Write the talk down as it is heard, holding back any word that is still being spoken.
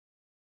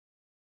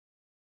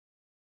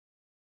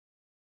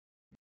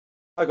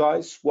Hi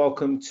guys,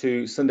 welcome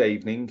to Sunday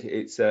evening.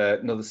 It's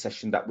another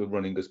session that we're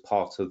running as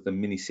part of the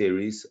mini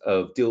series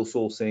of deal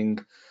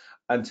sourcing.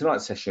 And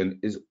tonight's session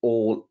is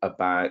all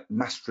about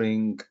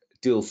mastering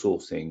deal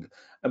sourcing.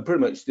 And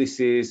pretty much this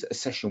is a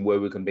session where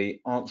we're going to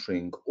be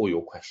answering all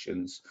your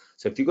questions.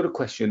 So if you've got a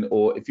question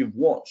or if you've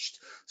watched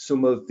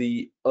some of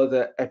the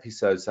other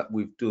episodes that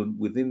we've done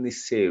within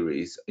this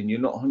series and you're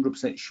not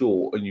 100%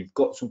 sure and you've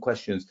got some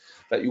questions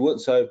that you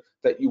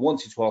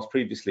wanted to ask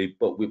previously,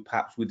 but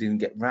perhaps we didn't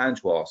get round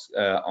to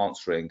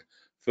answering,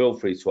 feel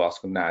free to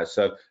ask them now.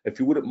 So if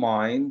you wouldn't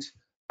mind,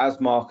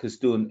 as Mark has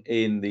done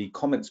in the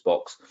comments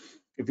box,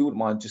 if you wouldn't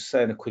mind just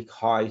saying a quick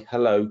hi,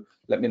 hello,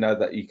 let me know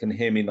that you can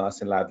hear me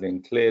nice and loudly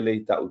and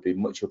clearly. That would be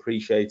much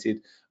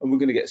appreciated. And we're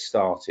going to get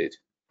started.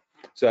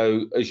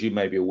 So as you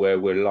may be aware,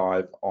 we're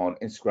live on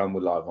Instagram,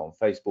 we're live on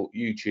Facebook,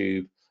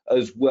 YouTube,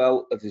 as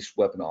well as this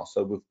webinar.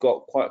 So we've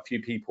got quite a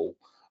few people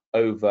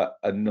over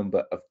a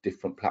number of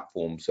different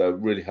platforms. So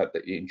really hope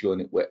that you're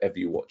enjoying it wherever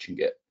you're watching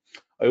it.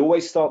 I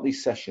always start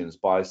these sessions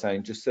by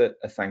saying just a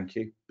thank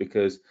you,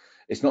 because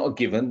it's not a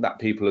given that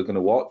people are going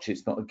to watch.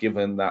 It's not a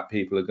given that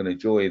people are going to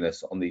join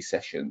us on these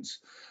sessions.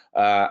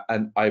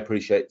 And I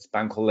appreciate it's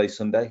Bank Holiday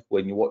Sunday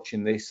when you're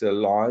watching this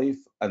live,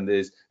 and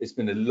it's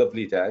been a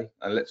lovely day.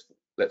 And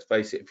let's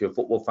face it, if you're a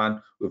football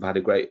fan, we've had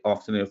a great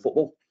afternoon of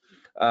football.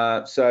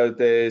 So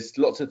there's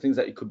lots of things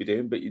that you could be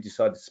doing, but you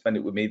decided to spend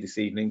it with me this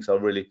evening. So I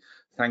really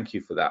thank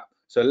you for that.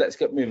 So let's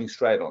get moving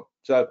straight on.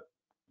 So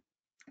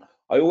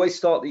I always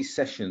start these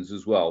sessions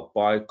as well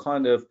by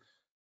kind of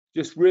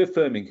just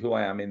reaffirming who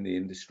I am in the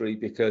industry,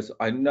 because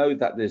I know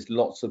that there's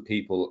lots of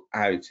people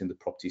out in the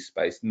property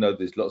space. I know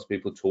there's lots of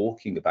people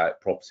talking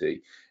about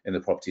property in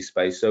the property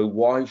space. So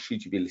why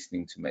should you be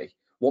listening to me?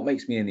 What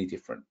makes me any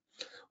different?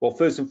 Well,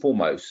 first and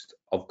foremost,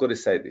 I've got to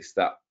say this,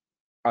 that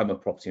I'm a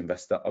property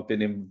investor. I've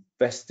been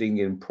investing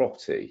in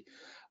property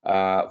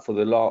for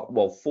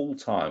the full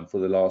time for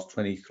the last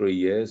 23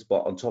 years.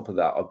 But on top of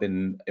that, I've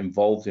been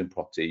involved in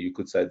property, you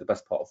could say, the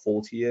best part of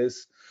 40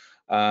 years.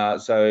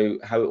 So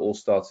how it all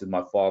started,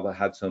 my father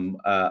had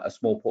a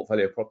small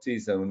portfolio of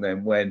properties, and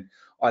then when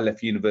I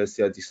left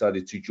university, I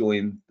decided to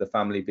join the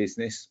family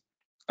business.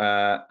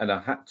 And I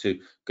had to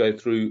go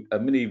through a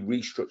mini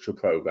restructure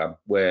program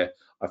where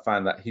I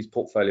found that his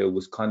portfolio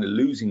was kind of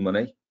losing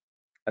money,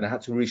 and I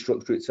had to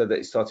restructure it so that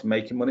it started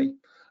making money.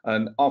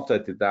 And after I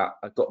did that,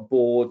 I got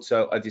bored,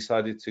 so I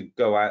decided to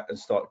go out and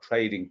start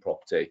trading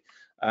property.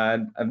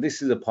 And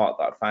this is a part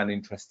that I found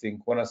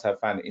interesting. When I say I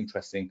found it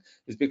interesting,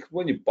 is because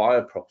when you buy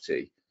a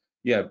property,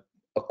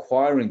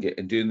 acquiring it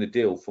and doing the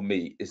deal for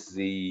me is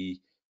the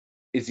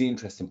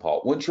interesting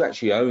part. Once you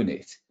actually own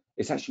it,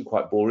 it's actually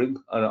quite boring.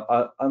 And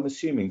I'm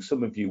assuming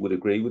some of you would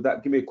agree with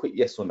that. Give me a quick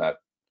yes or no.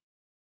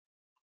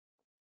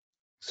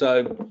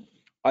 So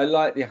I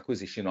like the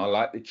acquisition, I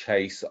like the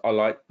chase, I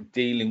like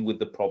dealing with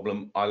the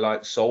problem, I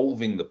like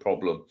solving the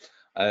problem.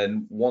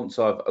 And once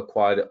I've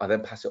acquired it, I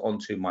then pass it on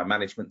to my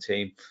management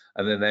team,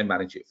 and then they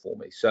manage it for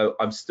me. So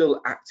I'm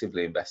still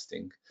actively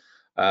investing.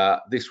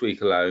 This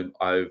week alone,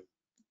 I've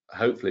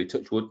hopefully,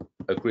 touch wood,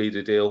 agreed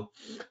a deal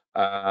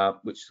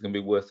which is going to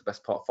be worth the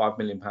best part of £5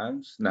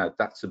 million. Now,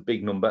 that's a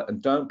big number,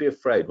 and don't be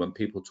afraid when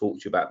people talk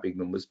to you about big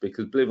numbers,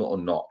 because believe it or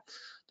not,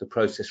 the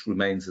process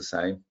remains the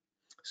same.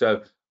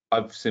 So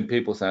I've seen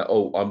people say,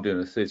 oh, I'm doing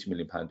a £30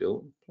 million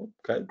deal.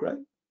 Okay, great.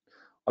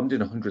 I'm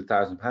doing a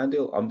 £100,000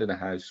 deal. I'm doing a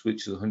house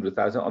which is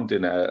 100,000. I'm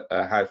doing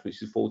a house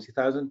which is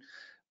 40,000.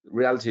 The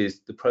reality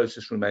is the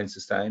process remains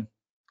the same.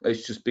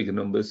 It's just bigger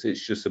numbers.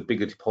 It's just a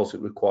bigger deposit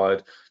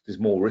required. There's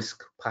more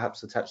risk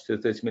perhaps attached to a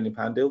 £30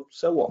 million deal.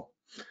 So what?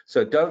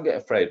 So don't get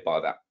afraid by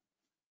that.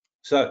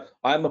 So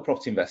I'm a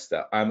property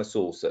investor. I'm a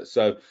sourcer.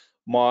 So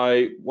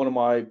one of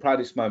my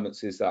proudest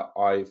moments is that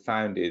I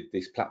founded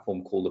this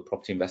platform called the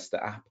Property Investor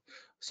app.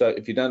 So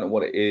if you don't know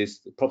what it is,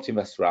 the Property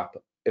Investor app,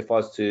 if I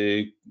was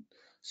to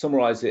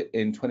summarize it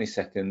in 20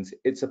 seconds,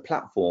 it's a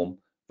platform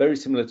very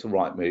similar to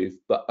Rightmove,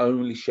 but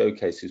only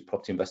showcases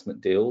property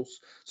investment deals.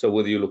 So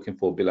whether you're looking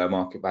for a below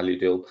market value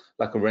deal,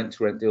 like a rent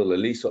to rent deal, a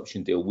lease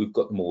option deal, we've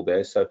got them all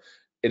there. So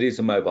it is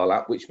a mobile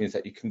app, which means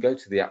that you can go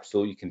to the App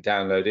Store, you can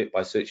download it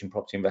by searching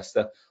Property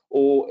Investor,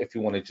 or if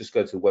you want to just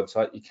go to the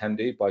website, you can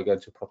do by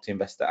going to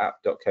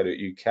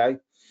propertyinvestораpp.co.uk.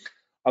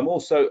 I'm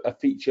also a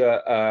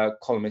feature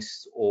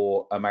columnist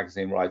or a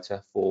magazine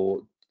writer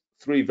for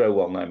three very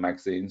well-known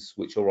magazines,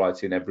 which I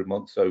write in every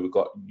month. So we've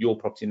got Your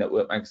Property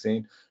Network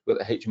magazine, we've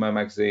got the HMO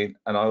magazine,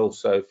 and I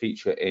also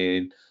feature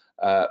in,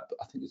 I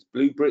think it's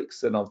Blue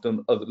Bricks, and I've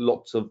done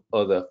lots of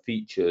other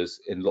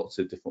features in lots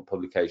of different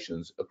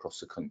publications across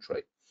the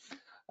country.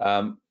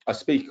 I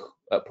speak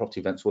at property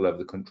events all over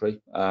the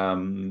country,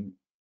 and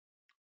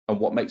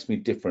what makes me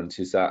different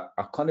is that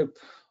I kind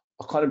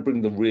of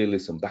bring the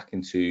realism back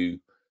into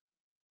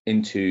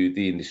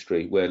the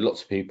industry, where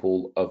lots of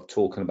people are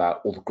talking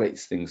about all the great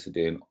things they're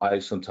doing. I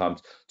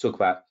sometimes talk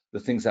about the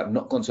things that have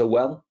not gone so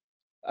well,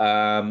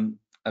 and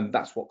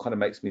that's what kind of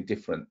makes me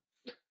different.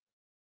 As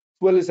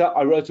well as that,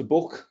 I wrote a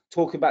book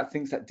talking about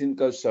things that didn't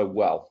go so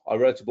well. I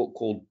wrote a book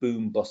called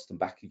Boom, Bust and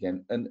Back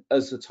Again, and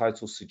as the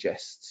title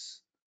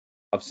suggests,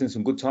 I've seen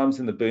some good times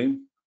in the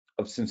boom,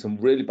 I've seen some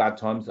really bad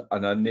times,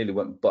 and I nearly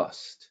went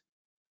bust.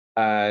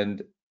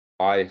 And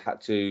I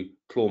had to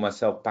claw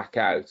myself back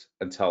out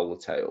and tell the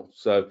tale.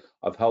 So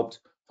I've helped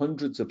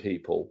hundreds of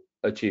people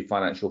achieve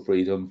financial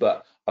freedom,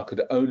 but I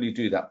could only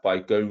do that by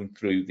going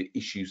through the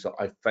issues that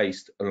I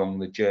faced along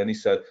the journey.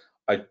 So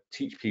I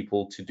teach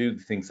people to do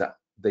the things that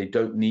they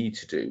don't need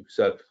to do.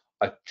 So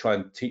I try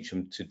and teach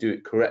them to do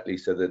it correctly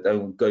so that they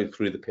don't go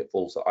through the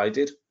pitfalls that I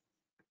did.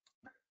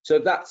 So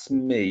that's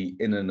me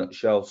in a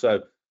nutshell.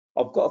 So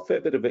I've got a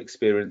fair bit of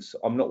experience.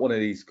 I'm not one of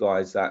these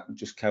guys that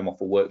just came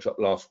off a workshop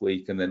last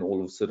week and then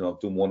all of a sudden I've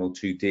done 1 or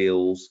 2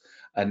 deals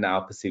and now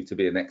perceived to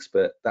be an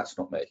expert. That's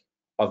not me.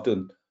 I've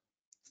done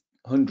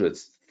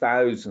hundreds,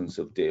 thousands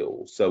of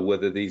deals. So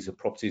whether these are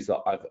properties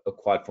that I've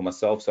acquired for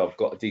myself, so I've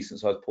got a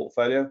decent sized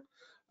portfolio,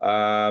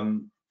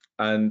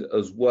 and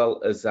as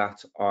well as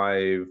that,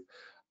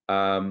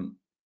 um,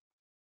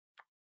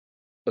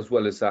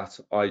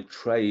 I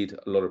trade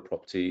a lot of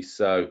property.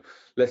 So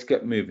let's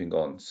get moving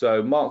on.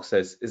 So Mark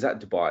says, is that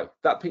Dubai?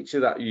 That picture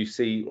that you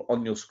see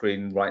on your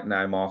screen right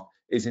now, Mark,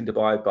 is in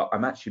Dubai, but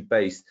I'm actually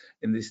based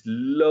in this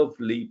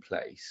lovely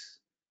place.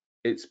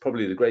 It's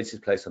probably the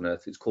greatest place on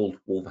earth. It's called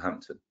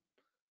Wolverhampton,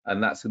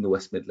 and that's in the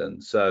West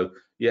Midlands. So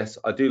yes,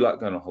 I do like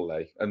going on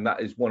holiday, and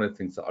that is one of the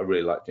things that I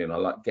really like doing. I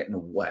like getting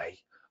away.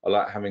 I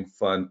like having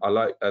fun.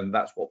 And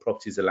that's what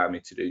properties allow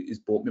me to do. It's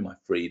brought me my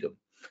freedom.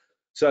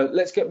 So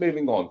let's get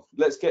moving on.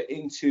 Let's get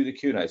into the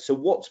Q&A. So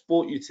what's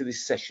brought you to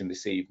this session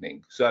this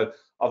evening? So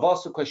I've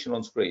asked a question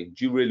on screen.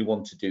 Do you really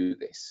want to do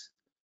this?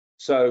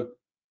 So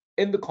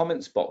in the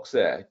comments box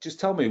there, just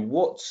tell me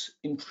what's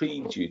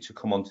intrigued you to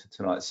come on to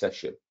tonight's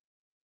session.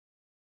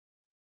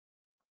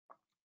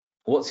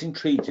 What's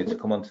intrigued you to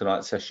come on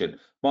tonight's session?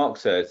 Mark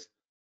says,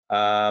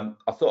 I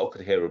thought I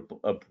could hear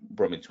a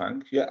Brummie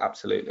twang. Yeah,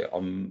 absolutely.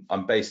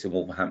 I'm based in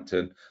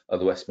Wolverhampton of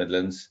the West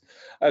Midlands.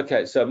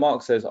 Okay, so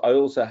Mark says, I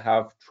also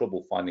have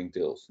trouble finding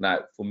deals. Now,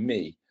 for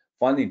me,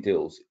 finding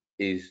deals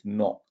is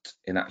not,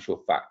 in actual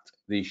fact,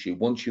 the issue.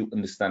 Once you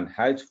understand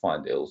how to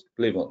find deals,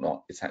 believe it or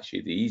not, it's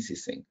actually the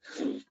easiest thing.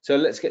 So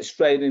let's get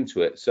straight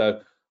into it.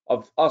 So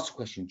I've asked a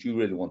question, do you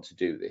really want to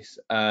do this?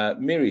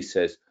 Miri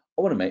says,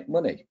 I want to make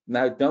money.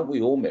 Now, don't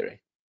we all, Miri?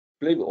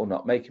 Believe it or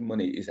not, making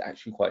money is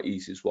actually quite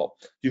easy as well.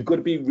 You've got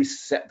to be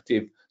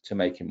receptive to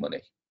making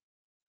money.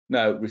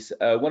 Now,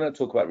 when I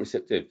talk about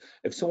receptive,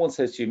 if someone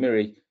says to you,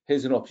 Miri,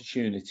 here's an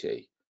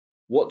opportunity,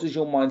 what does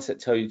your mindset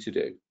tell you to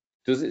do?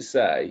 Does it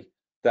say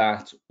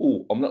that,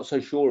 oh, I'm not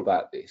so sure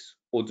about this?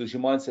 Or does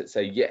your mindset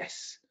say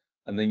yes,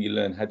 and then you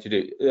learn how to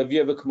do it? Have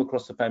you ever come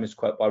across the famous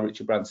quote by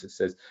Richard Branson that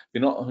says, if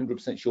you're not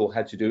 100% sure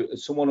how to do it,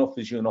 if someone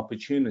offers you an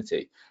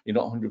opportunity, you're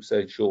not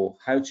 100% sure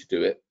how to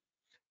do it,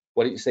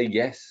 why don't you say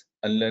yes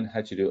and learn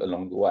how to do it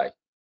along the way?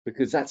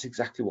 Because that's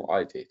exactly what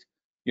I did.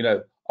 You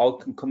know,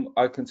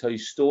 I can tell you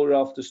story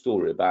after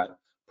story about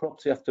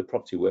property after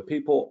property where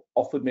people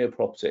offered me a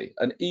property,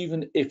 and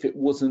even if it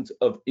wasn't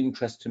of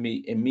interest to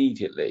me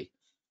immediately,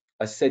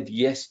 I said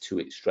yes to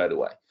it straight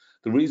away.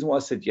 The reason why I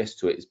said yes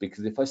to it is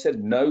because if I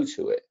said no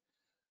to it,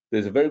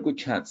 there's a very good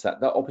chance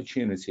that that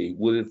opportunity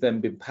would have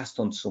then been passed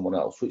on to someone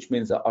else, which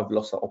means that I've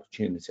lost that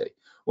opportunity.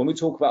 When we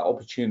talk about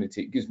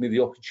opportunity, it gives me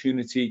the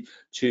opportunity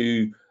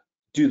to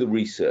do the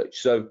research.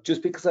 So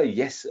just because I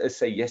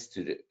say yes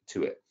to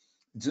it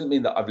doesn't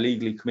mean that I've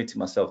legally committed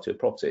myself to a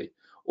property.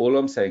 All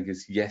I'm saying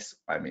is yes,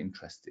 I'm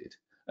interested.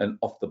 And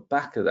off the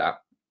back of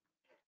that,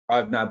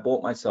 I've now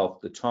bought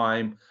myself the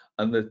time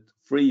and the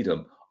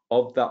freedom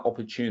of that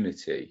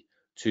opportunity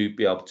to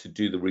be able to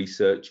do the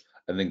research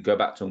and then go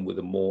back to them with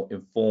a more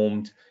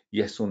informed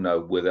yes or no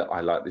whether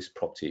I like this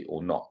property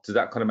or not. Does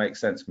that kind of make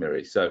sense,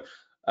 Miri? So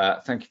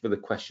thank you for the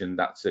question.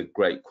 That's a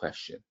great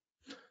question.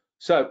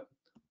 So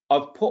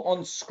I've put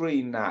on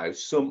screen now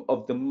some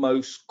of the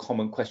most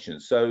common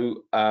questions.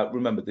 So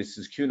remember, this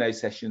is a Q&A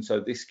session. So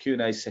this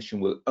Q&A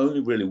session will only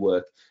really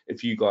work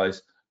if you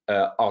guys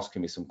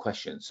asking me some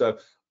questions. So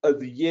over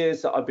the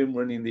years that I've been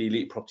running the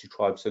Elite Property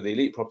Tribe, so the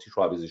Elite Property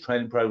Tribe is a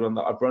training program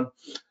that I've run,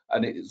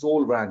 and it's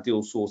all around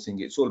deal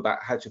sourcing. It's all about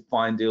how to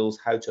find deals,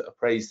 how to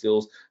appraise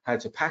deals, how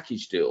to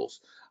package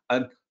deals.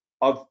 And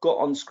I've got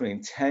on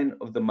screen 10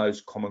 of the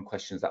most common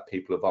questions that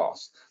people have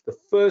asked. The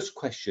first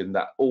question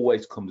that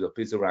always comes up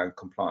is around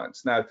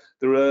compliance. Now,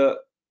 there are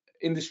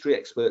industry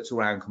experts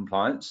around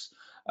compliance.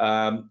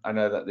 I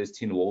know that there's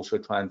Tina Walsh, so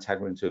try and tag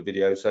her into a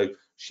video. So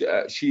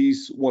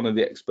she's one of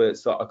the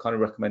experts that I kind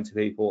of recommend to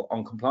people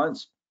on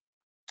compliance.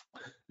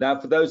 Now,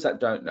 for those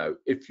that don't know,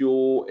 if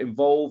you're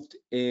involved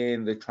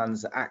in the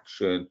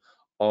transaction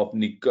of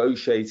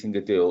negotiating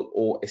a deal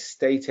or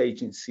estate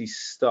agency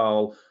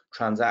style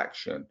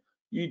transaction,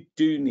 you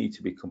do need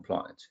to be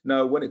compliant.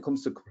 Now, when it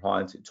comes to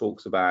compliance, it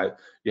talks about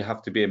you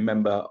have to be a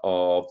member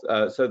of,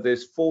 so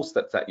there's 4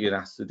 steps that you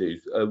have to do,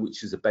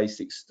 which is the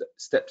basic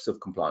steps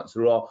of compliance.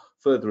 There are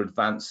further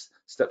advanced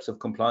steps of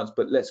compliance,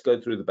 but let's go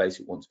through the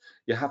basic ones.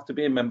 You have to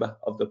be a member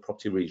of the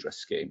property redress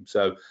scheme.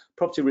 So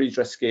property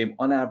redress scheme,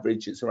 on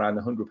average, it's around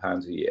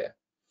 £100 a year.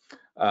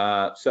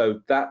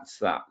 So that's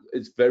that.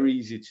 It's very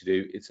easy to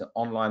do. It's an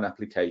online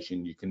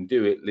application. You can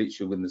do it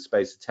literally within the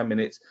space of 10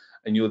 minutes,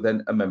 and you're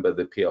then a member of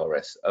the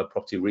PRS, a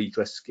property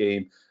redress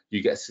scheme.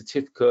 You get a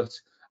certificate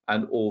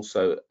and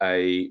also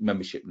a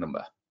membership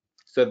number.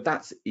 So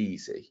that's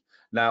easy.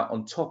 Now,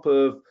 on top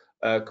of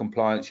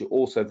compliance, you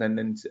also then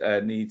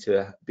need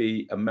to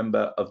be a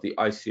member of the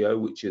ICO,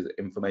 which is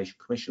Information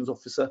Commissions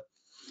Officer.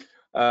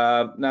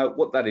 Now,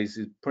 what that is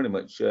pretty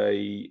much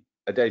a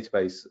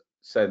database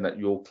saying that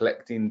you're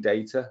collecting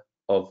data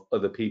of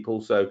other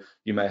people. So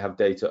you may have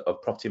data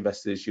of property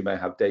investors, you may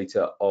have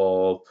data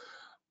of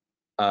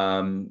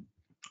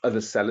other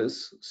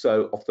sellers.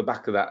 So off the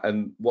back of that,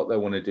 and what they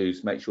want to do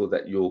is make sure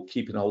that you're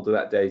keeping hold of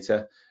that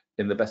data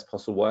in the best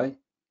possible way.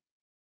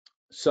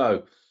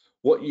 So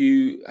what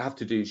you have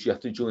to do is you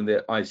have to join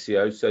the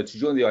ICO. So to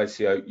join the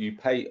ICO, you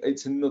pay,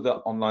 it's another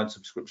online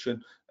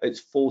subscription.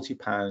 It's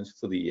 £40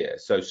 for the year.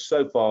 So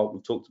far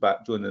we've talked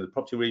about joining the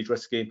property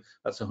redress scheme.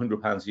 That's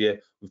 £100 a year.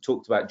 We've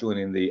talked about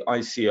joining the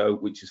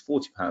ICO, which is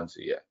 £40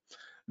 a year.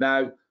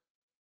 Now,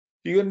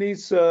 you're going to need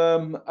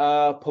some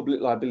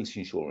public liability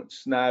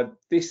insurance. Now,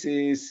 this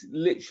is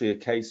literally a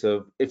case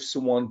of if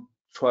someone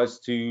tries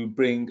to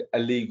bring a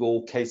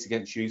legal case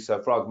against you. So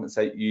for argument's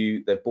sake,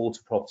 they bought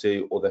a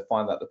property, or they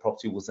find that the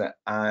property wasn't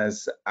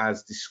as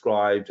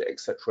described,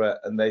 etc.,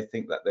 and they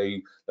think that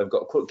they've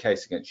got a court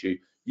case against you,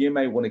 you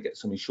may want to get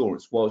some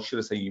insurance. Well, should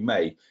I say you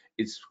may?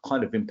 It's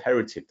kind of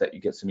imperative that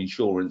you get some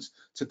insurance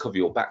to cover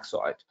your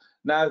backside.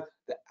 Now,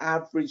 the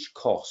average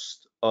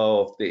cost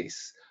of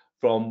this,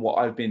 from what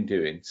I've been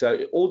doing, so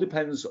it all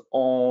depends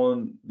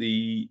on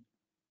the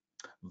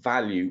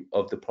value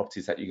of the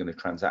properties that you're going to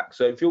transact.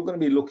 So if you're going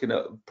to be looking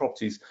at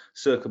properties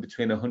circa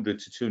between 100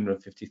 to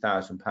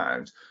 250,000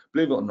 pounds,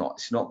 believe it or not,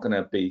 it's not going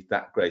to be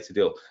that great a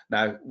deal.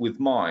 Now with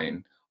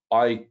mine,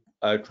 I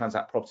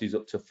transact properties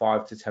up to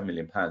 5 to 10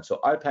 million pounds, so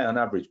I pay on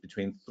average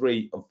between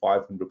 300 and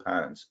 500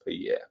 pounds per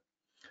year.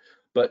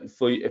 But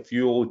if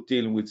you're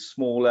dealing with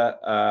smaller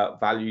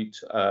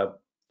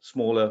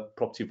smaller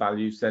property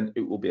values, then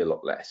it will be a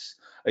lot less.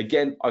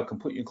 Again, I can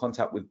put you in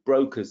contact with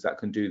brokers that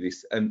can do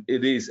this, and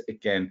it is,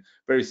 again,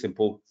 very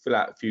simple. Fill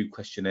out a few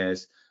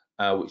questionnaires,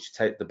 which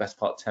take the best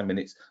part of 10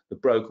 minutes. The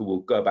broker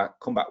will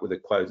come back with a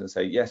quote and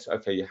say, yes,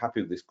 okay, you're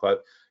happy with this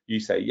quote. You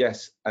say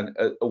yes, and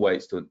away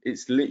it's done.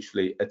 It's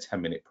literally a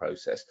 10-minute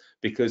process,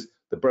 because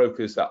the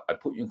brokers that I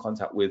put you in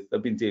contact with,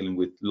 they've been dealing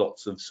with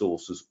lots of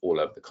sources all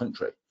over the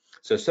country.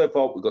 So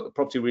far, we've got the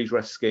property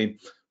redress scheme,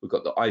 we've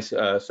got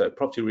the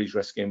property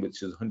redress scheme,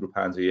 which is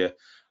 £100 a year,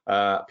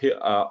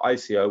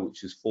 ICO,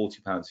 which is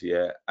 £40 a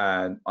year,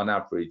 and on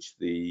average,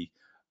 the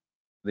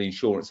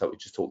insurance that we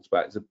just talked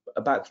about is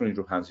about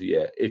 £300 a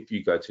year. If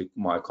you go to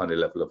my kind of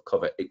level of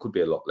cover, it could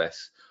be a lot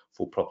less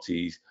for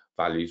properties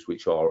values,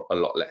 which are a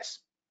lot less.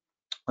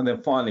 And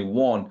then finally,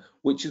 one,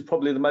 which is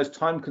probably the most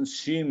time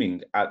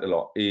consuming out the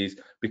lot, is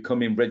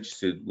becoming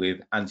registered with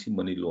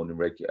anti-money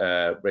laundering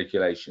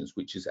regulations,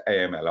 which is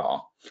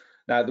AMLR.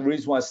 Now, the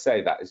reason why I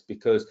say that is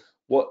because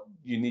what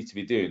you need to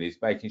be doing is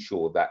making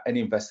sure that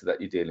any investor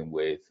that you're dealing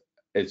with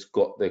has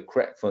got the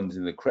correct funds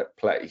in the correct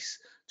place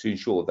to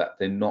ensure that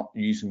they're not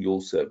using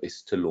your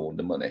service to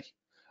launder money.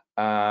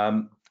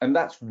 And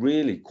that's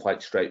really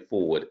quite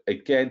straightforward.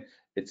 Again,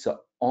 it's an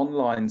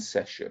online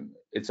session.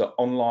 It's an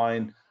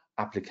online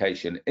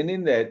application, and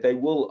in there they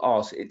will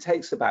ask, it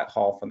takes about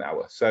half an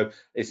hour, so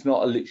it's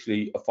not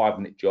literally a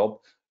 5-minute job.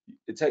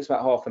 It takes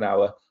about half an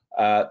hour.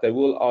 They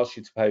will ask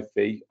you to pay a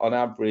fee. On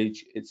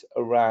average, it's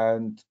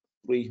around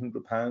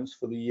 £300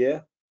 for the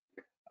year.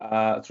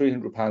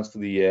 £300 for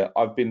the year.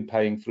 I've been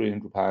paying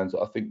 £300.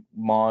 I think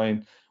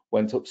mine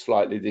went up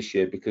slightly this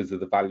year because of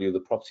the value of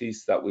the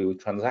properties that we were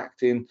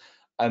transacting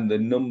and the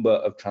number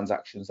of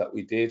transactions that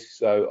we did.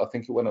 So I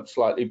think it went up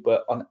slightly,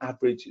 but on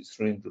average, it's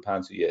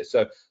 £300 a year.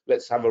 So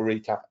let's have a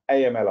recap.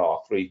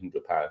 AMLR,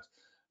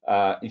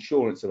 £300.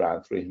 Insurance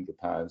around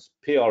 £300.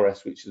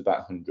 PRS, which is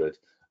about £100.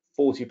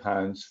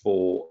 £40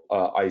 for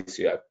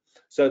ICO.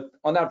 So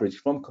on average,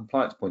 from a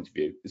compliance point of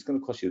view, it's going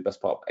to cost you the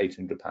best part of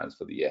 £800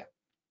 for the year.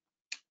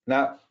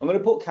 Now, I'm going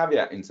to put a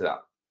caveat into that,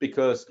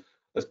 because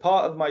as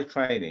part of my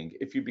training,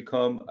 if you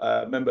become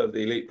a member of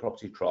the Elite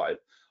Property Tribe,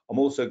 I'm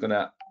also going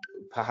to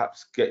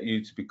perhaps get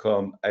you to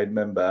become a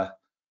member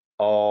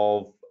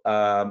of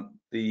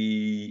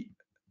the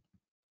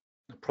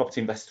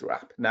Property Investor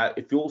app. Now,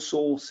 if you're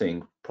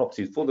sourcing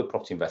properties for the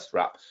Property Investor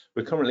app,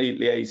 we're currently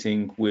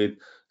liaising with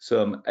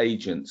some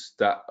agents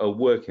that are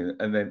working,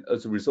 and then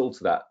as a result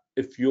of that,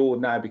 if you're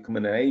now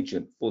becoming an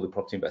agent for the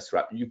Property Investor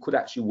app, you could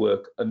actually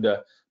work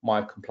under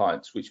my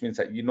compliance, which means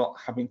that you're not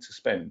having to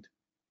spend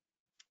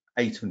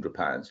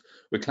 £800.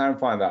 We're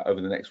clarifying that over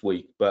the next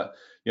week, but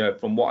you know,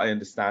 from what I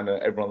understand,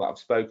 everyone that I've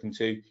spoken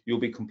to, you'll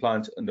be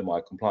compliant under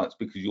my compliance,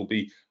 because you'll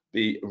be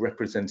the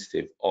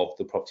representative of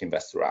the Property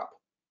Investor app.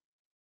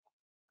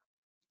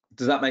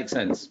 Does that make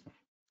sense?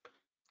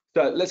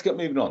 So let's get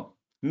moving on.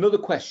 Another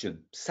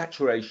question: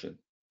 saturation.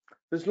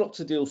 There's lots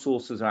of deal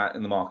sources out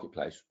in the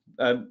marketplace.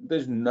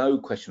 There's no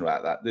question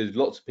about that. There's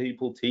lots of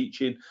people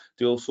teaching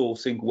deal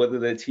sourcing. Whether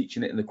they're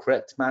teaching it in the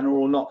correct manner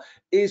or not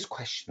is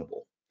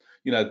questionable.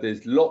 You know,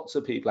 there's lots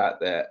of people out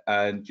there,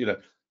 and you know,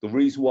 the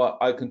reason why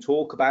I can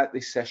talk about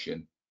this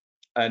session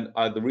and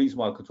the reason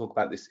why I can talk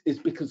about this is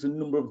because the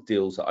number of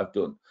deals that I've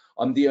done.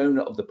 I'm the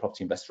owner of the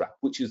Property Investor app,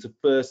 which is the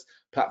first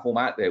platform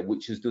out there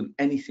which has done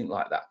anything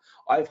like that.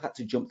 I've had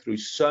to jump through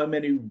so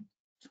many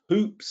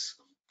hoops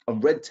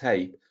and red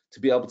tape to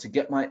be able to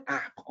get my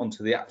app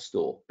onto the App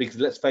Store. Because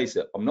let's face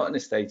it, I'm not an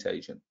estate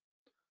agent.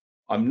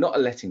 I'm not a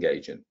letting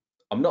agent.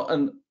 I'm not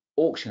an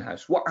auction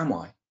house. What am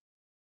I?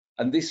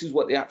 And this is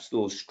what the App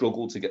Stores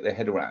struggle to get their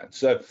head around.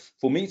 So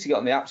for me to get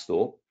on the App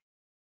Store,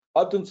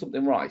 I've done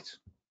something right.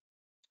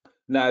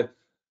 Now,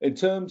 in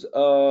terms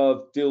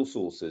of deal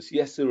sources,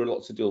 yes, there are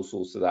lots of deal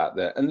sources out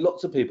there, and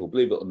lots of people,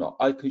 believe it or not,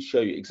 I could show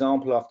you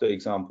example after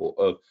example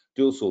of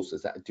deal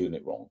sources that are doing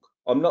it wrong.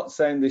 I'm not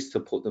saying this to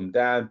put them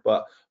down,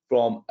 but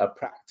from a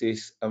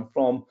practice and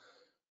from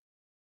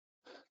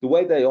the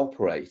way they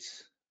operate,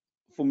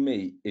 for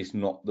me, is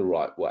not the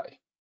right way.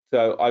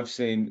 So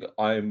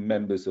I'm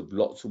members of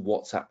lots of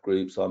WhatsApp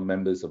groups, I'm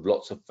members of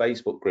lots of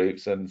Facebook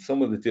groups, and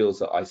some of the deals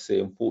that I see,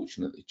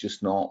 unfortunately,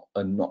 just are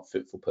not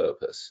fit for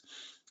purpose.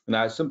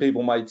 Now, some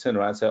people might turn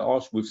around and say,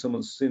 Arsh, we've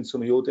seen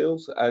some of your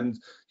deals. And,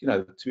 you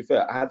know, to be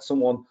fair, I had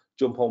someone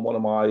jump on one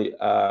of my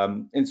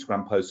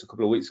Instagram posts a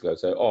couple of weeks ago,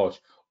 say, Arsh,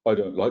 I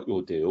don't like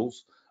your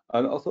deals.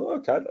 And I thought,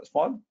 okay, that's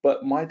fine.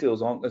 But my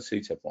deals aren't going to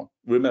suit everyone.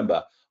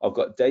 Remember, I've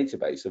got a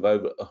database of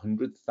over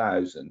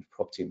 100,000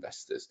 property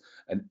investors,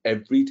 and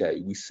every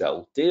day we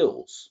sell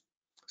deals.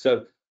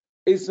 So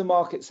is the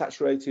market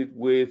saturated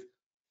with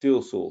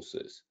deal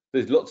sources?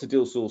 There's lots of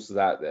deal sources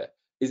out there.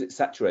 Is it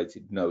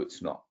saturated? No,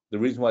 it's not. The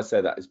reason why I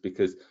say that is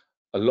because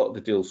a lot of the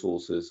deal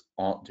sources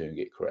aren't doing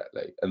it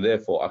correctly, and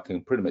therefore I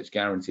can pretty much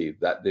guarantee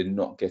that they're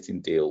not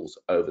getting deals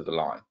over the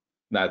line.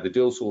 Now, the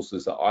deal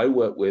sources that I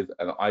work with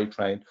and I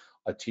train,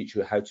 I teach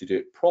you how to do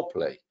it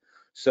properly,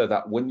 so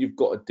that when you've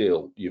got a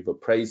deal, you've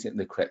appraised it in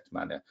the correct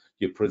manner,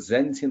 you're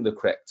presenting the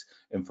correct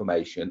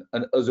information,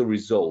 and as a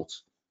result,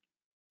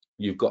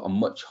 you've got a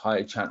much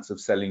higher chance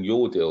of selling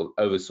your deal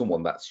over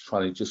someone that's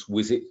trying to just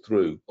whiz it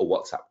through a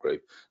WhatsApp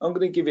group. I'm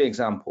going to give you an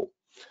example.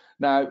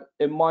 Now,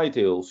 in my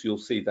deals, you'll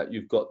see that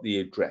you've got the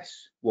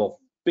address. Well,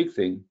 big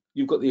thing,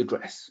 you've got the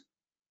address.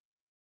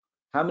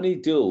 How many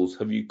deals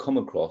have you come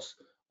across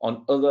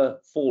on other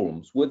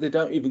forums where they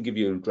don't even give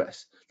you an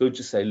address? They'll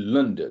just say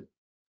London,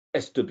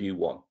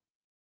 SW1,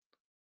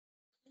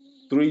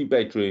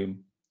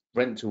 3-bedroom,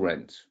 rent to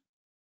rent.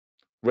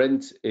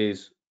 Rent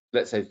is,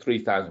 let's say,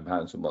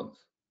 £3,000 a month.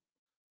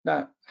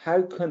 Now,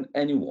 how can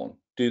anyone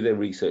do their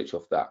research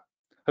off that?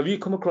 Have you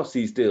come across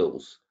these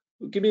deals?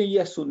 Give me a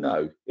yes or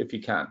no if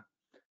you can.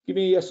 Give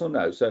me a yes or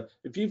no. So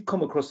if you've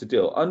come across a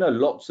deal, I know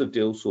lots of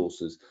deal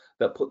sources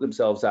that put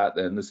themselves out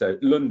there and they say,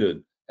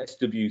 London,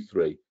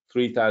 SW3,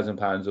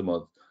 £3,000 a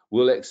month.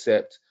 We'll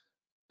accept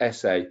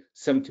SA,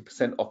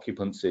 70%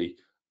 occupancy.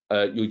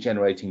 You're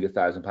generating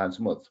 £1,000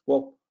 a month.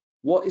 Well,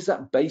 what is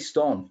that based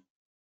on?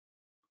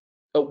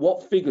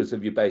 What figures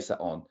have you based that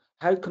on?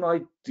 How can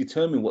I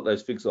determine what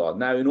those figures are?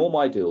 Now, in all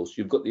my deals,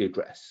 you've got the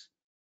address.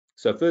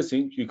 So first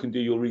thing, you can do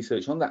your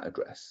research on that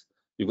address.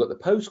 You've got the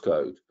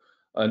postcode,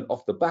 and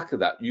off the back of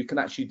that, you can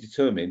actually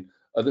determine,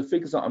 are the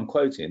figures that I'm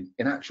quoting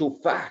in actual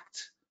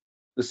fact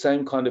the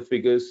same kind of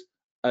figures,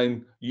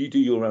 and you do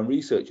your own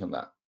research on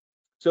that.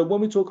 So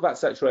when we talk about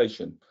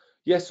saturation,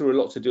 yes, there are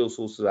lots of deal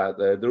sources out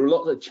there. There are a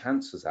lot of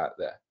chances out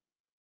there.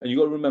 And you've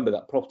got to remember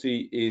that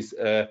property is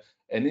an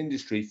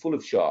industry full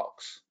of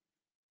sharks,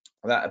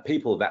 that are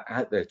people that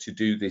are out there to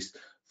do this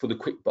for the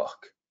quick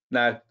buck.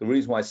 Now, the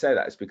reason why I say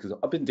that is because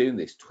I've been doing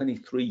this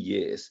 23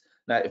 years.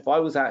 Now, if I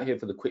was out here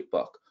for the quick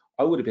buck,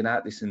 I would have been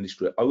out this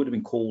industry. I would have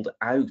been called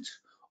out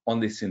on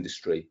this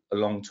industry a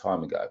long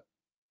time ago.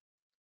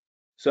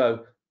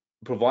 So,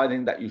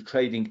 providing that you're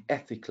trading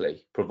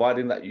ethically,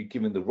 providing that you're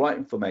giving the right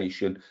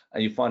information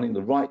and you're finding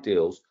the right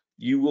deals,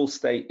 you will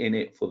stay in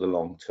it for the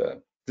long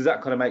term. Does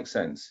that kind of make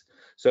sense?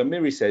 So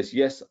Miri says,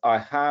 yes, I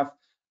have,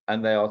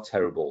 and they are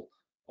terrible.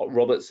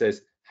 Robert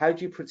says, how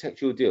do you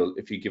protect your deal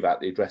if you give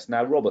out the address?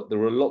 Now, Robert,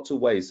 there are lots of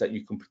ways that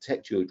you can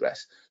protect your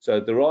address. So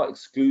there are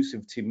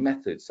exclusivity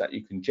methods that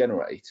you can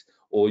generate,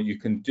 or you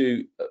can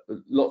do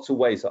lots of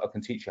ways that I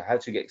can teach you how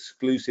to get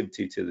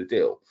exclusivity to the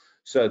deal,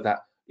 so that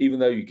even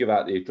though you give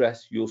out the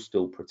address, you're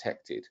still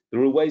protected.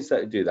 There are ways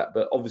that do that,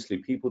 but obviously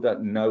people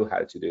don't know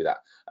how to do that.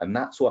 And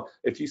that's why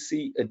if you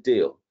see a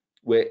deal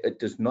where it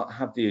does not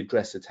have the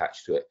address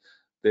attached to it,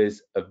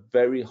 there's a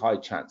very high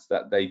chance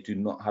that they do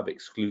not have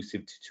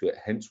exclusivity to it,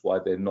 hence why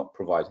they're not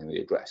providing the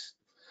address.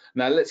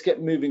 Now, let's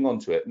get moving on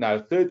to it. Now,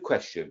 third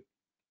question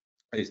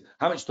is,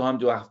 how much time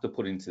do I have to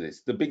put into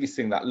this? The biggest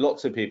thing that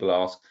lots of people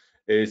ask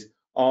is,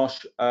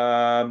 Arsh,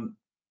 I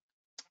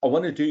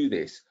want to do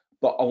this,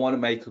 but I want to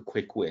make a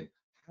quick win.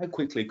 How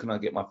quickly can I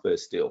get my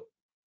first deal?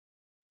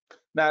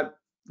 Now,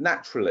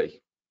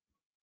 naturally,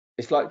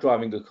 it's like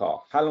driving a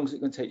car. How long is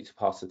it going to take you to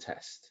pass the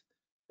test?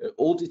 It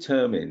all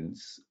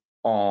determines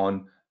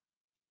on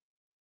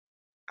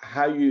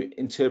how you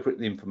interpret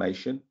the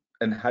information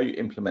and how you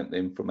implement the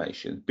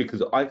information,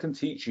 because I can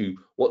teach you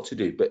what to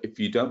do, but if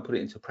you don't put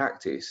it into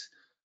practice,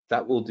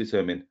 that will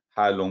determine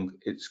how long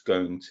it's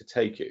going to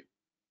take you.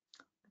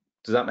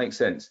 Does that make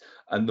sense?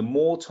 And the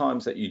more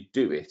times that you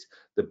do it,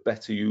 the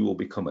better you will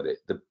become at it.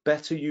 The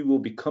better you will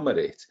become at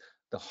it,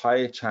 the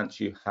higher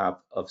chance you have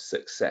of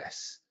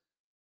success.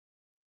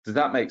 Does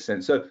that make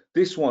sense? So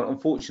this one,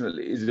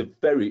 unfortunately, is a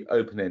very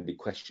open-ended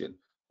question.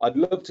 I'd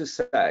love to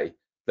say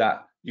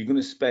that you're going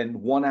to spend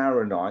 1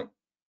 hour a night,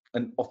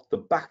 and off the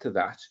back of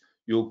that,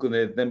 you're going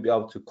to then be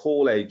able to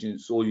call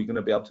agents, or you're going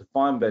to be able to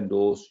find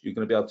vendors, you're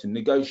going to be able to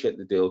negotiate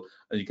the deal,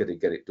 and you're going to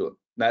get it done.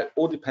 Now, it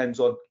all depends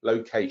on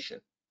location.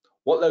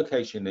 What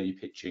location are you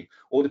pitching?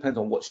 All depends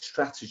on what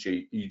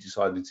strategy you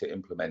decided to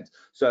implement.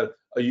 So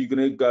are you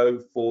going to go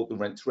for the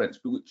rent to rents,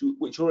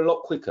 which are a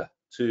lot quicker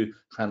to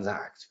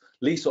transact?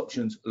 Lease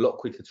options, a lot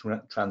quicker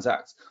to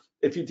transact.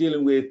 If you're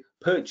dealing with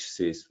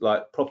purchases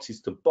like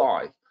properties to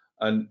buy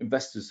and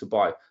investors to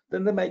buy,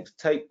 then they may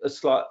take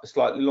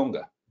slightly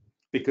longer,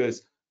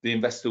 because the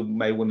investor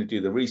may want to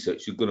do the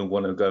research. You're going to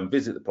want to go and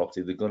visit the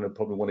property. They're going to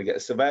probably want to get a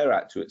surveyor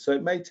out to it. So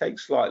it may take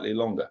slightly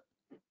longer.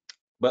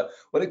 But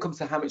when it comes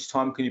to how much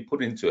time can you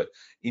put into it,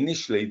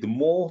 initially, the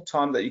more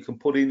time that you can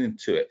put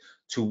into it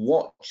to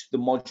watch the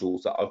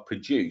modules that I've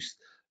produced,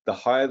 the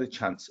higher the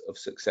chance of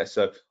success.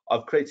 So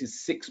I've created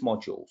 6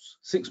 modules,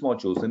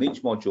 and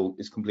each module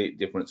is completely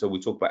different. So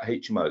we talk about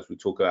HMOs, we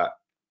talk about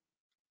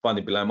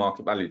finding below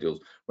market value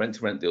deals, rent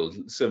to rent deals,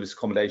 service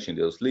accommodation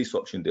deals, lease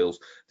option deals,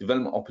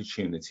 development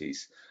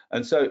opportunities.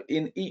 And so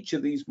in each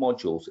of these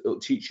modules, it will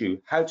teach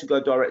you how to go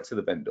direct to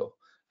the vendor,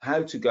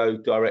 how to go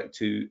direct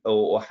to,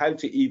 or how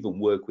to even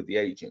work with the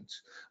agent.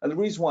 And the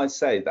reason why I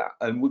say that,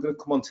 and we're going to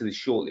come on to this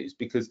shortly, is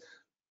because,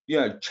 you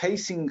know,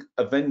 chasing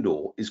a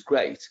vendor is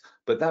great,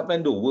 but that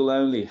vendor will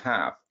only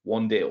have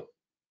 1 deal,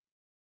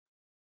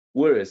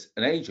 whereas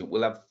an agent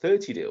will have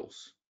 30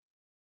 deals.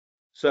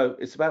 So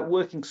it's about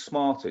working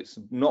smarter. It's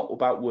not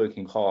about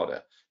working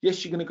harder.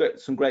 Yes, you're going to get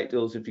some great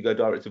deals if you go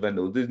direct to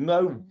vendor. There's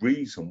no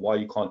reason why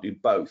you can't do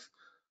both,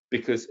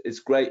 because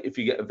it's great if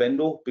you get a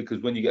vendor,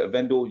 because when you get a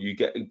vendor, you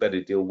get a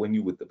better deal when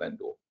you're with the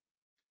vendor.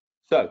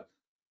 So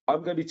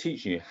I'm going to be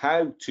teaching you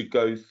how to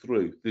go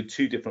through the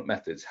 2 different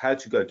methods, how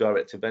to go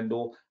direct to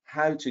vendor,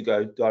 how to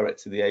go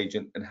direct to the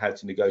agent, and how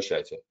to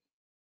negotiate it.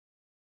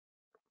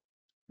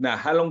 Now,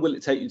 how long will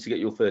it take you to get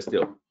your first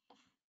deal?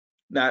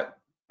 Now,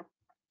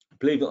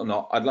 believe it or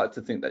not, I'd like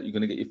to think that you're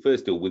going to get your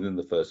first deal within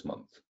the first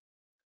month.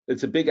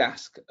 It's a big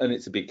ask and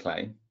it's a big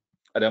claim.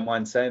 I don't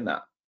mind saying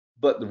that.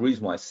 But the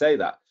reason why I say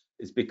that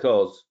is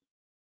because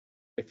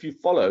if you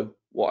follow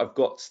what I've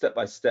got step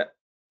by step,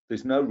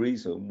 there's no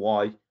reason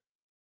why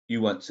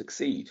you won't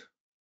succeed.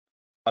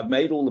 I've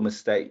made all the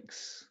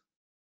mistakes,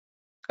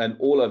 and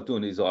all I've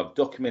done is I've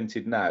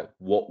documented now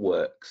what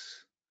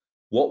works.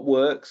 What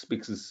works,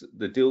 because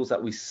the deals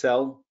that we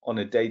sell on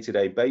a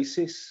day-to-day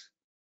basis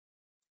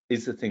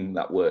is the thing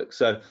that works.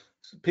 So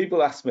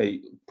people ask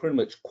me pretty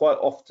much quite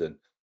often,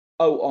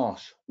 oh,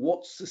 Arsh,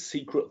 what's the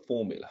secret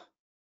formula?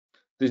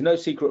 There's no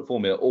secret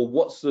formula. Or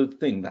what's the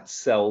thing that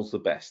sells the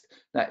best?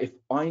 Now, if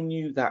I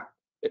knew that,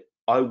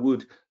 I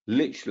would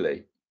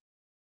literally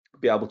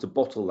be able to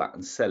bottle that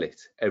and sell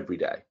it every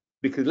day.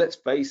 Because let's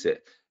face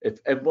it, if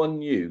everyone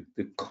knew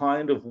the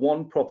kind of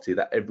one property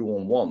that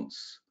everyone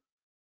wants,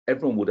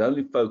 everyone would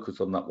only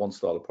focus on that one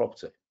style of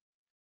property.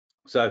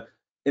 So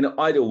in an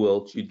ideal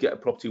world, you'd get a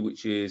property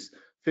which is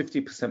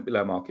 50%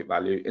 below market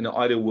value. In an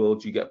ideal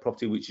world, you get a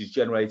property which is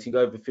generating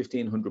over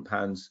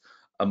 £1,500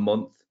 a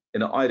month.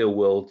 In an ideal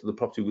world, the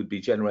property would be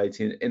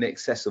generating in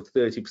excess of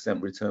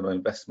 30% return on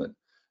investment.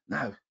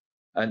 Now,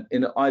 and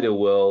in an ideal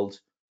world,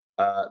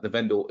 the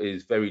vendor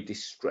is very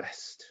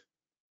distressed.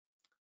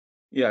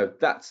 You know,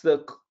 that's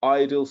the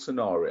ideal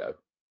scenario.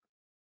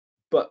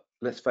 But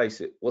let's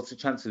face it, what's the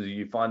chances of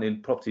you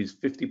finding properties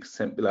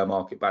 50% below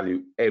market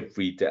value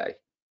every day?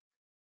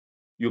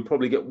 You'll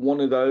probably get one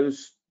of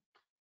those,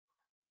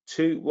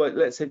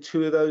 let's say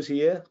 2 of those a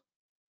year.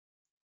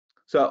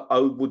 So I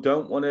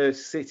don't want to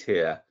sit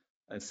here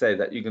and say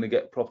that you're going to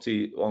get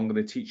property, or I'm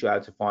going to teach you how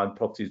to find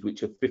properties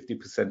which are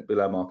 50%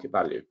 below market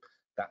value.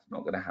 That's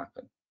not going to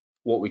happen.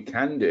 What we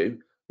can do,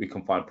 we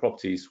can find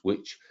properties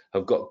which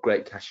have got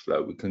great cash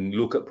flow. We can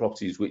look at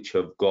properties which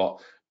have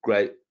got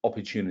great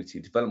opportunity,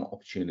 development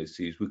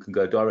opportunities. We can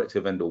go direct to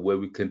a vendor where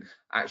we can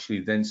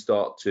actually then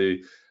start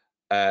to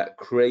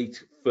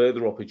create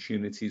further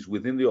opportunities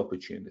within the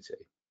opportunity.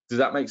 Does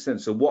that make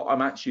sense? So what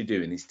I'm actually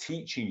doing is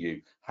teaching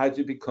you how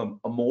to become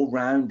a more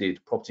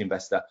rounded property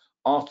investor,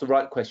 ask the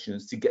right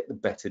questions to get the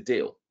better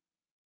deal.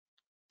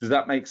 Does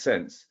that make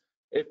sense?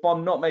 If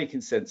I'm not making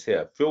sense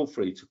here, feel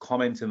free to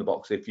comment in the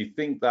box. If you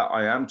think that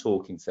I am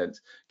talking sense,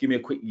 give me a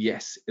quick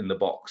yes in the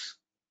box.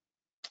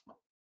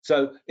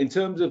 So in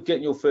terms of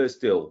getting your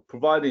first deal,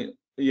 providing,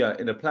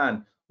 in a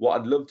plan, what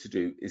I'd love to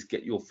do is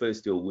get your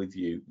first deal with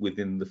you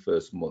within the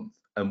first month.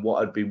 And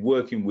what I'd be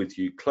working with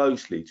you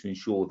closely to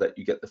ensure that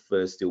you get the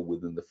first deal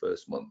within the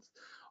first month.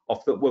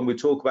 When we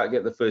talk about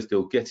getting the first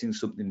deal, getting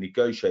something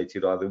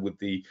negotiated either with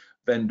the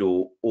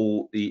vendor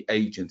or the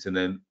agent, and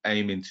then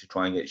aiming to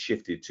try and get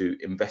shifted to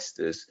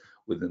investors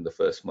within the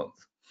first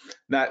month.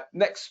 Now,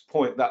 next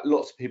point that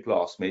lots of people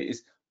ask me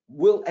is,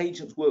 will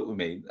agents work with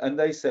me? And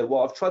they say,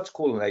 well, I've tried to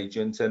call an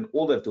agent and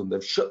all they've done,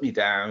 they've shut me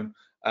down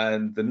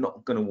and they're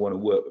not going to want to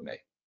work with me.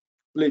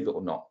 Believe it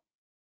or not,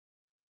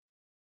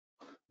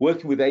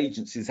 working with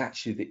agents is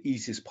actually the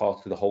easiest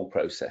part of the whole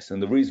process.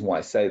 And the reason why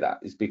I say that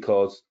is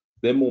because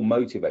they're more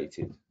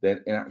motivated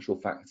than, in actual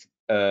fact,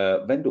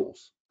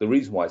 vendors. The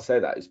reason why I say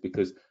that is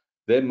because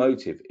their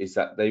motive is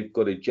that they've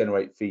got to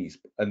generate fees,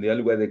 and the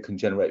only way they can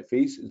generate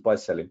fees is by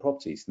selling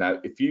properties. Now,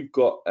 if you've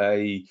got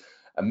a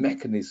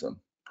mechanism,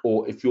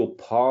 or if you're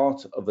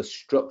part of a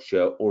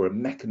structure or a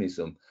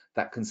mechanism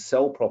that can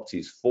sell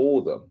properties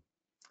for them,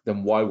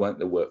 then why won't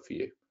they work for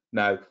you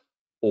now,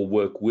 or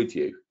work with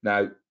you?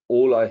 Now,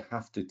 all I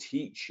have to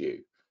teach you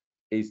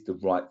is the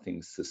right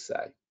things to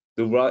say.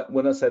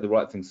 When I say the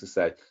right things to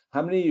say,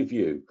 how many of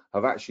you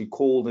have actually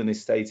called an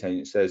estate agent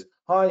and says,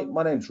 hi,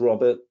 my name's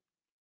Robert.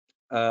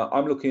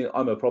 I'm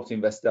a property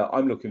investor.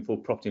 I'm looking for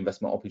property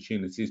investment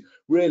opportunities.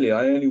 Really,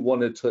 I only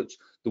want to touch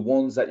the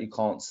ones that you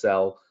can't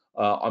sell.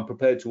 I'm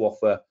prepared to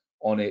offer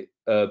on it,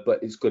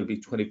 but it's got to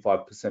be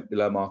 25%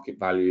 below market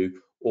value,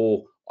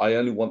 or I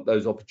only want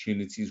those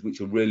opportunities which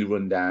are really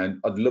run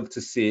down. I'd love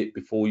to see it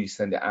before you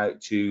send it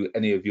out to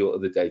any of your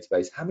other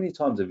database. How many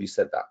times have you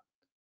said that?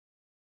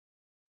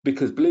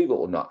 Because believe it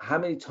or not, how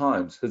many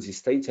times has the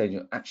estate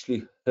agent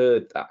actually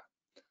heard that?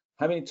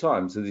 How many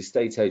times has the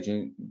estate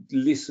agent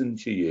listened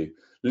to you,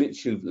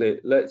 literally,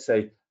 let's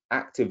say,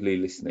 actively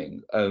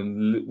listening,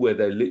 where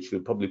they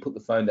literally probably put the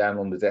phone down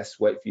on the desk,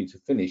 wait for you to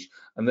finish,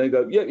 and they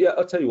go, yeah,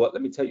 I'll tell you what,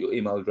 let me take your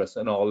email address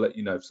and I'll let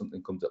you know if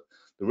something comes up.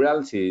 The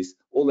reality is,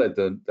 all they've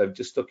done, they've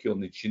just stuck you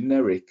on the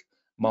generic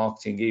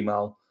marketing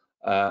email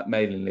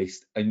mailing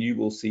list, and you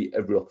will see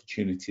every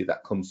opportunity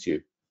that comes to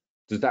you.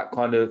 Does that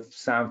kind of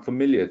sound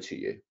familiar to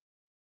you?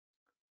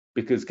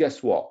 Because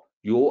guess what?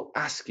 You're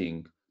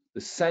asking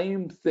the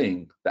same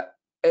thing that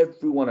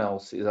everyone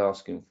else is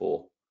asking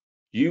for.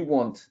 You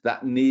want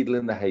that needle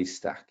in the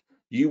haystack.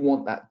 You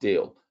want that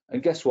deal.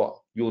 And guess what?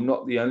 You're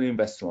not the only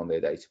investor on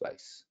their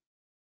database.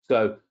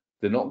 So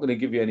they're not going to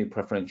give you any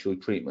preferential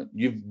treatment.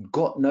 You've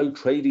got no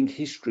trading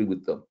history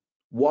with them.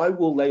 Why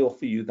will they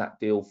offer you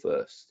that deal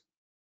first?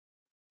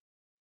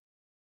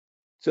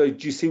 So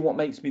do you see what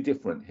makes me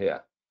different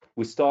here?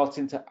 We're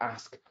starting to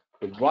ask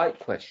the right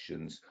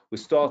questions. We're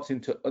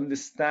starting to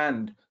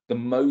understand the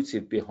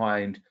motive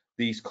behind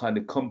these kind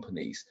of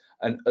companies.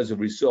 And as a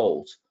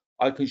result,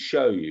 I can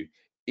show you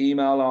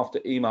email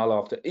after email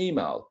after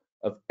email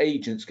of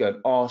agents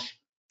going, Arsh,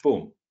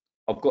 boom,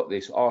 I've got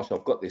this, Arsh,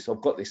 I've got this,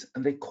 I've got this.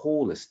 And they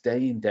call us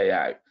day in, day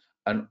out.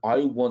 And I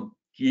want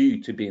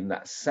you to be in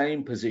that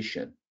same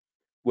position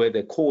where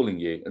they're calling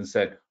you and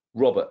said,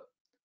 Robert,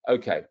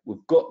 okay,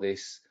 we've got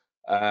this.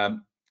 Have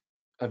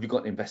you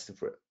got an investor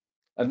for it?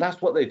 And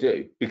that's what they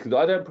do, because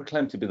I don't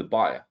proclaim to be the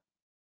buyer.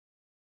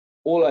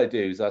 All I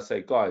do is I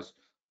say, guys,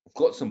 I've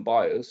got some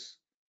buyers,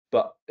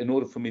 but in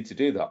order for me to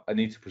do that, I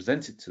need to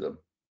present it to them.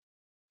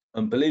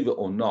 And believe it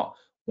or not,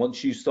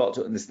 once you start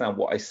to understand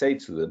what I say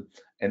to them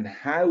and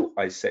how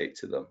I say it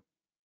to them,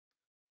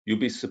 you'll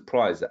be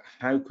surprised at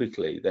how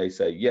quickly they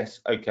say,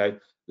 yes, okay,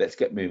 let's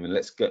get moving,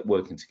 let's get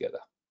working together.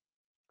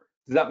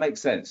 Does that make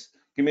sense?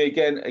 Give me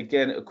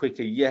again a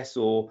quicker yes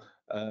or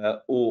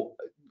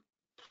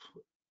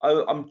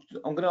I'm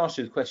going to ask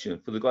you the question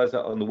for the guys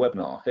that are on the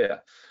webinar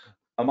here.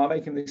 Am I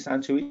making this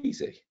sound too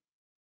easy?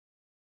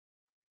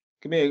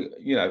 Give me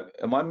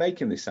am I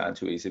making this sound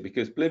too easy?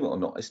 Because believe it or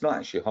not, it's not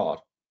actually hard.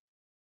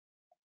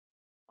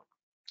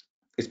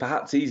 It's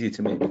perhaps easier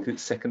to me because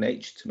it's second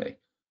nature to me.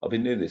 I've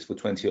been doing this for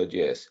 20 odd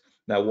years.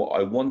 Now, what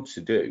I want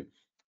to do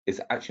is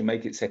actually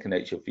make it second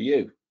nature for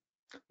you.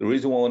 The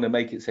reason why I want to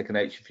make it second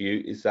nature for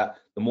you is that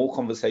the more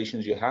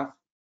conversations you have,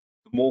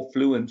 the more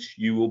fluent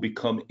you will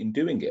become in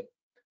doing it.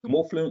 The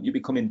more fluent you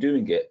become in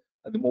doing it,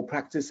 and the more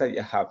practice that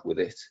you have with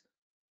it,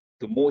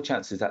 the more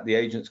chances that the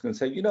agent's going to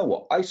say, you know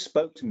what, I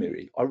spoke to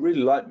Miri. I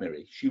really like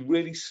Miri. She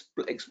really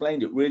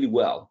explained it really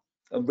well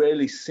and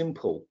really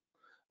simple.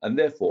 And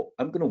therefore,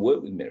 I'm going to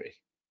work with Miri.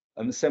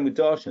 And the same with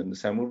Darshan, the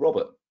same with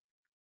Robert.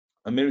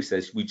 And Miri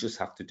says, we just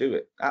have to do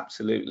it.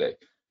 Absolutely.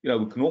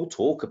 We can all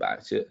talk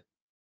about it.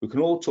 We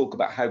can all talk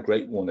about how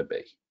great we want to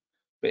be.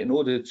 But in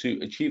order to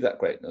achieve that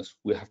greatness,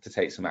 we have to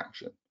take some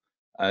action.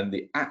 And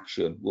the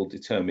action will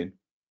determine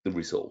the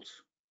result.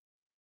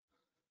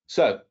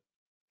 So,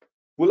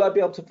 will I be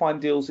able to find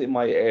deals in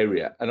my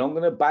area? And I'm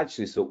going to badge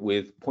this up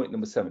with point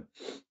number 7.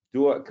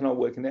 Can I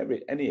work in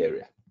any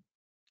area?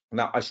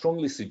 Now, I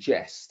strongly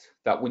suggest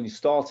that when you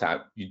start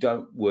out, you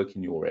don't work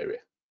in your area.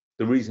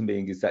 The reason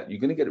being is that you're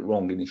going to get it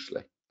wrong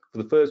initially.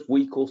 For the first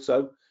week or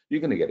so,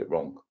 you're going to get it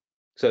wrong.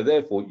 So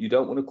therefore, you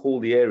don't want to call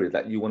the area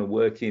that you want to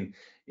work in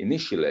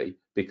initially,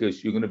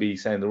 because you're going to be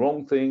saying the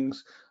wrong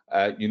things.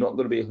 You're not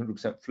going to be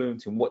 100%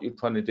 fluent in what you're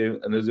trying to do.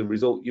 And as a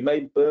result, you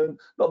may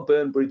not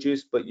burn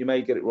bridges, but you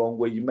may get it wrong,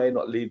 where you may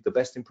not leave the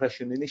best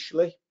impression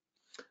initially.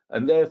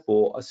 And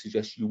therefore, I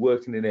suggest you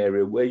work in an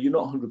area where you're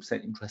not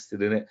 100%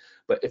 interested in it.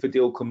 But if a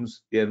deal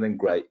comes, yeah, then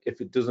great.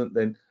 If it doesn't,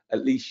 then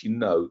at least you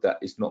know that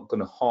it's not going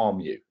to harm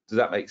you. Does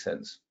that make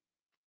sense?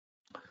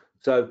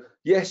 So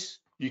yes,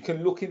 you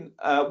can look in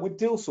with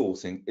deal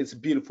sourcing. It's a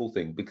beautiful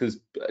thing because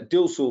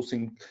deal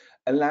sourcing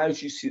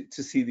allows you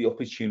to see the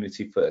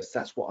opportunity first.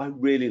 That's what I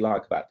really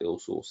like about deal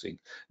sourcing.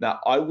 Now,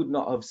 I would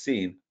not have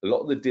seen a lot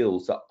of the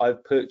deals that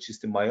I've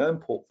purchased in my own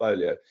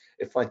portfolio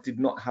if I did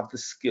not have the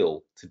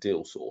skill to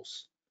deal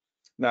source.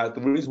 Now, the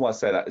reason why I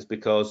say that is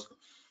because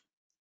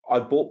I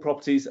bought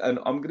properties, and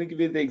I'm going to give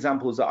you the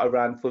examples that I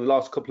ran for the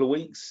last couple of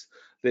weeks.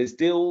 There's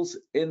deals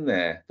in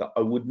there that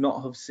I would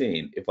not have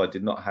seen if I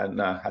did not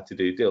know how to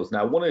do deals.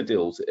 Now, one of the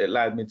deals, it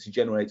allowed me to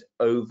generate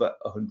over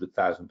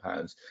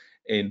 £100,000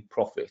 in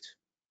profit,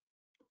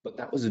 but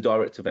that was a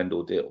direct to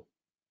vendor deal.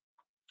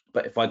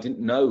 But if I didn't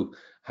know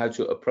how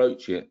to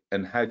approach it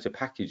and how to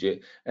package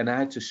it and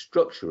how to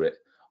structure it,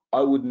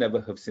 I would never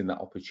have seen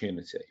that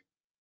opportunity.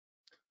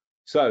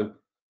 So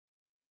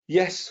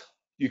yes,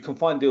 you can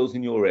find deals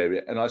in your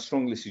area, and I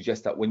strongly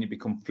suggest that when you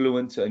become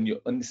fluent and you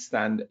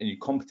understand and you're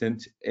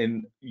competent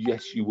in,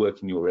 yes, you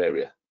work in your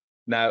area.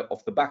 Now,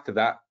 off the back of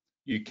that,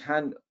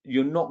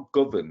 you're not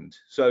governed.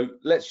 So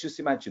let's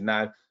just imagine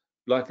now,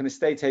 like an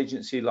estate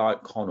agency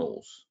like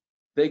Connells,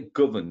 they're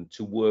governed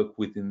to work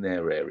within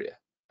their area.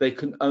 They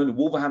can only,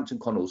 Wolverhampton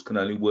Connells can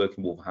only work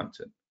in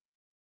Wolverhampton.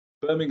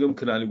 Birmingham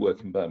can only work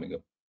in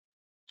Birmingham.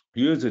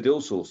 You as a deal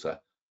sourcer,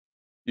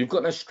 you've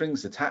got no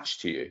strings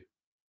attached to you.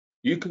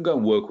 You can go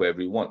and work wherever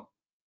you want.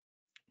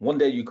 One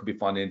day you could be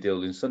finding a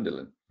deal in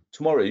Sunderland.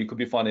 Tomorrow you could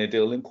be finding a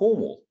deal in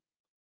Cornwall.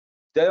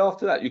 Day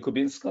after that you could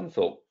be in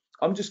Scunthorpe.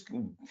 I'm just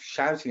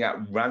shouting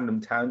out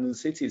random towns and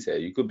cities here.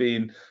 You could be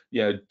in,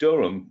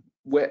 Durham,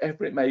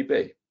 wherever it may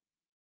be.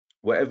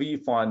 Wherever you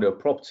find a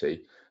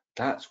property,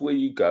 that's where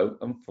you go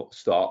and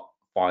start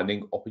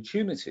finding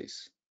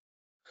opportunities.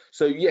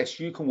 So yes,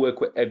 you can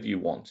work wherever you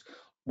want.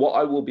 What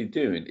I will be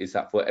doing is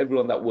that for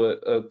everyone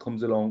that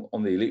comes along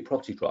on the Elite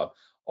Property Tribe,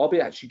 I'll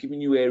be actually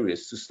giving you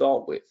areas to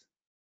start with.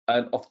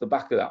 And off the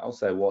back of that, I'll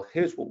say, well,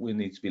 here's what we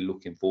need to be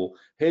looking for.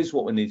 Here's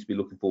what we need to be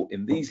looking for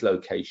in these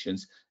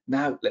locations.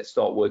 Now let's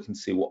start working to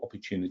see what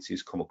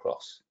opportunities come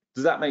across.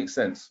 Does that make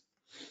sense?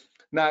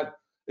 Now,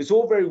 it's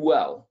all very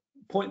well.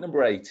 Point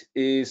number 8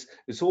 is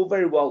it's all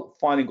very well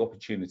finding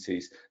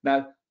opportunities.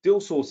 Now, deal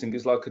sourcing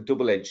is like a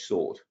double-edged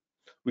sword.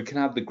 We can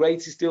have the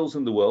greatest deals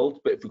in the world,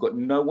 but if we've got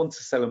no one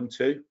to sell them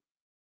to,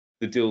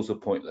 the deals are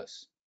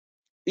pointless.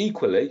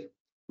 Equally,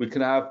 we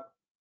can have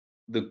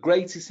the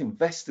greatest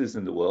investors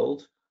in the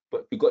world,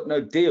 but if we've got no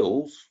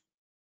deals,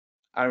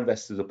 our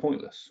investors are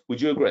pointless.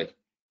 Would you agree?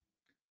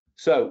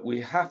 So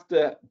we have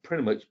to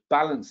pretty much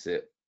balance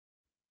it.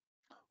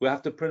 We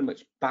have to pretty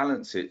much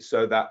balance it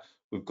so that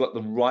we've got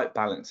the right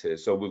balance here.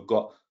 So we've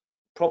got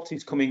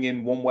properties coming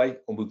in one way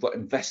and we've got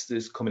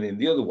investors coming in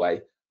the other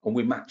way, and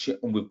we match it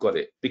and we've got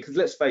it. Because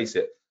let's face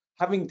it,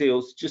 having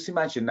deals, just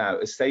imagine now,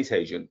 estate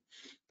agent,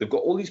 they've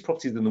got all these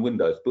properties in the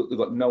windows, but they've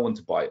got no one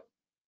to buy it.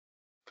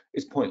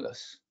 It's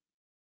pointless.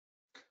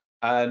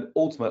 And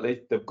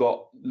ultimately, they've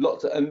got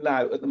lots of, and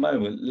now at the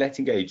moment,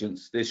 letting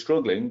agents, they're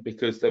struggling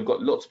because they've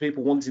got lots of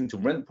people wanting to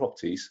rent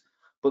properties,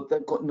 but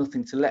they've got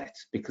nothing to let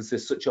because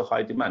there's such a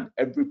high demand.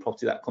 Every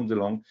property that comes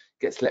along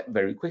gets let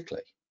very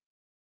quickly.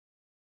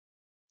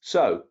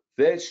 So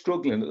they're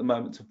struggling at the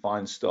moment to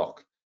find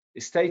stock.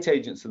 Estate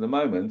agents at the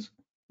moment,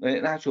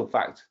 in actual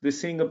fact, they're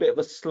seeing a bit of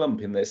a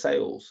slump in their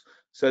sales.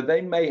 So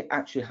they may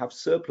actually have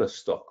surplus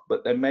stock,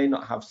 but they may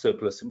not have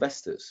surplus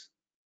investors.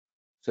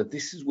 So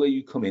this is where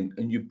you come in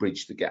and you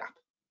bridge the gap.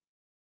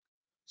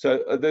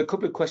 So there are a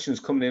couple of questions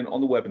coming in on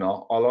the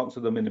webinar. I'll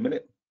answer them in a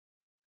minute.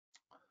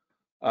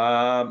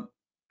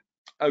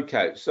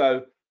 Okay,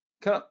 so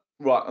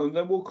right, and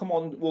then we'll come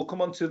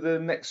on to the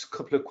next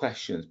couple of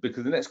questions,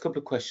 because the next couple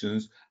of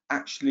questions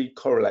actually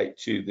correlate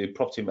to the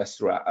property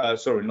investor app.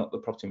 Sorry, not the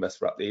property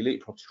investor app, the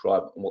Elite Property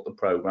Tribe, and what the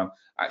program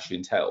actually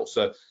entails.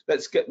 So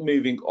let's get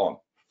moving on.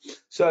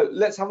 So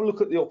let's have a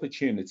look at the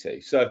opportunity.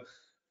 So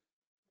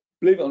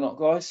believe it or not,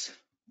 guys,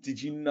 did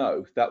you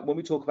know that when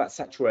we talk about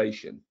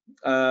saturation,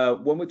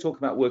 when we're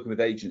talking about working with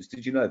agents,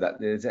 did you know that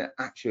there's an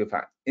actual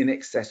fact in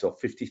excess of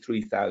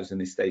 53,000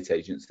 estate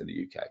agents in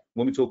the UK?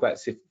 When we talk about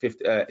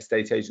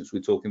estate agents,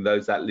 we're talking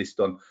those that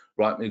list on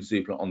Rightmove,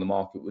 Zoopla, on the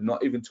market. We're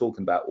not even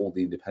talking about all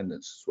the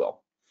independents as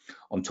well.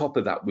 On top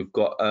of that, we've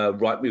got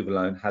Rightmove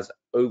alone has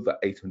over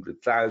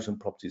 800,000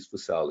 properties for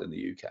sale in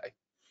the UK.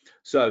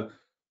 So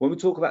when we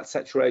talk about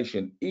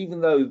saturation, even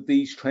though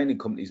these training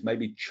companies may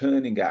be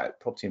churning out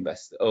property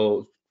investors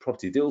or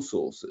property deal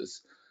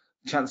sources,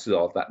 chances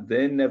are that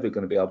they're never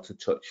going to be able to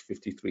touch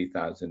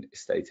 53,000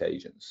 estate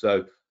agents.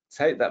 So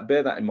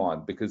bear that in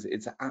mind, because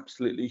it's an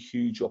absolutely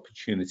huge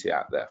opportunity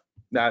out there.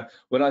 Now,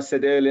 when I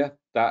said earlier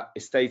that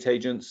estate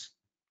agents,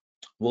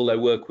 will they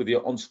work with you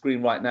on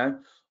screen right now?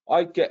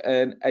 I get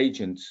an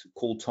agent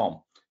called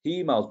Tom.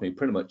 He emails me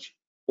pretty much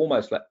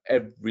almost like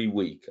every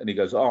week, and he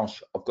goes,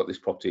 Arsh, I've got this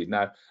property.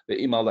 Now, the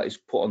email that is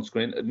put on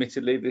screen,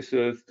 admittedly, this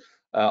was,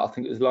 I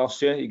think it was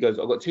last year. He goes,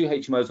 I've got 2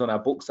 HMOs on our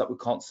books that we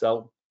can't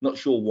sell. Not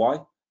sure why,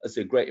 as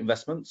they're great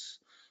investments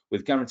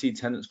with guaranteed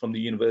tenants from the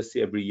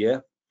university every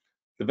year.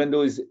 The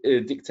vendor is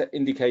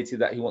indicated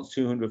that he wants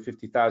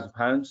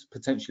 £250,000,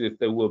 potentially if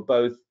they were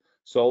both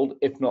sold.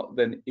 If not,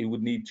 then he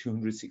would need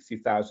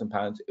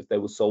 £260,000 if they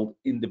were sold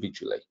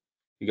individually.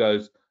 He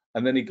goes,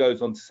 and then he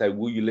goes on to say,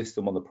 will you list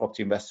them on the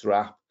property investor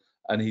app?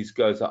 And he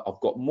goes, I've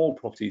got more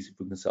properties if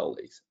we can sell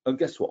these. And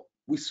guess what?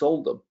 We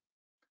sold them.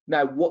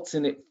 Now, what's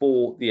in it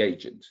for the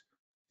agent?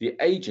 The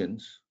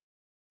agent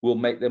will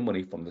make their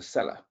money from the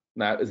seller.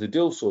 Now, as a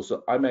deal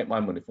sourcer, I make my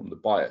money from the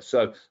buyer.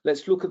 So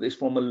let's look at this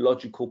from a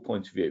logical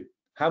point of view.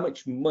 How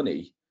much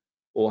money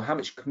or how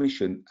much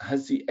commission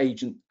has the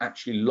agent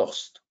actually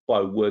lost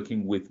by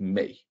working with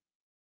me?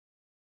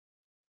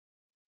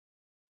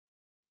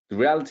 The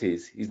reality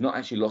is he's not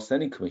actually lost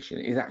any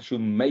commission. He's actually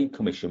made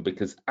commission,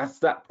 because as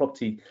that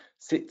property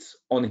sits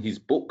on his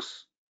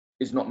books,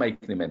 it's not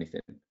making him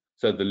anything.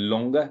 So the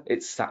longer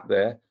it's sat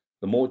there,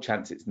 the more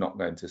chance it's not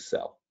going to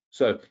sell.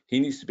 So he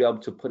needs to be able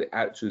to put it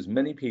out to as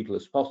many people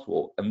as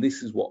possible. And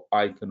this is what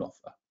I can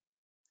offer.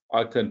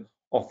 I can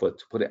offer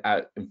to put it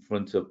out in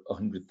front of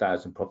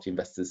 100,000 property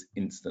investors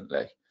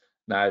instantly.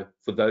 Now,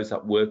 for those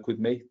that work with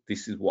me,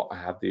 this is what I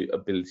have the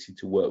ability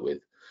to work with.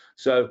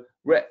 So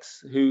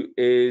Rex, who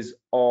is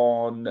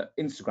on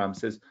Instagram,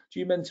 says, do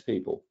you mentor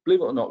people?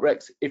 Believe it or not,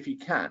 Rex, if you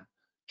can,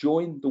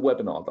 join the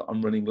webinar that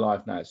I'm running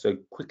live now. So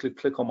quickly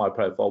click on my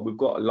profile. We've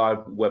got a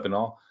live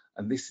webinar,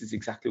 and this is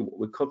exactly what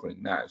we're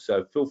covering now.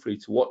 So feel free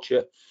to watch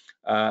it.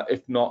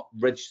 If not,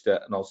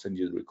 register and I'll send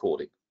you the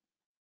recording.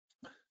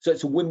 So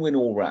it's a win-win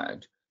all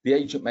round. The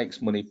agent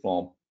makes money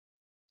from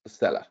the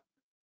seller.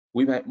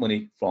 We make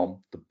money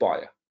from the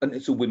buyer, and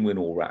it's a win-win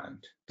all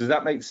round. Does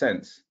that make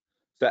sense?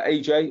 So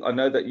AJ, I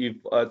know that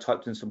you've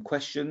typed in some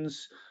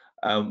questions.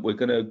 We're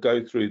going to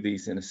go through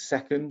these in a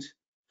second.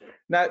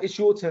 Now it's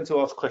your turn to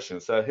ask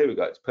questions. So here we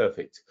go. It's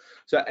perfect.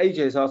 So AJ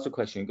has asked a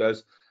question.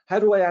 Goes, how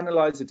do I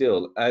analyze a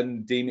deal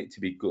and deem it to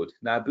be good?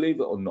 Now,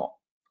 believe it or not,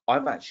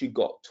 I've actually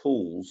got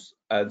tools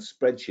and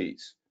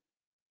spreadsheets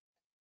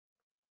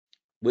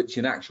which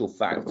in actual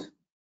fact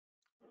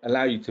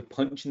allow you to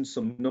punch in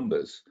some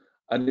numbers,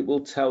 and it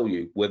will tell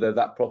you whether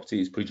that property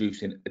is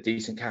producing a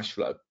decent cash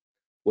flow,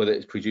 whether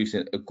it's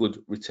producing a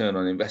good return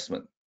on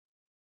investment.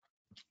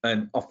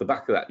 And off the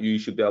back of that, you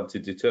should be able to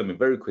determine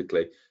very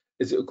quickly,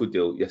 is it a good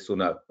deal, yes or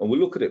no? And we'll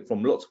look at it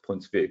from lots of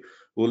points of view.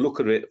 We'll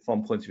look at it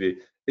from point of view,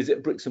 is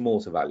it bricks and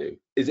mortar value?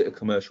 Is it a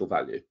commercial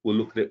value? We'll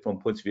look at it from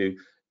point of view,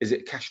 is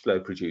it cash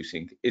flow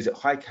producing? Is it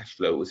high cash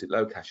flow or is it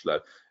low cash flow?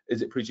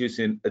 Is it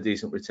producing a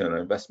decent return on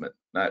investment?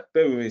 Now,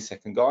 bear with me a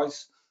second,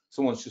 guys.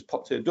 Someone's just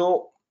popped to the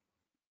door.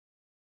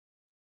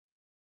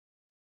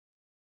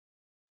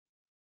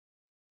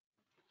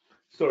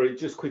 Sorry,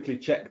 just quickly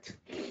checked.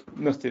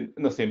 Nothing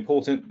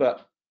important,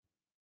 but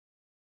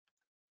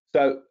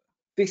so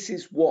this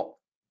is what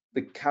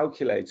the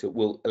calculator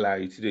will allow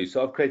you to do.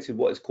 So I've created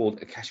what is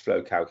called a cash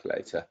flow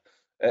calculator.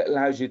 It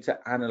allows you to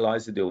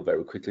analyze the deal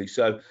very quickly.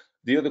 So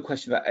the other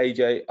question that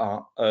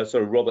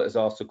Robert has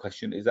asked a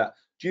question is that,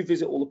 do you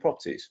visit all the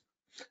properties?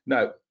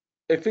 Now,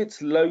 if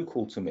it's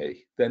local to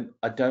me, then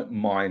I don't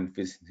mind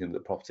visiting the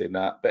property.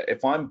 Now, but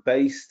if I'm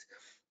based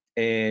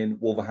in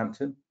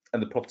Wolverhampton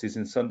and the property is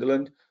in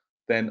Sunderland,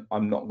 then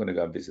I'm not going to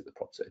go and visit the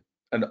property.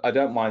 And I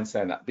don't mind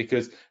saying that,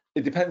 because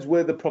it depends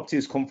where the property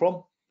has come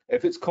from.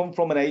 If it's come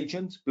from an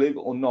agent, believe it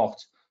or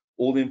not,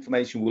 all the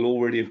information will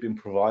already have been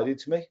provided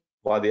to me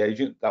by the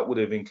agent. That would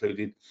have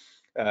included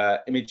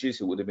images,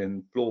 it would have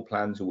been floor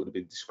plans, it would have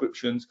been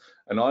descriptions,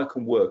 and I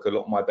can work a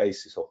lot of my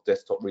basis off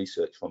desktop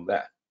research from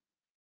there.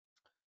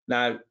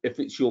 Now, if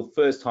it's your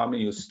first time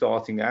and you're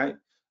starting out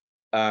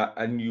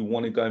and you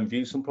want to go and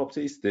view some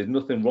properties, there's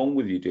nothing wrong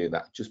with you doing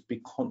that. Just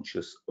be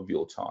conscious of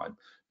your time,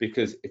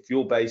 because if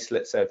you're based,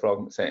 let's say, for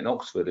argument's sake, in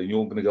Oxford, and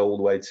you're going to go all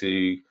the way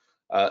to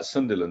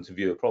Sunderland to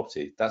view a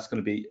property, that's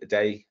going to be a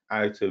day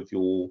out of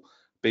your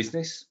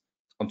business.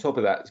 On top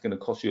of that, it's going to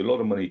cost you a lot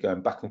of money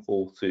going back and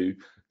forth to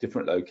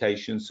different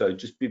locations. So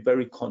just be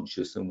very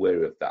conscious and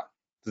wary of that.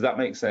 Does that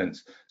make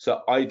sense?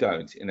 So I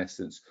don't, in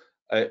essence,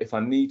 if I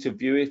need to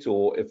view it,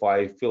 or if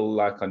I feel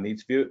like I need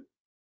to view it,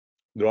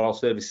 there are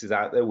services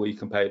out there where you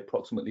can pay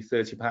approximately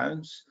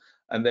 £30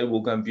 and they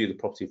will go and view the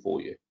property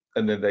for you.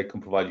 And then they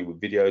can provide you with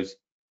videos,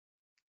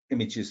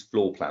 images,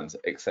 floor plans,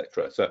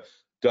 etc. So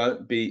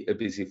don't be a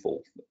busy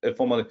fool. If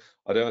I'm on,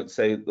 I don't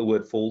say the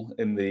word fool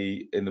in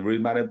the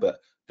rude manner, but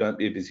don't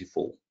be a busy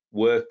fool.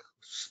 Work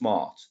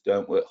smart,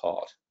 don't work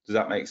hard. Does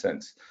that make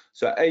sense?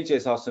 So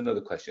AJ's asked another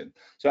question.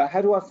 So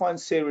how do I find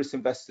serious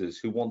investors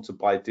who want to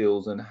buy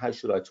deals, and how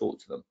should I talk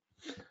to them?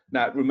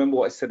 Now, remember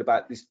what I said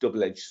about this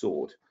double-edged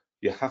sword.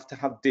 You have to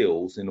have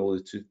deals in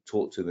order to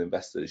talk to the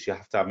investors. You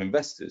have to have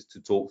investors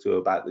to talk to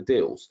about the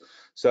deals.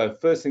 So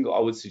first thing I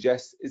would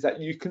suggest is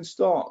that you can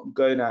start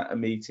going out and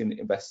meeting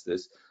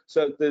investors.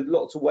 So there's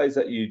lots of ways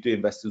that you do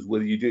investors,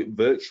 whether you do it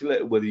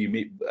virtually, whether you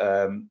meet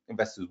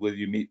investors, whether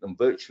you meet them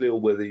virtually or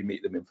whether you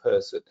meet them in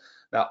person.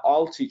 Now,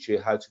 I'll teach you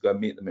how to go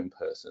and meet them in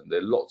person. There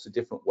are lots of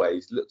different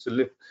ways, lots of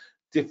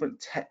different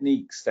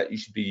techniques that you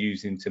should be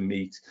using to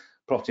meet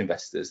property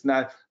investors.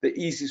 Now, the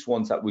easiest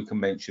ones that we can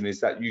mention is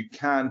that you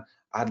can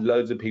add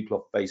loads of people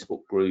off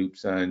Facebook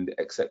groups and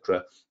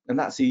etc. And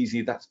that's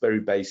easy, that's very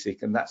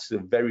basic, and that's a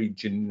very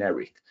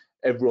generic.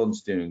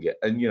 Everyone's doing it,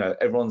 and you know,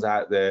 everyone's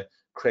out there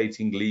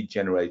creating lead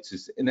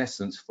generators. In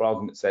essence, for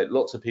argument's sake,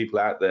 lots of people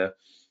out there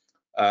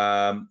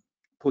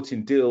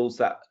putting deals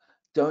that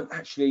don't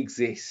actually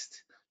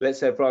exist. Let's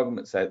say, for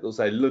argument's sake, they'll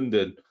say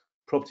London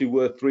property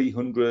worth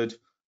 300,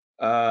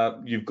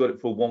 you've got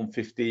it for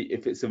 150.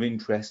 If it's of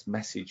interest,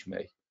 message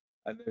me.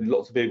 And then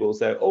lots of people will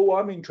say, oh,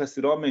 I'm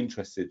interested.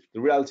 The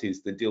reality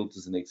is the deal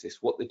doesn't exist.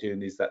 What they're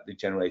doing is that they're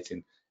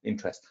generating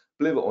interest.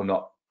 Believe it or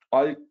not,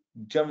 I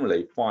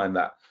generally find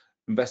that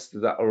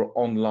investors that are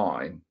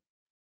online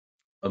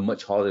are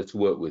much harder to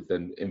work with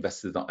than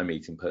investors that I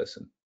meet in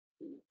person.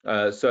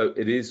 So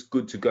it is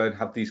good to go and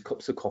have these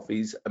cups of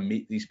coffees and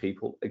meet these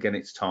people. Again,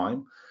 it's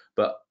time.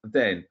 But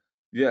then,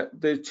 yeah,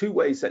 there are two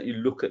ways that you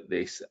look at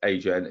this,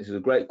 AJ, and it's a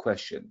great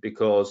question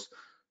because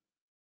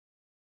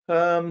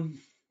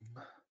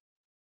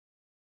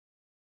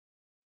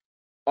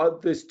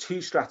there's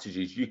two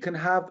strategies. You can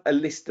have a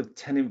list of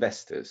 10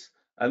 investors,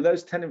 and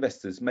those 10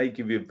 investors may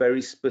give you a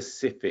very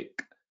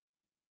specific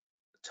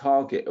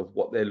target of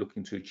what they're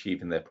looking to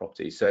achieve in their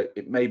property. So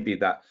it may be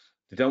that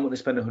they don't want to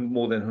spend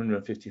more than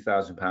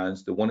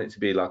 £150,000. They want it to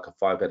be like a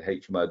 5-bed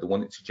HMO. They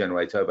want it to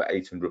generate over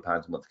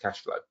 £800 a month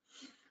cash flow.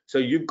 So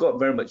you've got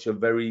very much a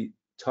very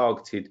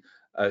targeted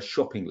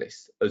shopping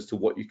list as to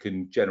what you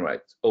can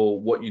generate or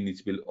what you need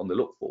to be on the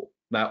look for.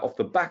 Now, off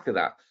the back of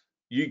that,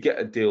 you get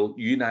a deal,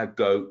 you now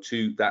go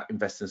to that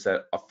investor and say,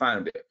 I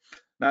found it.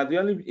 Now, the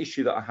only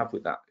issue that I have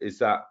with that is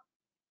that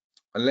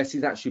unless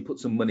he's actually put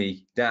some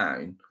money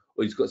down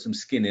or he's got some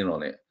skin in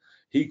on it,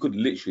 he could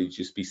literally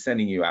just be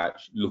sending you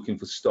out looking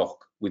for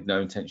stock with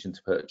no intention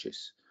to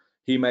purchase.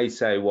 He may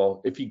say,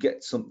 well, if you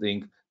get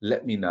something,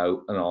 let me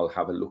know and I'll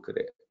have a look at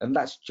it. And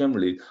that's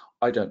generally,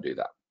 I don't do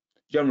that.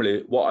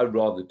 Generally, what I'd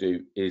rather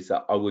do is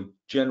that I would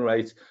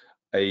generate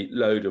a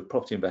load of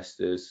property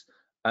investors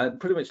and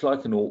pretty much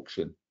like an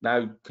auction.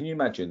 Now, can you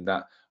imagine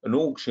that an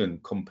auction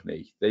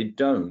company, they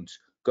don't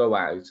go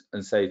out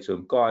and say to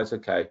them, guys,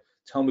 okay,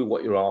 tell me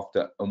what you're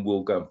after and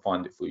we'll go and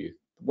find it for you.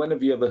 When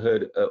have you ever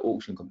heard an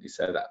auction company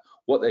say that?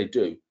 What they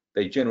do,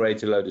 they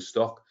generate a load of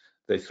stock,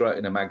 they throw it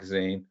in a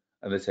magazine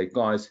and they say,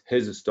 guys,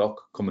 here's a stock,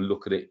 come and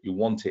look at it. You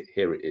want it,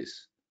 here it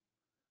is.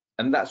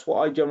 And that's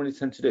what I generally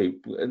tend to do.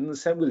 And the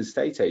same with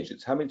estate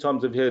agents. How many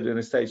times have you heard an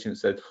estate agent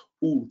say,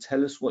 oh,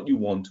 tell us what you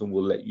want and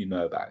we'll let you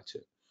know about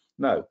it?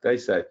 No, they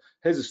say,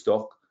 here's a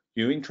stock,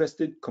 you're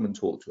interested, come and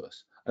talk to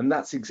us. And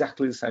that's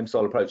exactly the same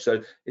style approach.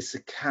 So it's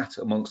a cat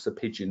amongst the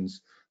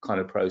pigeons kind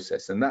of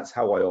process. And that's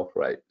how I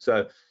operate.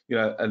 So, you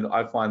know, and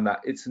I find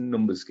that it's a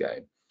numbers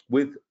game.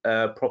 With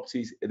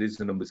properties, it is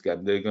a numbers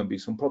game. There are going to be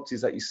some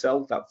properties that you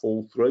sell that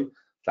fall through.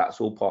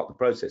 That's all part of the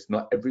process.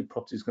 Not every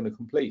property is going to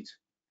complete,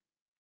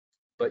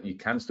 but you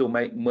can still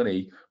make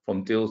money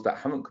from deals that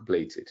haven't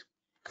completed.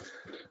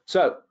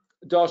 So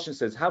Darshan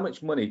says, how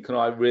much money can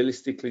I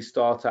realistically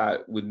start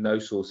out with no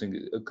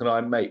sourcing? Can I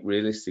make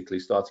realistically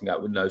starting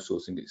out with no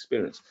sourcing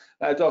experience?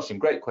 Now, Darshan,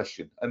 great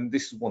question. And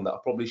this is one that I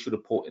probably should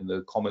have put in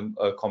the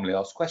commonly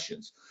asked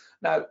questions.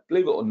 Now,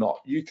 believe it or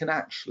not, you can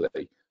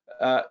actually,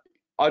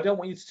 I don't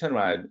want you to turn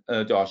around,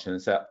 Darshan,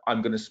 and say,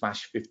 I'm going to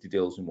smash 50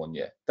 deals in 1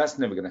 year. That's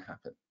never going to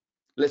happen.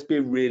 Let's be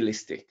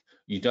realistic.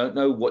 You don't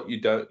know what you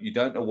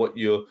don't know what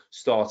you're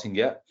starting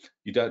yet.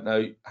 You don't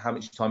know how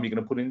much time you're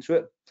going to put into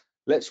it.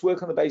 Let's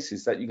work on the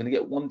basis that you're going to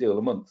get 1 deal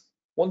a month.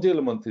 1 deal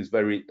a month is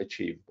very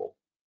achievable.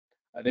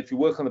 And if you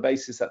work on the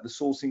basis that the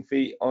sourcing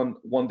fee on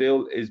 1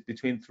 deal is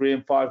between 3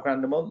 and 5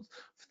 grand a month,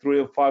 3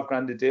 or 5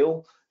 grand a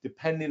deal,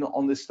 depending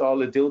on the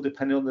style of deal,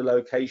 depending on the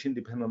location,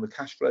 depending on the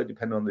cash flow,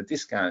 depending on the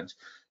discount,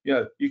 you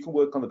know, you can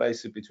work on the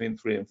basis between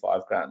 3 and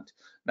 5 grand.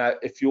 Now,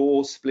 if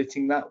you're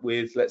splitting that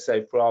with, let's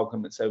say, for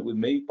argument's sake, with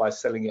me by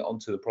selling it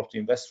onto the property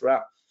investor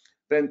app,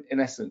 then in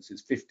essence,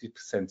 it's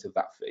 50% of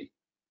that fee.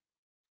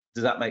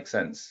 Does that make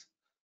sense?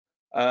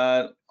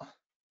 Okay,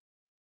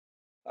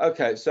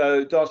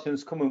 so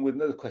Darshan's coming with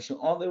another question.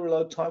 Aren't there a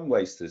lot of time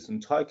wasters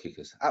and tie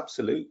kickers?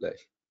 Absolutely.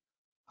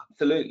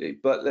 Absolutely.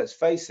 But let's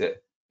face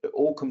it, it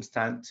all comes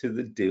down to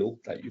the deal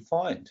that you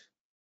find.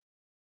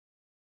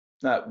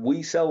 Now,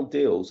 we sell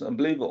deals, and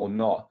believe it or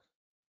not,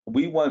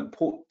 we won't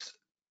put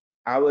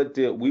our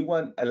deal, we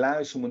won't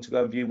allow someone to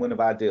go and view one of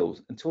our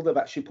deals until they've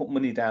actually put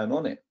money down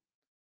on it.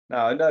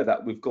 Now, I know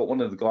that we've got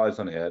one of the guys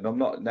on here, and I'm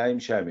not name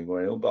shaming or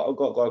anything, but I've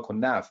got a guy called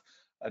Nav,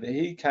 and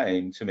he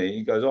came to me,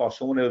 he goes, oh,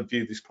 I want to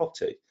view this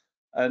property.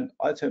 And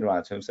I turned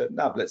around to him and said,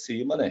 Nav, let's see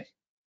your money.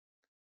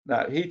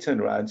 Now, he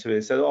turned around to me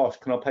and said, oh,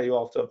 can I pay you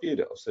after I've viewed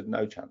it? I said,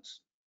 no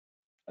chance.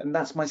 And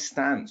that's my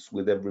stance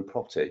with every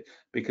property,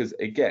 because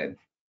again,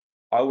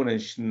 I want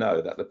to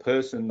know that the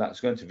person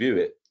that's going to view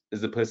it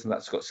is the person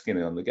that's got skin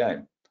in on the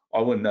game.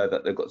 I want to know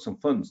that they've got some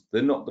funds.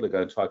 They're not going to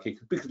go and try kick,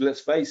 because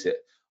let's face it,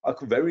 I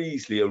could very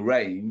easily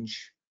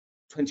arrange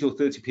 20 or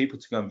 30 people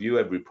to go and view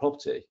every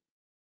property,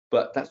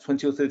 but that's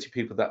 20 or 30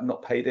 people that have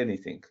not paid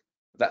anything.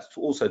 That's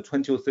also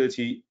 20 or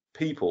 30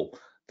 people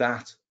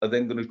that are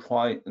then going to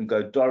try and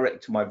go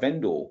direct to my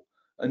vendor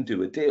and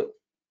do a deal.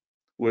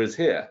 Whereas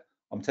here,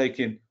 I'm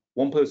taking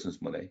one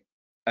person's money,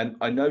 and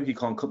I know he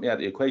can't cut me out of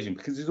the equation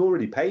because he's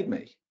already paid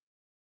me.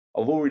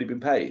 I've already been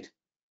paid.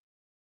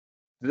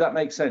 Does that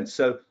make sense?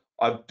 So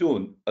I've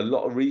done a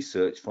lot of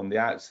research from the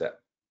outset.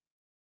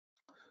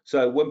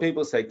 So when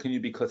people say, can you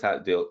be cut out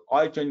of the deal?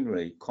 I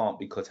genuinely can't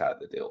be cut out of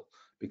the deal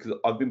because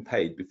I've been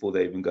paid before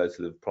they even go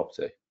to the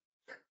property.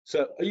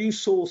 So are you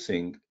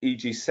sourcing,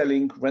 e.g.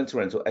 selling, rent to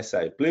rental,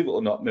 SA? Believe it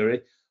or not,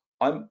 Miri,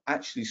 I'm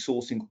actually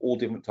sourcing all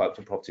different types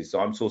of properties. So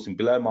I'm sourcing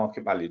below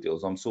market value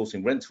deals. I'm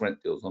sourcing rent to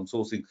rent deals. I'm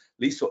sourcing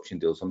lease option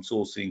deals. I'm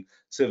sourcing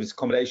service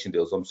accommodation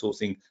deals. I'm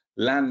sourcing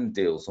land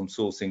deals. I'm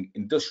sourcing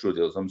industrial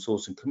deals. I'm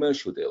sourcing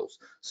commercial deals.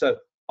 So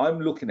I'm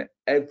looking at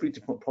every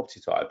different property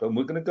type. And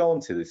we're going to go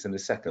on to this in a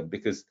second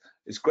because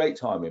it's great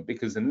timing,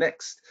 because the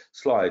next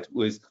slide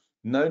was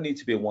no need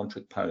to be a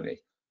one-trick pony.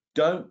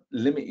 Don't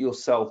limit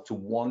yourself to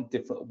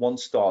one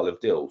style of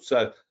deal.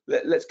 So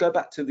let's go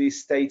back to the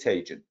estate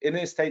agent. In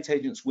an estate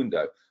agent's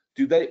window,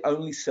 do they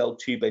only sell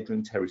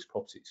 2-bedroom terrace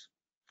properties?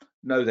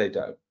 No, they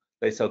don't.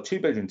 They sell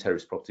 2-bedroom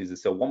terrace properties, they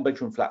sell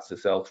 1-bedroom flats, they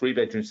sell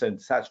 3-bedroom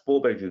detached,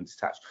 4-bedroom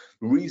detached.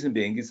 The reason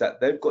being is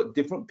that they've got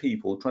different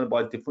people trying to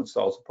buy different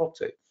styles of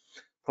property.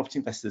 Property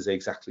investors are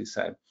exactly the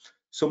same.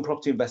 Some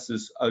property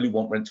investors only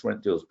want rent to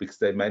rent deals because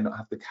they may not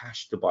have the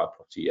cash to buy a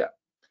property yet.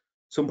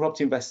 Some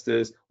property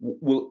investors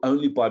will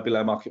only buy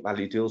below market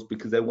value deals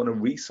because they want to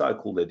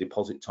recycle their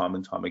deposit time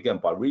and time again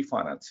by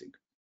refinancing.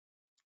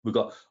 We've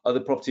got other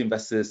property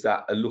investors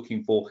that are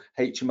looking for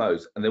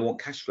HMOs and they want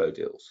cash flow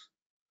deals.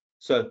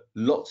 So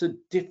lots of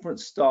different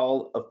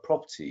style of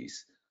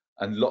properties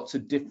and lots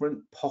of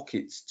different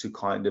pockets to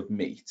kind of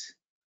meet.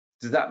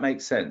 Does that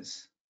make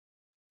sense?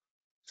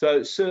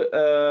 So,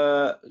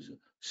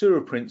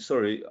 Suraprince,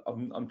 sorry,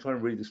 I'm trying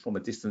to read this from a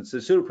distance. So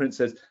Suraprince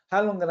says,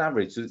 how long on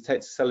average does it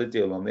take to sell a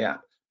deal on the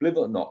app? Believe it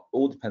or not,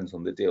 all depends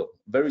on the deal.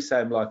 Very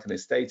same like an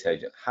estate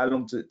agent. How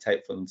long does it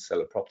take for them to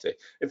sell a property?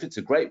 If it's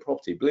a great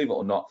property, believe it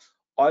or not,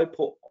 I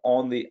put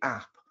on the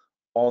app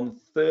on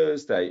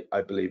Thursday,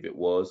 I believe it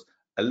was,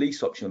 a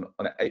lease option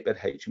on an 8-bed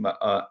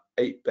HMO,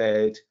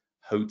 8-bed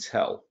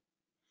hotel.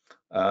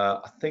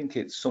 I think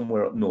it's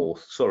somewhere up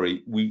north.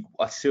 Sorry,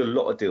 I see a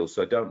lot of deals,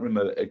 so I don't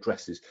remember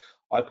addresses.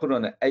 I put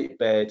on an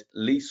 8-bed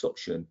lease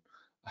option,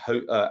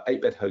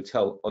 8-bed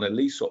hotel on a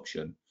lease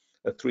option,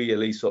 a 3-year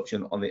lease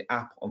option on the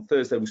app. On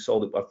Thursday, we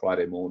sold it by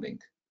Friday morning.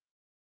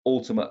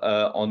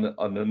 On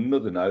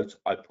another note,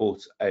 I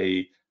put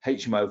a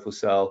HMO for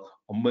sale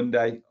on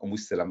Monday, and we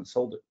still haven't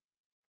sold it.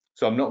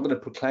 So I'm not going to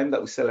proclaim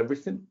that we sell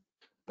everything,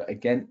 but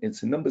again,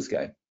 it's a numbers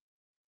game.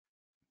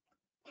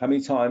 How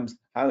many times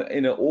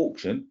in an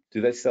auction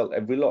do they sell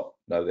every lot?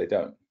 No, they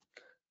don't.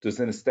 Does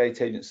an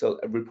estate agent sell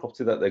every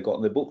property that they got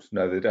on their books?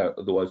 No, they don't.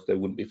 Otherwise, they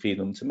wouldn't be feeding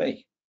them to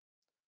me.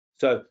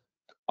 So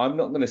I'm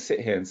not going to sit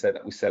here and say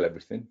that we sell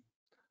everything.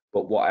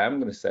 But what I am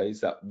going to say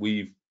is that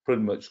we've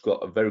pretty much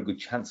got a very good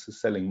chance of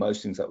selling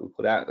most things that we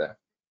put out there.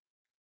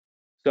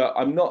 So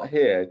I'm not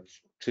here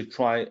to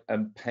try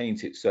and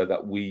paint it so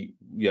that we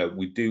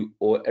do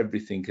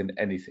everything and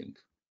anything.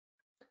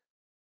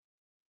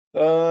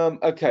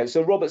 Okay,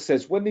 so Robert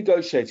says, when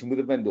negotiating with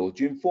a vendor,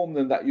 do you inform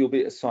them that you'll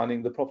be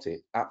assigning the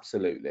property?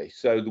 Absolutely.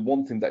 So the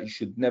one thing that you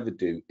should never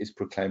do is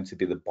proclaim to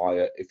be the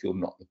buyer if you're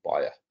not the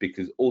buyer,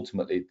 because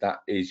ultimately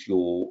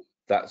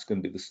that's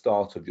going to be the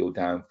start of your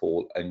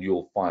downfall, and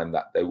you'll find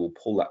that they will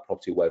pull that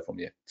property away from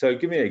you. So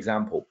give me an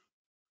example.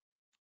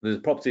 There's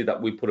a property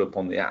that we put up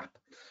on the app,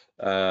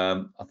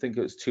 I think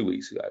it was 2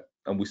 weeks ago,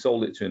 and we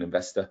sold it to an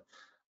investor,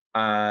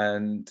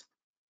 and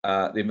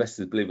the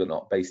investor is, believe it or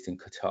not, based in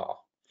Qatar.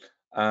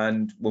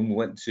 And when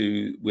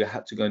we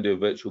had to go and do a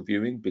virtual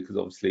viewing because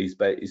obviously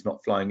he's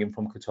not flying in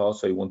from Qatar,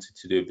 so he wanted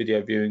to do a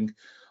video viewing.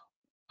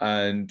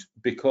 And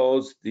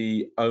because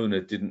the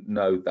owner didn't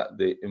know that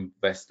the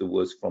investor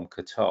was from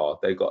Qatar,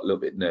 they got a little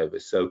bit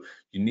nervous. So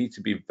you need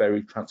to be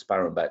very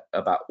transparent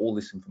about all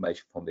this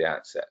information from the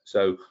outset.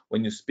 So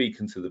when you're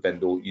speaking to the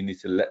vendor, you need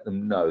to let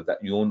them know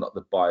that you're not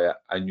the buyer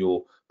and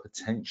you're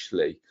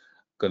potentially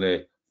going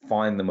to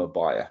find them a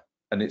buyer.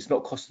 And it's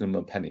not costing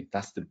them a penny.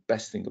 That's the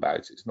best thing about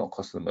it. It's not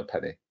costing them a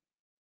penny.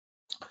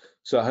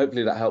 So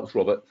hopefully that helps,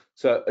 Robert.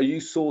 So are you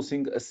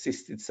sourcing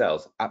assisted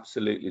sales?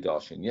 Absolutely,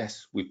 Darshan.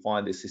 Yes, we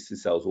find assisted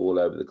sales all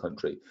over the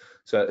country.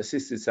 So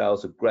assisted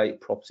sales are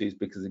great properties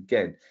because,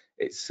 again,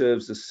 it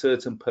serves a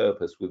certain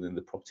purpose within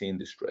the property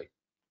industry.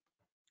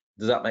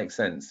 Does that make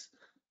sense?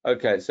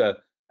 Okay, so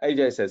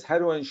AJ says, how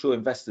do I ensure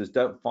investors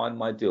don't find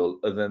my deal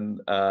other than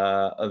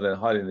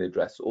hiding the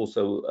address?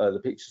 Also, the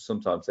pictures,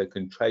 sometimes they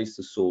can trace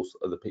the source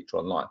of the picture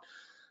online.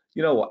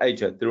 You know what,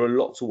 AJ, there are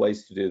lots of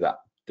ways to do that.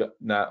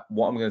 Now,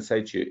 what I'm going to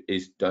say to you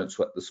is don't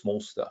sweat the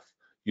small stuff.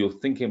 You're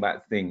thinking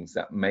about things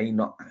that may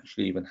not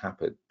actually even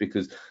happen,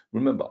 because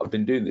remember, I've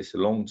been doing this a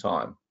long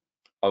time.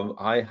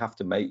 I have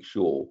to make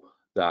sure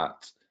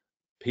that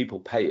people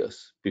pay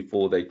us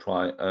before they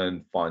try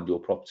and find your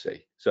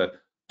property. So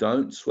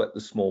don't sweat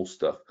the small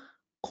stuff.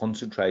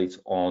 Concentrate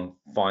on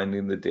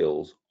finding the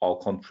deals. I'll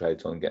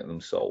concentrate on getting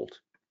them sold.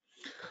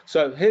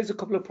 So here's a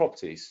couple of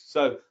properties.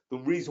 So the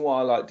reason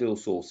why I like deal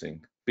sourcing,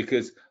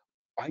 because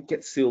I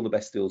get to see all the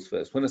best deals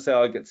first. When I say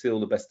I get to see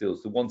all the best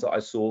deals, the ones that I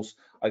source,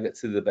 I get to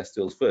see the best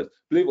deals first.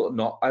 Believe it or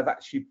not, I've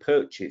actually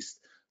purchased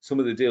some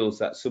of the deals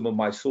that some of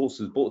my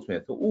sources bought to me.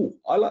 I thought, oh,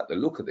 I like the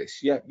look of this.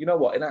 Yeah, you know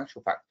what? In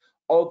actual fact,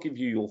 I'll give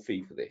you your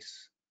fee for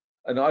this.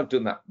 And I've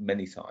done that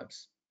many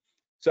times.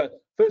 So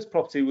first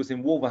property was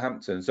in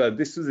Wolverhampton. So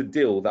this was a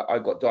deal that I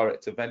got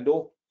direct to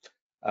vendor.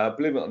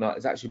 Believe it or not,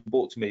 it's actually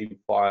brought to me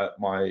by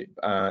my.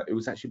 It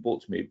was actually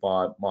brought to me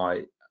by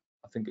my.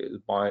 I think it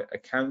was my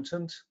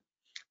accountant.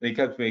 And he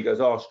came to me. He goes,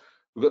 "Arsh,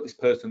 we've got this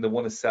person. They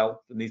want to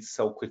sell. They need to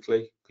sell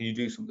quickly. Can you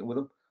do something with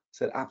them?" I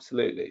said,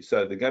 "Absolutely."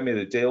 So they gave me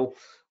the deal.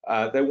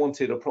 They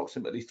wanted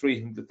approximately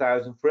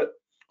 300,000 for it.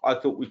 I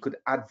thought we could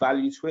add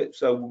value to it,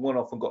 so we went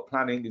off and got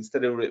planning.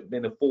 Instead of it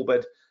being a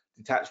 4-bed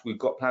detached, we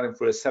got planning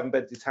for a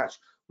 7-bed detached.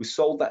 We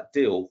sold that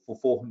deal for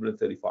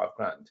 435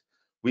 grand.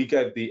 We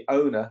gave the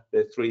owner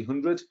their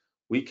 300.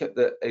 We kept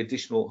the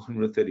additional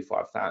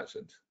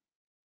 135,000.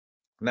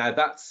 Now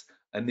that's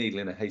a needle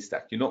in a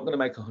haystack. You're not going to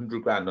make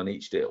 100 grand on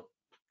each deal.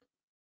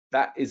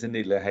 That is a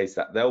needle in a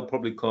haystack. They'll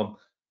probably come,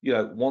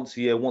 once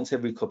a year, once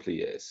every couple of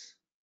years.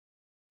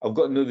 I've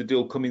got another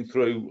deal coming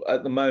through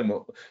at the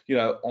moment,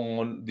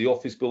 on the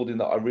office building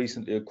that I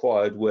recently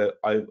acquired, where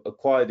I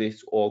acquired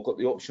it or got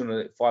the option on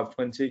it at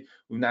 520.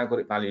 We've now got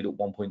it valued at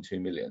 1.2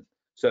 million.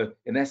 So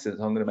in essence,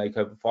 I'm going to make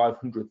over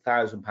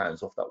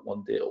 £500,000 off that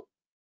one deal.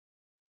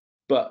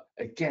 But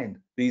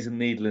again, these are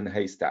needle in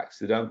haystacks.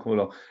 They don't come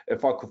along.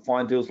 If I could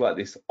find deals like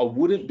this, I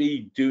wouldn't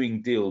be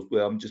doing deals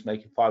where I'm just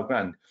making 5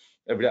 grand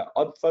every day.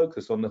 I'd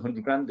focus on the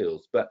 100 grand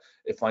deals. But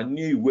if I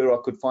knew where I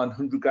could find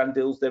 100 grand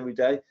deals every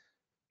day,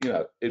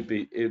 it'd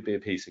be a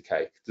piece of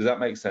cake. Does that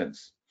make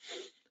sense?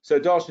 So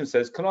Darshan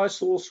says, can I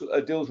source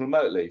deals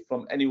remotely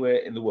from anywhere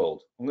in the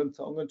world? I'm going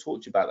to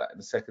talk to you about that in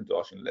a second,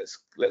 Darshan.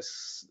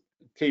 Let's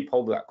keep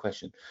hold of that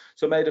question.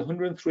 So I made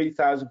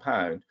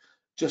 £103,000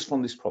 just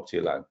from this property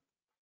alone.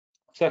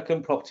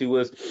 Second property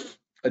was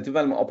a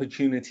development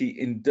opportunity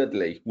in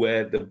Dudley,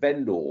 where the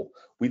vendor,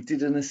 we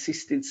did an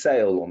assisted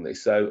sale on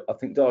this. So I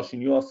think,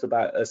 Darshan, you asked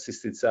about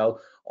assisted sale.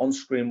 On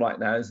screen right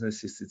now is an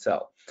assisted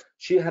sale.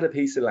 She had a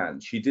piece of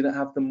land. She didn't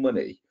have the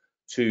money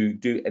to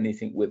do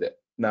anything with it.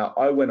 Now,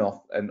 I went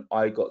off and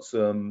I got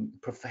some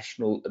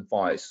professional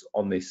advice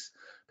on this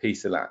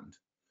piece of land.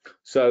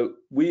 So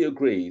we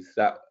agreed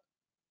that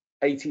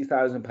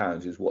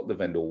 £80,000 is what the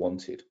vendor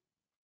wanted.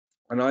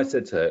 And I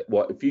said to her,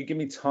 well, if you give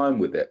me time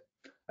with it,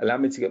 allow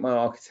me to get my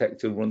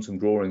architect to run some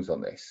drawings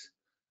on this.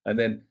 And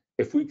then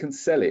if we can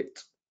sell it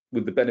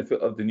with the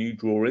benefit of the new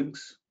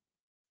drawings,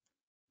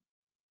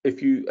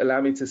 if you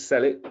allow me to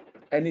sell it,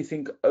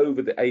 anything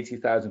over the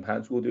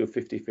 £80,000, we'll do a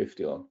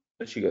 50-50 on.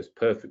 And she goes,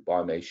 perfect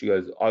by me. She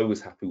goes, I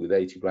was happy with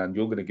 80 grand.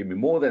 You're going to give me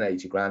more than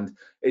 80 grand.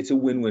 It's a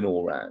win-win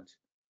all round.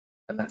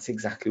 And that's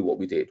exactly what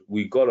we did.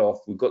 We got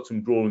off, we got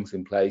some drawings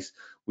in place.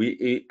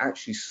 We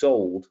actually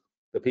sold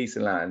the piece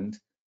of land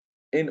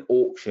in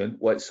auction.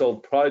 Well, it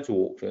sold prior to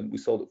auction. We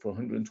sold it for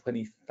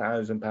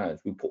 £120,000.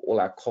 We put all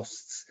our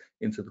costs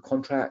into the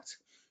contract.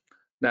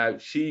 Now,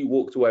 she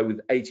walked away with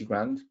 80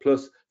 grand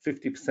plus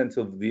 50%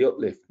 of the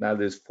uplift. Now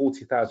there's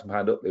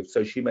 £40,000 uplift.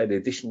 So she made an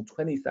additional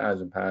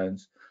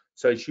 £20,000.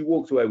 So she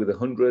walked away with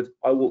 100.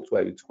 I walked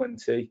away with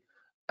 20,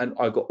 and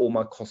I got all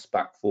my costs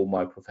back for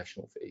my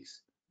professional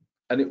fees.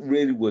 And it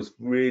really was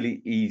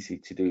really easy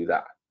to do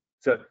that.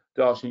 So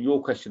Darshan,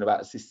 your question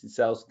about assisted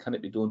sales, can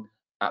it be done?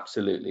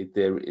 Absolutely,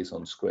 there it is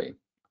on screen.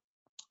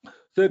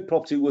 Third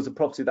property was a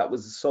property that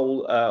was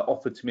sold,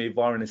 offered to me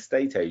via an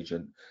estate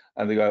agent,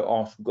 and they go,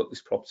 "Oh, we've got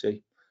this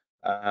property.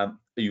 Are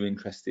you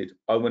interested?"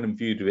 I went and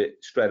viewed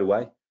it straight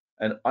away,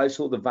 and I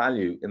saw the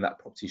value in that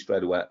property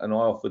straight away, and I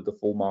offered the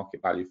full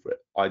market value for it.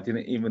 I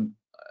didn't even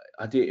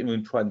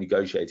try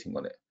negotiating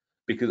on it,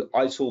 because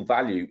I saw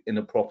value in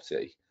a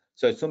property.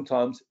 So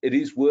sometimes it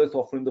is worth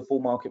offering the full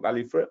market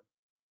value for it,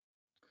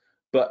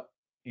 but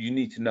you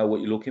need to know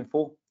what you're looking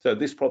for. So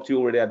this property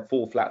already had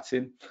 4 flats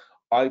in.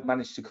 I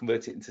managed to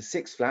convert it into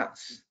 6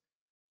 flats.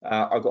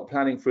 I got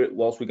planning for it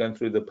whilst we're going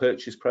through the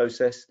purchase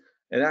process.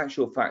 In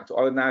actual fact,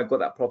 I now got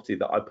that property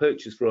that I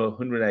purchased for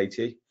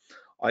 180.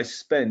 I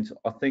spent,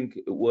 I think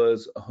it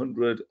was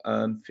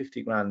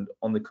 150 grand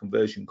on the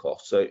conversion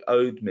cost. So it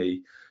owed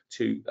me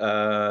to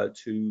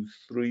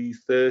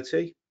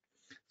 330.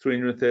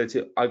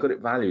 I got it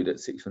valued at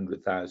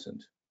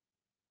 600,000.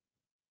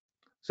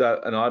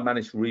 So, and I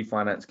managed to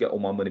refinance, get all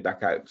my money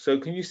back out. So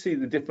can you see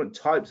the different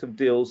types of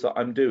deals that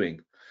I'm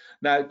doing?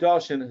 Now,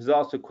 Darshan has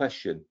asked a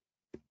question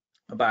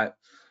about,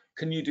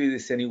 can you do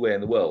this anywhere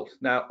in the world?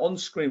 Now, on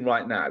screen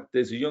right now,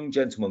 there's a young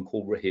gentleman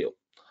called Rahil.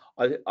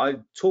 I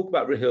talk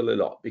about Rahil a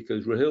lot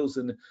because Rahil's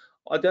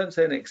I don't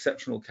say an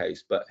exceptional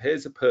case, but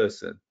here's a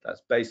person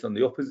that's based on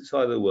the opposite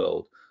side of the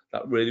world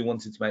that really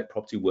wanted to make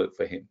property work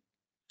for him.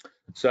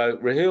 So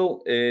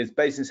Rahil is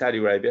based in Saudi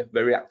Arabia,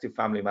 very active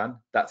family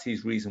man. That's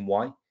his reason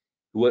why.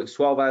 He works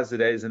 12 hours a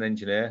day as an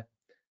engineer.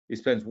 He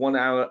spends 1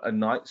 hour a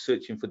night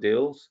searching for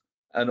deals.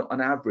 And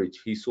on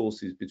average, he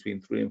sources between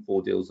 3 and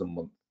 4 deals a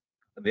month.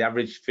 And the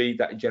average fee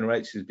that he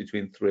generates is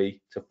between £3,000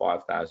 to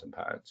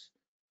 £5,000.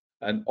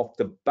 And off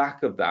the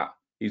back of that,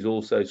 he's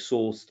also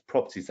sourced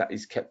properties that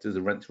he's kept as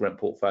a rent-to-rent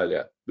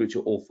portfolio, which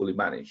are all fully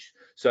managed.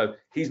 So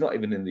he's not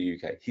even in the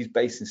UK. He's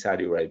based in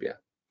Saudi Arabia.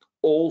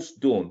 All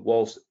done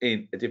whilst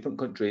in a different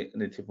country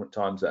and a different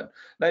time zone.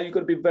 Now, you've got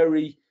to be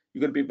very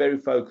You've got to be very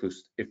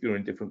focused if you're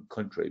in a different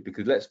country,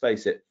 because let's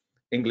face it,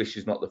 English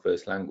is not the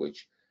first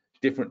language.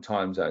 Different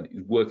time zone.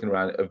 He's working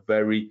around a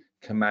very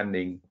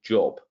commanding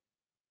job.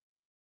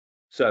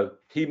 So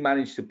he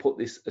managed to put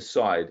this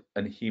aside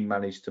and he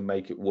managed to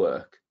make it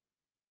work.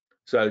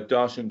 So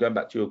Darshan, going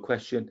back to your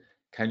question,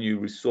 can you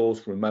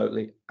resource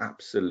remotely?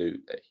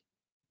 Absolutely.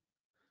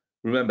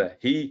 Remember,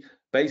 he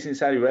based in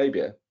Saudi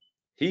Arabia,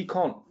 he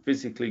can't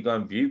physically go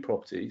and view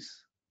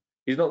properties.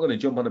 He's not going to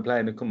jump on a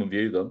plane and come and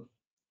view them.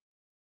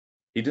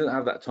 He didn't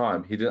have that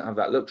time. He didn't have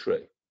that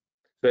luxury.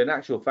 So in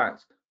actual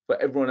fact, for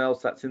everyone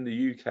else that's in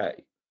the UK,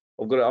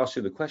 I've got to ask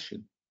you the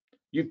question.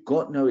 You've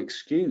got no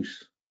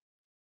excuse.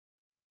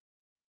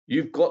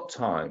 You've got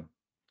time.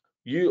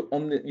 You're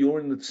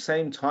in the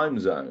same time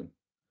zone.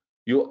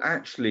 You're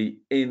actually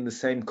in the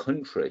same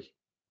country.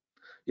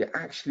 You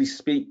actually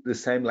speak the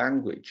same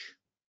language.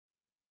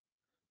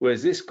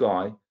 Whereas this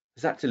guy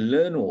has had to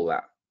learn all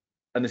that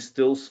and is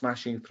still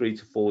smashing 3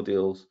 to 4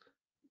 deals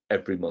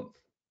every month.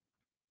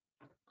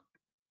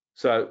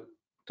 So,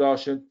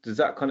 Darshan, does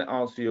that kind of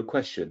answer your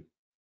question?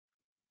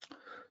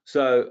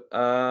 So,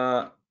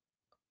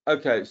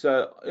 okay,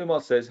 so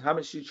Umar says, how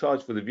much do you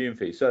charge for the viewing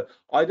fee? So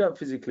I don't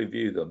physically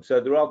view them.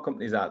 So there are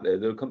companies out there.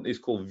 There are companies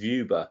called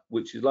Viewber,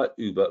 which is like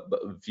Uber,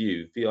 but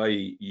View,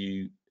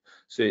 V-I-E-U,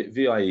 so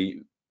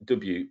V-I-E-W-B-E-R,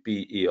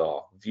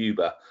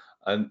 Viewber.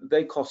 And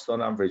they cost on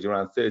average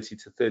around 30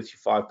 to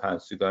 35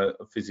 pounds to go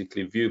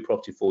physically view a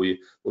property for you.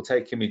 They'll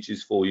take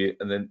images for you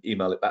and then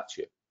email it back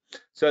to you.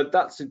 So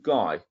that's a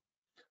guy.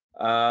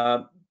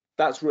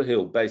 That's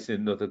Rahil, based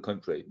in another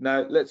country.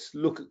 Now let's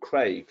look at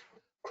Craig.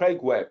 Craig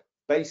Webb,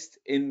 based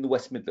in the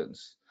West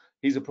Midlands.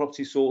 He's a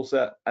property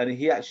sourcer, and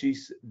he actually,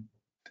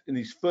 in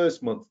his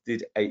first month,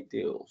 did 8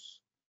 deals.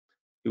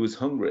 He was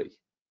hungry,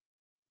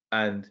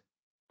 and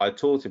I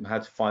taught him how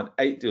to find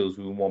 8 deals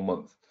within 1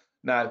 month.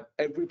 Now,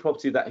 every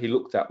property that he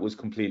looked at was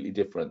completely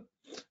different.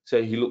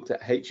 So he looked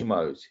at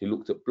HMOs, he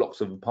looked at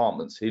blocks of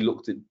apartments, he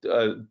looked at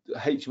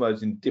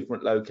HMOs in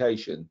different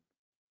locations.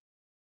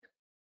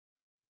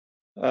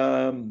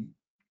 And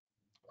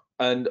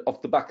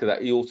off the back of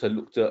that, he also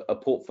looked at a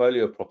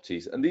portfolio of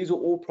properties. And these are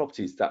all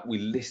properties that we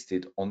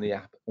listed on the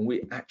app and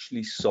we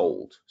actually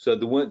sold. So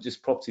they weren't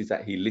just properties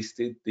that he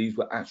listed, these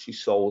were actually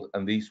sold,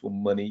 and these were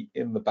money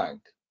in the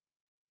bank.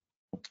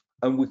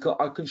 And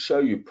I can show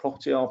you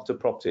property after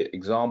property,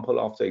 example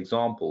after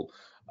example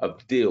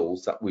of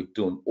deals that we've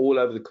done all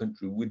over the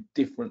country with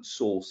different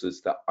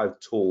sources that I've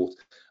taught,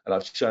 and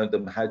I've shown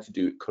them how to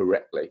do it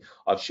correctly.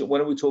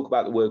 When we talk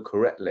about the word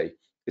correctly,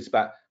 it's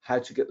about how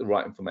to get the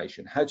right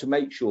information, how to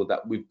make sure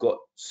that we've got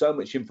so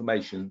much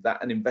information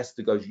that an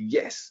investor goes,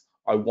 yes,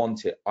 I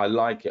want it, I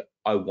like it,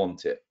 I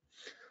want it.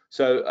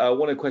 So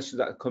one of the questions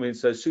that have come in,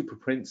 so Super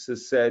Prince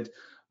has said,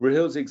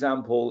 Rahil's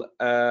example,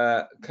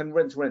 can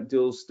rent-to-rent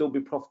deals still be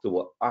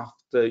profitable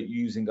after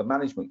using a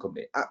management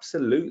company?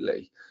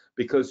 Absolutely,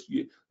 because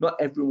not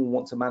everyone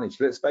wants to manage.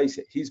 Let's face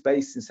it, he's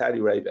based in Saudi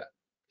Arabia.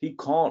 He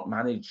can't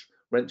manage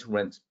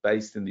rent-to-rent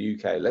based in the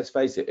UK. Let's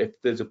face it, if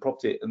there's a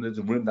property and there's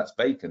a room that's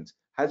vacant,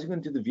 how's he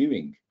going to do the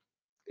viewing?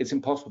 It's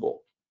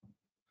impossible.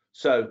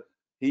 So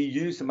he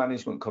used a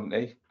management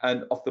company,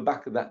 and off the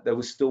back of that, they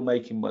were still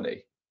making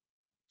money.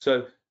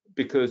 So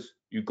because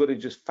you've got to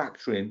just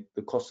factor in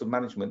the cost of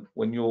management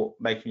when you're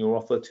making your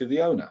offer to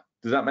the owner.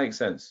 Does that make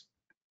sense?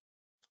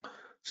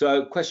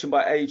 So question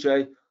by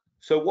AJ.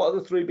 So what are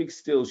the 3 big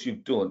deals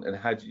you've done and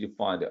how did you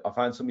find it? I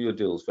found some of your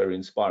deals very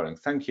inspiring.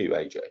 Thank you,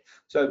 AJ.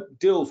 So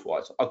deals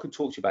wise, I could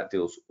talk to you about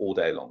deals all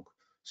day long.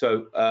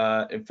 So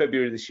in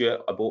February this year,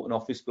 I bought an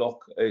office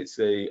block. It's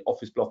a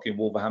office block in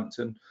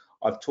Wolverhampton.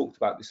 I've talked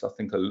about this, I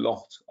think, a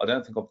lot. I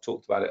don't think I've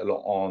talked about it a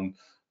lot on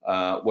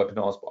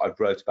webinars, but I've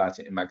wrote about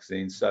it in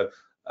magazines. So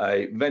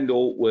a vendor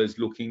was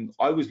looking,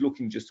 I was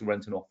looking just to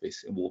rent an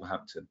office in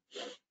Wolverhampton.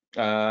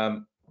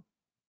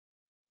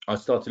 I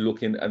started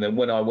looking, and then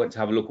when I went to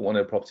have a look at one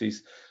of the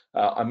properties,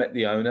 I met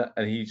the owner,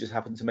 and he just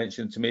happened to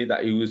mention to me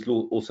that he was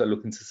also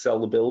looking to sell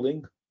the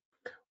building.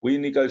 We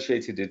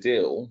negotiated a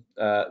deal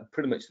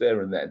pretty much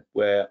there and then,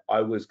 where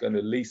I was going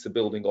to lease the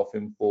building off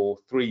him for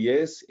 3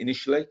 years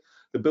initially.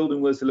 The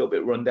building was a little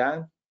bit run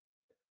down.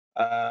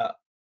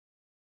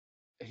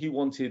 He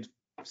wanted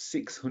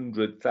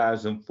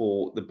 600,000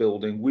 for the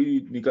building.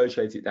 We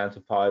negotiated it down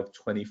to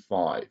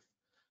 525.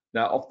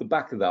 Now, off the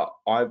back of that,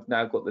 I've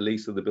now got the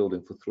lease of the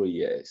building for 3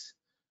 years.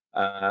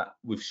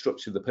 We've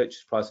structured the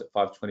purchase price at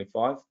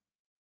 525.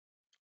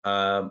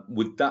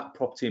 With that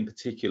property in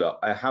particular,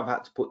 I have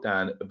had to put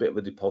down a bit of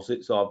a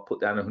deposit, so I've put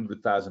down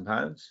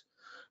 £100,000.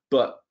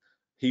 But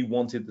he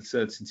wanted the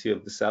certainty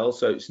of the sale,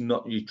 so it's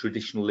not your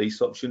traditional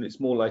lease option.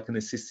 It's more like an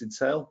assisted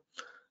sale.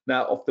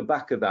 Now, off the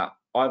back of that,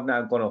 I've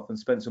now gone off and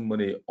spent some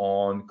money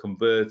on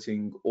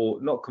converting,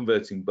 or not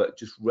converting, but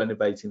just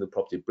renovating the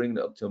property, bringing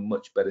it up to a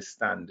much better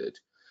standard.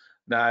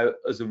 Now,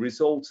 as a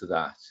result of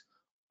that,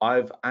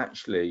 I've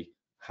actually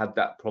had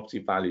that property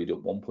valued at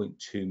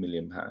 £1.2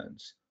 million.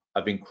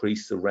 I've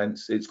increased the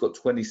rents. It's got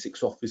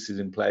 26 offices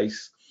in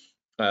place.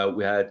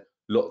 We had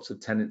lots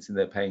of tenants in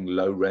there paying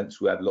low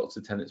rents. We had lots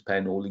of tenants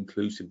paying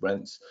all-inclusive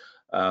rents.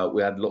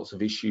 We had lots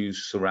of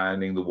issues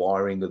surrounding the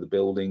wiring of the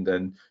building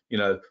and, you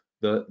know,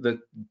 the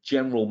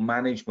general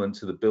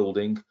management of the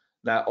building.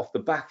 Now, off the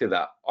back of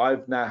that,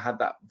 I've now had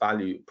that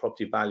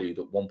property valued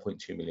at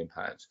 1.2 million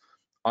pounds.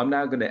 I'm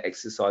now going to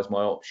exercise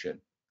my option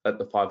at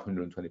the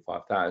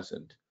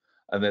 525,000.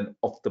 And then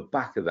off the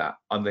back of that,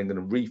 I'm then going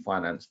to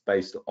refinance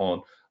based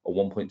on a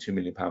 1.2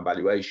 million pound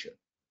valuation.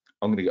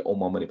 I'm going to get all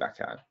my money back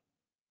out.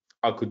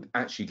 I could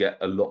actually get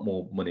a lot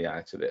more money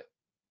out of it.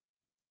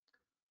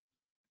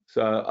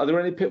 So are there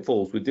any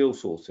pitfalls with deal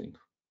sourcing?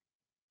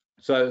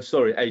 So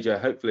sorry, AJ,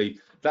 hopefully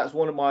that's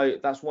one of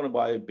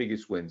my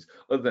biggest wins.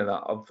 Other than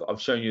that,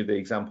 I've shown you the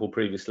example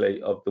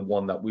previously of the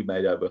one that we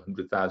made over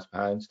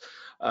 £100,000.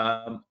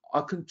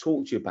 I can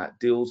talk to you about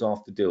deals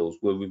after deals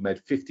where we've made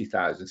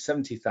 50,000,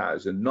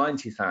 70,000,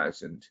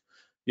 90,000.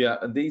 Yeah,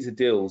 and these are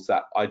deals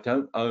that I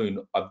don't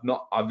own.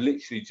 I've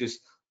literally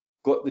just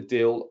got the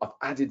deal, I've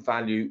added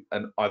value,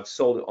 and I've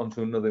sold it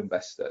onto another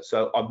investor.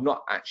 So I've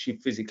not actually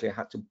physically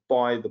had to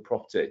buy the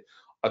property.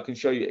 I can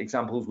show you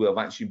examples where I've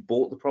actually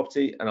bought the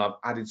property and I've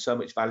added so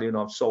much value and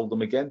I've sold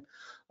them again.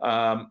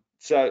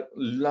 So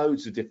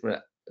loads of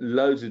different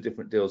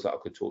deals that I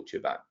could talk to you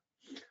about.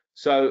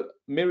 So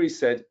Miri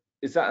said,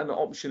 is that an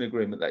option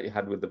agreement that you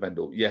had with the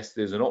vendor? Yes,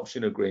 there's an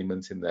option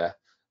agreement in there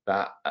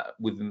that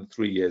within the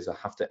 3 years I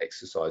have to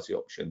exercise the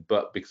option,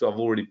 but because I've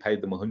already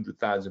paid them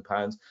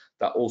 £100,000,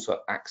 that also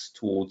acts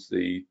towards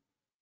the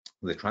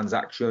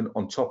transaction.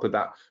 On top of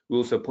that, we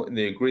also put in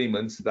the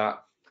agreement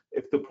that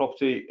if the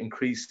property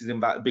increases in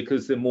value,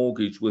 because the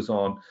mortgage was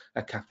on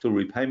a capital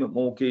repayment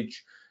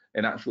mortgage,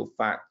 in actual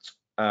fact,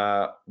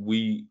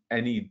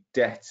 any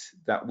debt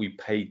that we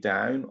pay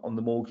down on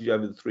the mortgage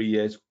over the 3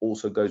 years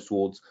also goes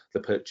towards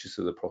the purchase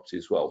of the property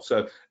as well.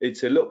 So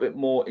it's a little bit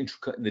more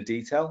intricate in the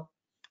detail.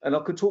 And I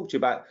could talk to you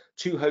about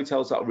 2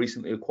 hotels that I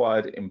recently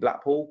acquired in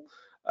Blackpool.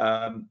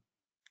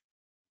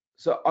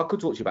 So I could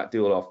talk to you about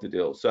deal after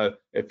deal. So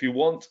if you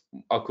want,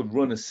 I could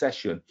run a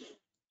session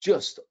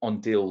just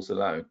on deals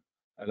alone.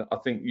 And I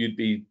think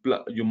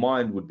your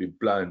mind would be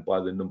blown by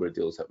the number of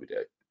deals that we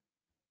do.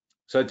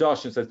 So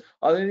Darshan says,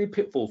 are there any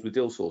pitfalls with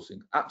deal sourcing?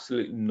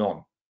 Absolutely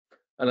none.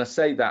 And I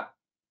say that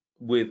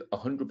with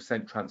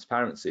 100%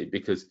 transparency,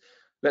 because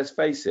let's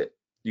face it,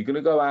 you're going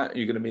to go out and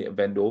you're going to meet a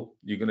vendor,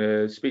 you're going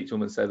to speak to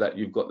them and say that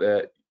they've got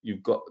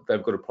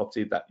a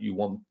property that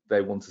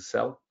they want to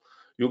sell.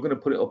 You're going to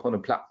put it up on a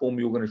platform,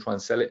 you're going to try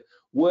and sell it.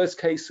 Worst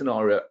case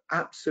scenario,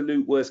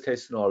 absolute worst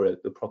case scenario,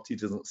 the property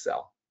doesn't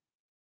sell.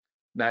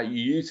 Now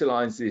you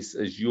utilize this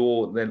as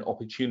your then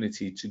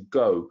opportunity to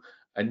go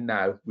and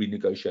now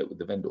renegotiate with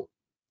the vendor.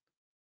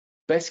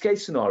 Best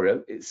case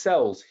scenario, it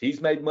sells.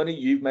 He's made money,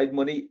 you've made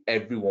money,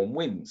 everyone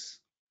wins.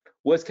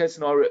 Worst case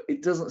scenario,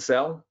 it doesn't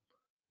sell,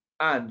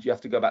 and you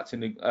have to go back to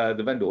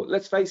the vendor.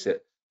 Let's face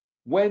it,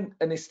 when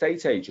an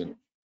estate agent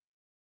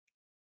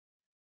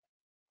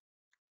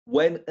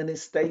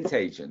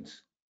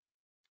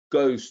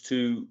goes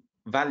to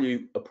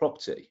value a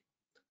property,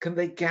 can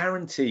they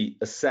guarantee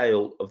a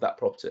sale of that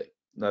property?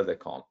 No, they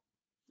can't.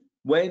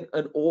 When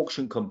an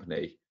auction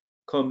company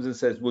comes and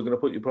says, we're going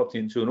to put your property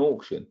into an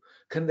auction,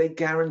 can they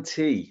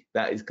guarantee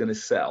that it's going to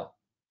sell?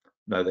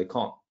 No, they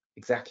can't.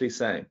 Exactly the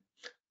same.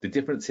 The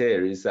difference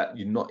here is that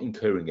you're not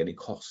incurring any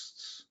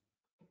costs.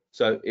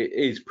 So it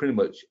is pretty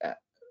much,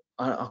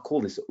 I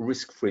call this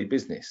risk-free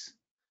business.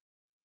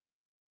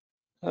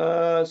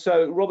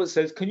 So Robert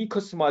says, can you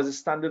customize a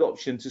standard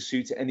option to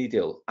suit any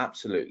deal?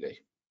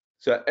 Absolutely.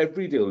 So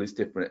every deal is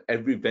different.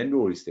 Every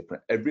vendor is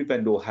different. Every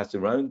vendor has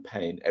their own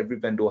pain. Every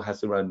vendor has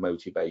their own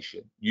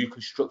motivation. You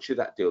can structure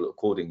that deal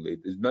accordingly.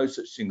 There's no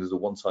such thing as a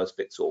one size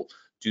fits all.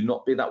 Do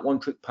not be that one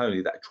trick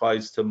pony that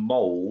tries to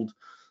mold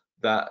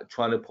that,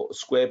 trying to put a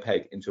square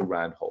peg into a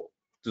round hole.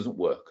 It doesn't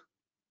work.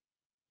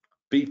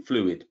 Be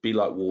fluid, be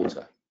like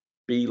water.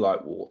 Be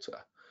like water.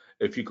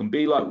 If you can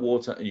be like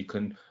water and you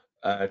can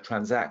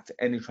transact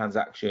any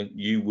transaction,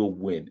 you will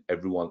win,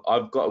 everyone.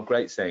 I've got a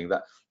great saying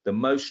that the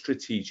most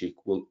strategic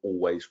will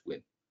always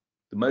win.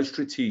 The most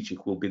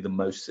strategic will be the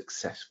most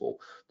successful.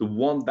 The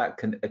one that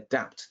can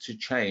adapt to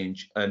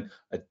change and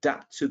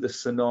adapt to the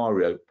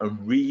scenario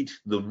and read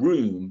the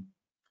room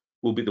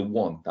will be the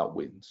one that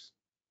wins.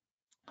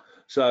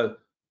 So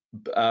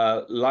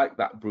like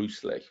that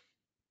Bruce Lee.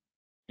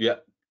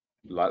 Yep,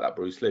 like that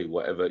Bruce Lee,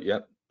 whatever,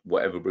 yep.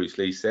 Whatever Bruce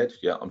Lee said,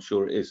 yeah, I'm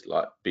sure it is,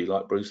 like, be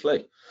like Bruce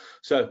Lee.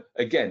 So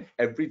again,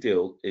 every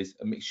deal is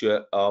a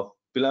mixture of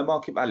below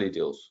market value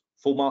deals,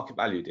 full market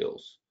value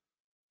deals,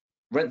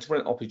 rent to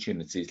rent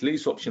opportunities,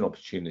 lease option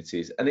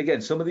opportunities. And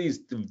again, some of these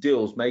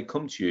deals may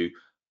come to you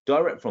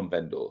direct from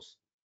vendors.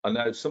 I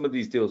know some of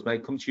these deals may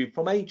come to you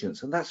from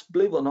agents, and that's,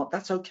 believe it or not,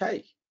 that's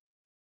okay.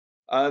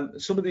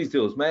 Some of these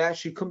deals may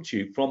actually come to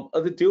you from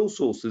other deal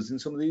sources in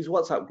some of these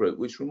WhatsApp group,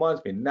 which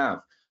reminds me, Nav,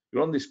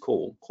 you're on this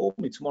call, call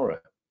me tomorrow.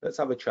 Let's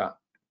have a chat,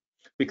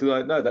 because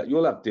I know that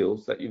you'll have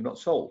deals that you've not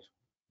sold,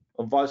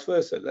 and vice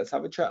versa. Let's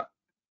have a chat.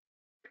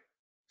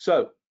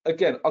 So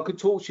again, I could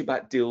talk to you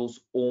about deals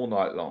all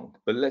night long,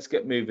 but let's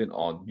get moving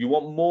on. You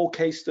want more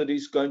case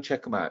studies? Go and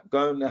check them out.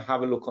 Go and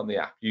have a look on the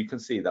app. You can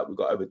see that we've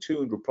got over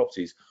 200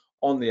 properties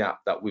on the app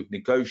that we've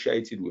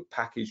negotiated, we've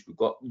packaged, we've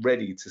got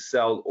ready to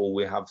sell, or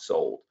we have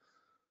sold.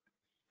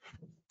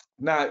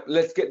 Now,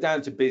 let's get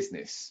down to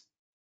business.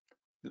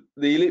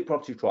 The Elite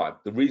Property Tribe,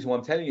 the reason why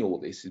I'm telling you all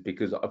this is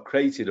because I've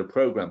created a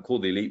program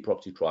called the Elite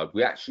Property Tribe.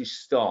 We actually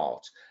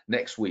start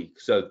next week.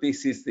 So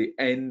this is the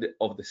end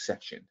of the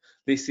session.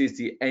 This is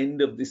the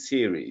end of the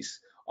series.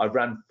 I've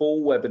ran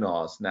 4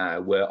 webinars now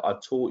where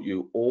I've taught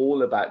you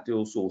all about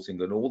deal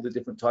sourcing and all the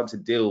different types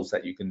of deals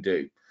that you can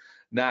do.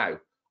 Now,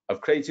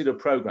 I've created a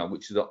program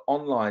which is an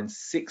online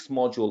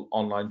 6-module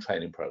online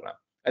training program.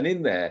 And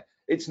in there,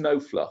 it's no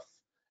fluff.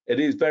 It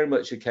is very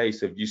much a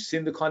case of, you've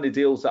seen the kind of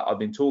deals that I've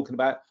been talking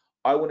about.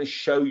 I want to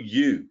show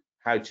you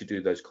how to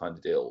do those kind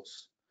of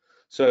deals.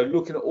 So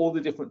looking at all the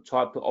different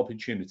type of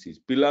opportunities,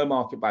 below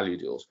market value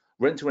deals,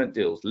 rent-to-rent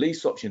deals,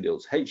 lease option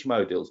deals,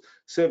 HMO deals,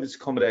 service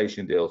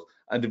accommodation deals,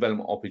 and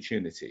development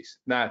opportunities.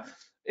 Now,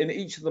 in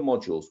each of the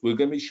modules, we're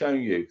going to be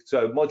showing you,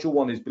 so module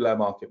 1 is below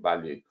market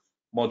value,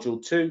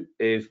 module 2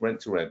 is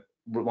rent-to-rent,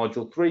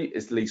 module 3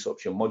 is lease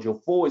option,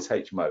 module 4 is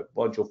HMO,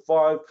 module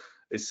 5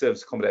 is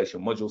service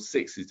accommodation, module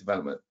 6 is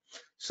development.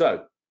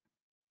 So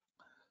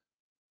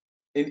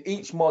in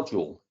each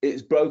module,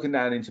 it's broken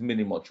down into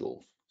mini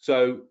modules.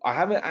 So I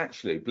haven't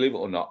actually, believe it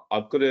or not,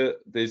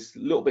 there's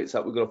little bits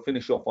that we've got to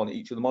finish off on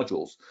each of the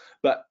modules.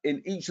 But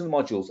in each of the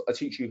modules, I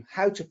teach you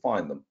how to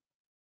find them.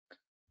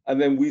 And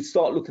then we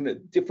start looking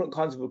at different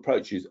kinds of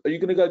approaches. Are you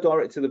going to go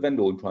direct to the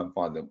vendor and try and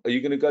find them? Are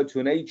you going to go to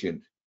an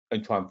agent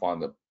and try and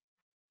find them?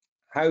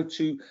 How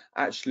to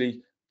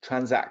actually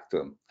transact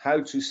them?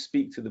 How to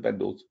speak to the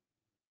vendors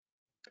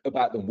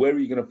about them? Where are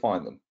you going to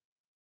find them?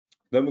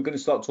 Then we're going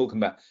to start talking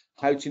about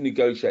how to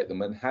negotiate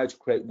them and how to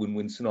create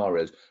win-win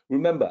scenarios.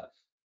 Remember,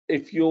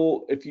 if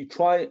you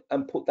try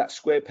and put that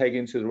square peg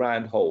into the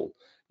round hole,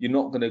 you're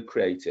not going to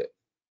create it.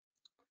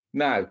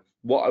 Now,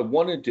 what I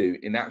want to do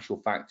in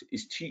actual fact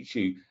is teach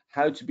you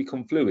how to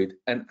become fluid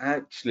and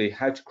actually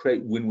how to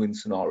create win-win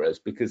scenarios,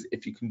 because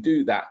if you can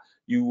do that,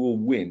 you will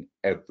win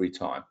every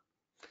time.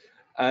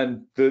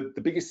 And the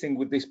biggest thing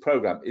with this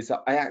program is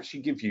that I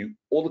actually give you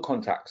all the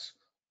contracts,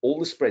 all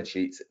the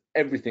spreadsheets,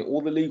 everything,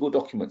 all the legal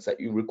documents that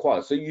you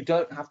require. So you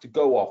don't have to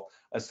go off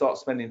and start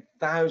spending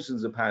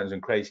thousands of pounds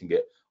and creating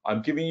it.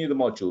 I'm giving you the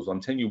modules.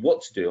 I'm telling you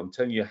what to do. I'm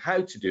telling you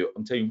how to do it.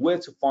 I'm telling you where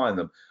to find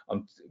them.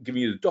 I'm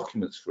giving you the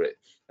documents for it.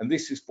 And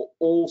this is for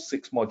all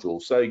 6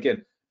 modules. So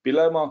again,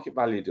 below market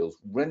value deals,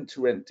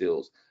 rent-to-rent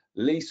deals,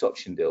 lease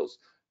option deals,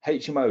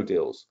 HMO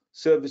deals,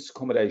 service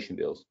accommodation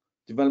deals,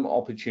 development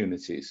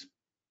opportunities.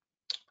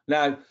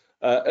 Now,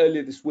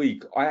 earlier this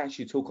week, I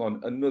actually took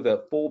on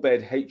another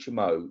 4-bed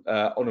HMO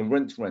on a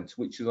rent-to-rent,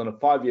 which is on a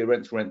 5-year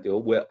rent-to-rent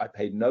deal where I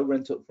paid no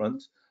rent up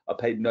front, I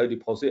paid no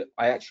deposit,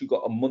 I actually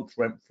got a month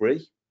rent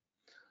free.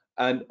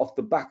 And off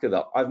the back of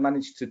that, I've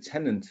managed to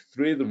tenant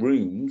 3 of the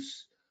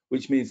rooms,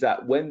 which means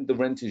that when the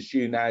rent is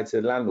due now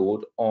to the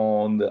landlord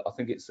on I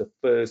think it's the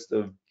 1st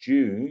of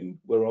June,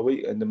 where are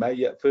we, in the May,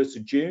 yeah, 1st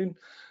of June,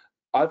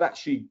 I've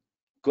actually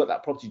got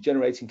that property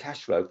generating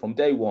cash flow from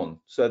day one,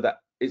 so that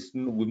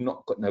we've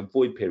not got no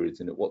void periods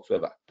in it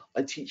whatsoever.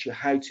 I teach you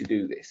how to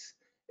do this.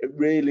 It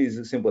really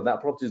is simple.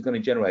 That property is going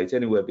to generate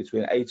anywhere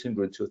between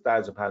 £800 to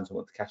 £1,000 a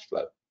month cash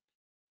flow.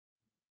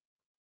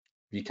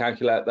 If you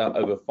calculate that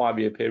over a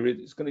 5-year period,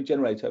 it's going to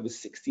generate over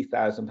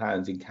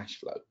 £60,000 in cash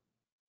flow.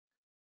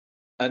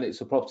 And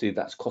it's a property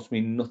that's cost me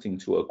nothing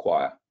to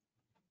acquire.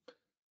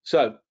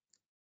 So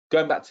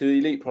going back to the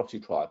Elite Property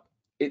Tribe,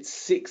 it's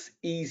 6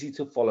 easy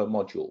to follow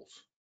modules.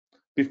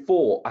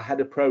 Before, I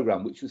had a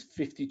program which was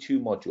 52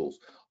 modules.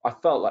 I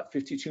felt like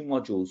 52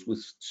 modules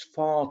was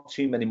far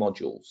too many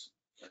modules.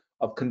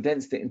 I've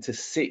condensed it into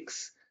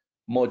 6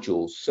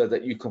 modules so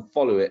that you can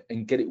follow it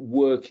and get it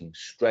working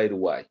straight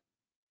away.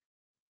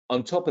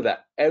 On top of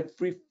that,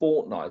 every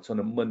fortnight on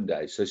a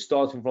Monday, so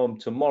starting from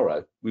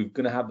tomorrow, we're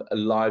going to have a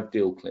live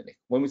deal clinic.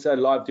 When we say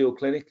live deal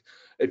clinic,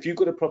 if you've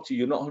got a property,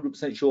 you're not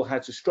 100% sure how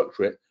to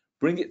structure it,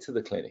 bring it to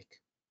the clinic.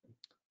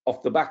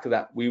 Off the back of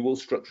that, we will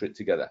structure it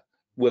together.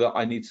 Whether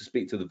I need to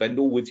speak to the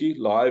vendor with you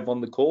live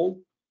on the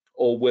call,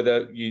 or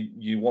whether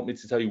you want me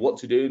to tell you what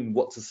to do and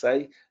what to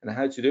say and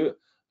how to do it.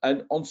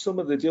 And on some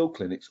of the deal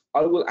clinics,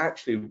 I will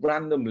actually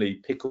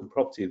randomly pick a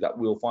property that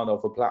we'll find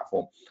off a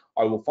platform.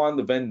 I will find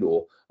the vendor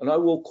and I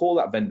will call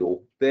that vendor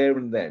there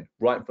and then,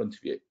 right in front of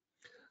you.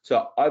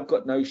 So I've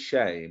got no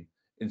shame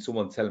in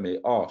someone telling me,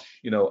 Arsh,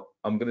 you know,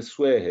 I'm going to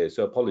swear here,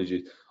 so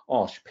apologies.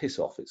 Arsh, piss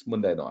off, it's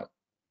Monday night.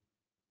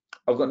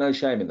 I've got no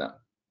shame in that.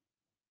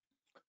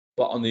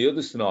 But on the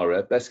other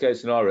scenario, best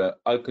case scenario,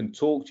 I can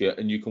talk to you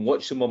and you can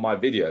watch some of my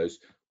videos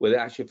where they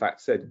actually in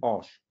fact said,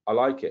 Arsh, I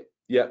like it.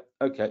 Yeah,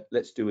 okay,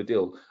 let's do a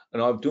deal.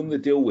 And I've done the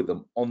deal with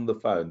them on the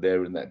phone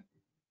there and then.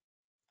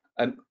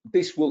 And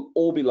this will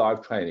all be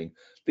live training.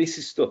 This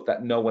is stuff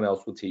that no one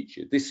else will teach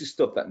you. This is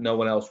stuff that no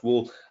one else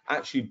will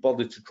actually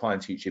bother to try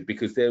and teach you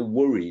because they're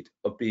worried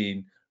of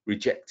being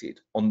rejected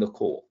on the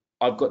call.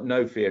 I've got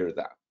no fear of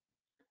that.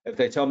 If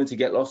they tell me to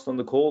get lost on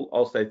the call,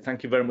 I'll say,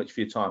 thank you very much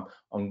for your time.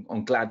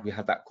 I'm glad we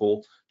had that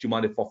call. Do you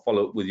mind if I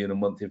follow up with you in a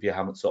month if you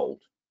haven't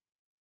sold?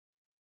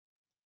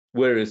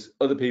 Whereas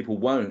other people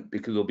won't,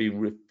 because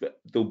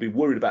they'll be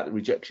worried about the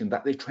rejection,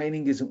 that their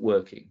training isn't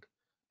working.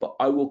 But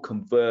I will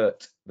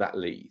convert that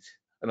lead,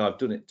 and I've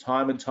done it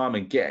time and time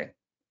again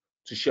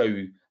to show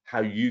you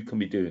how you can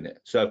be doing it.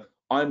 So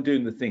I'm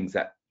doing the things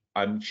that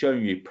I'm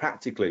showing you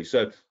practically.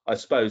 So I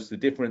suppose the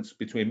difference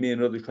between me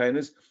and other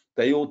trainers,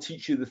 they all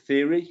teach you the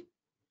theory.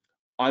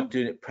 I'm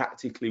doing it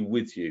practically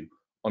with you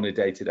on a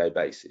day-to-day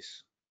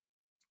basis.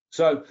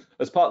 So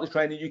as part of the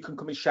training, you can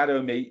come and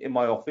shadow me in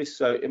my office.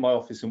 So in my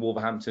office in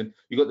Wolverhampton,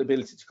 you've got the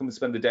ability to come and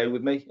spend the day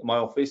with me in my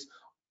office.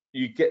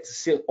 You get to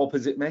sit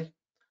opposite me.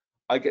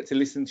 I get to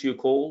listen to your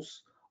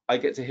calls. I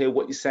get to hear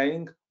what you're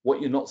saying,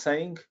 what you're not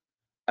saying,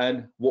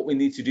 and what we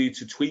need to do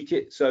to tweak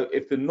it. So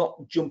if they're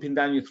not jumping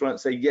down your throat and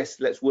say, yes,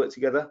 let's work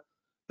together,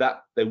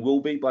 that they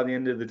will be by the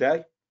end of the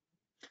day.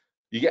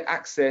 You get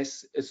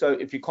access. So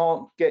if you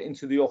can't get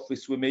into the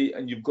office with me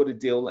and you've got a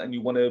deal and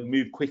you want to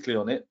move quickly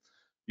on it,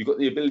 you've got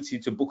the ability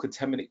to book a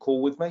 10-minute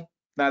call with me.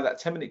 Now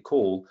that 10-minute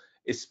call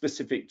is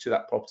specific to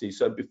that property.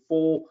 So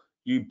before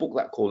you book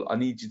that call, I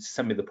need you to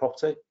send me the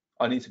property.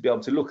 I need to be able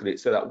to look at it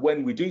so that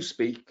when we do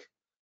speak,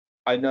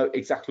 I know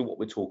exactly what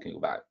we're talking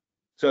about.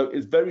 So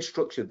it's very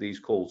structured, these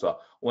calls are.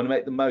 I want to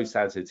make the most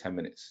out of 10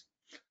 minutes.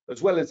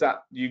 As well as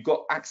that, you've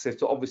got access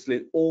to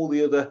obviously all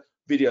the other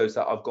videos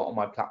that I've got on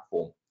my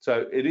platform.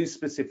 So it is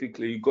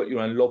specifically, you've got your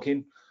own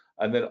login,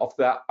 and then off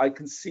that, I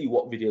can see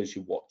what videos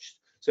you've watched.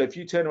 So if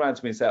you turn around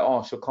to me and say,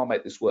 oh, I can't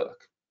make this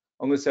work,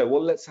 I'm going to say,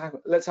 well, let's have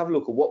a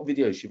look at what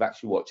videos you've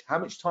actually watched. How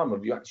much time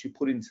have you actually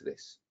put into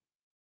this?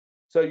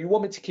 So you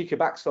want me to kick your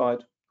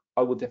backside?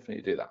 I will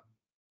definitely do that.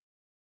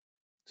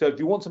 So if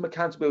you want some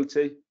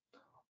accountability,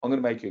 I'm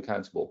going to make you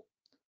accountable.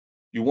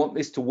 You want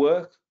this to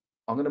work?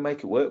 I'm going to make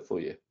it work for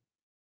you.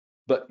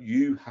 But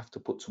you have to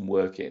put some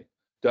work in.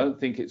 Don't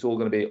think it's all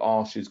going to be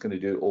Arsh is going to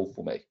do it all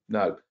for me.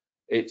 No,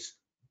 it's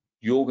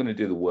you're going to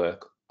do the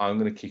work. I'm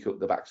going to kick up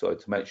the backside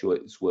to make sure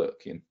it's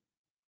working.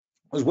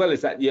 As well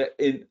as that, you're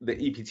in the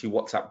EPT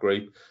WhatsApp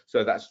group.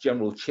 So that's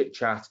general chit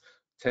chat,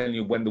 telling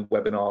you when the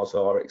webinars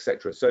are,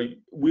 etc. So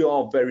we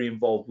are very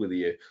involved with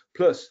you.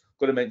 Plus,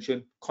 got to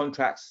mention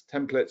contracts,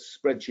 templates,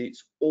 spreadsheets,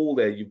 all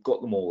there. You've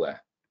got them all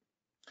there.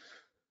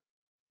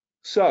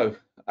 So,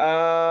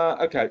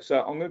 okay,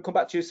 so I'm going to come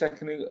back to your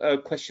second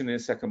question in a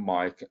second,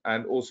 Mike,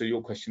 and also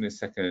your question in a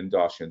second,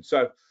 Darshan.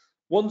 So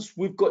once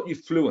we've got you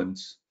fluent,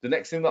 the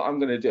next thing that I'm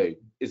going to do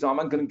is I'm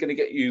going to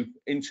get you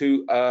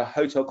into a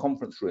hotel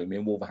conference room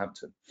in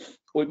Wolverhampton,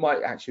 or it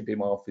might actually be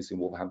my office in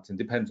Wolverhampton,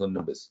 depends on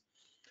numbers.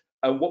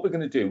 And what we're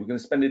going to do, we're going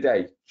to spend a day.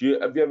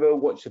 Have you ever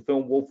watched the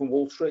film Wolf of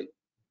Wall Street?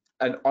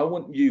 And I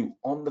want you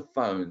on the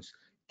phones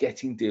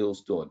getting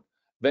deals done.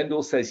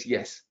 Vendor says,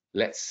 yes,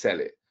 let's sell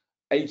it.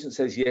 Agent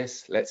says,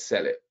 yes, let's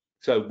sell it.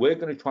 So we're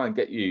going to try and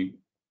get you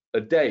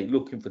a day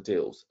looking for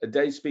deals, a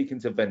day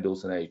speaking to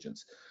vendors and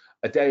agents,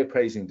 a day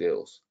appraising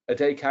deals, a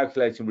day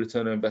calculating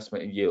return on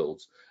investment and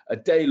yields, a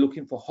day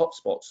looking for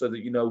hotspots so that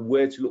you know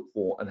where to look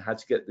for and how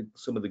to get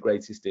some of the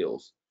greatest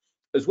deals.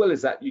 As well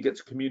as that, you get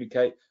to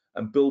communicate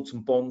and build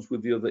some bonds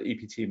with the other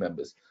EPT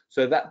members.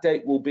 So that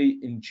date will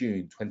be in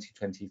June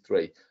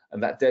 2023,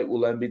 and that date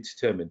will only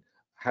determine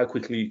how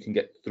quickly you can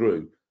get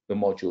through the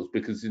modules,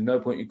 because there's no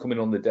point you coming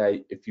on the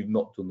day if you've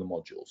not done the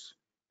modules.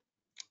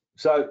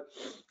 So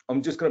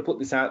I'm just going to put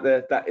this out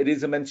there that it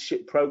is a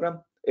mentorship program.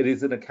 It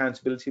is an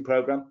accountability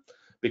program,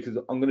 because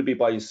I'm going to be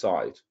by your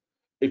side.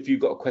 If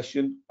you've got a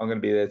question, I'm going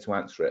to be there to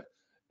answer it.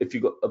 If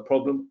you've got a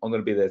problem, I'm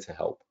going to be there to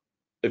help.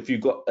 If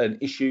you've got an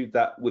issue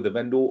that with a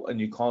vendor and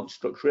you can't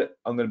structure it,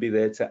 I'm going to be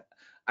there to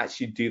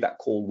actually do that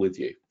call with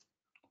you.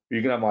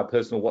 You're going to have my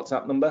personal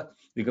WhatsApp number.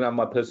 You're going to have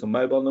my personal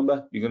mobile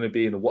number. You're going to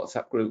be in a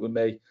WhatsApp group with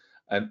me.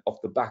 And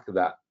off the back of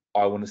that,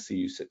 I want to see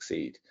you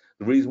succeed.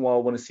 The reason why I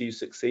want to see you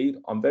succeed,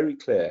 I'm very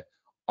clear.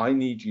 I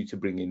need you to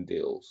bring in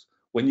deals.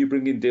 When you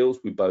bring in deals,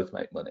 we both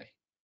make money.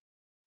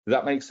 Does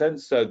that make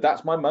sense? So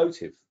that's my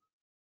motive.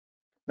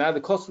 Now, the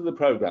cost of the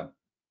program.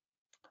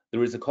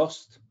 There is a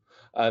cost.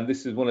 And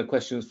this is one of the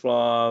questions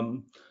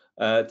from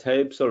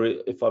Tabe.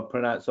 Sorry if I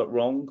pronounced that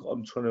wrong.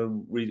 I'm trying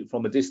to read it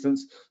from a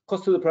distance.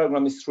 Cost of the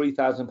program is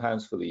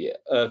 £3,000 for the year.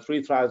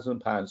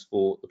 £3,000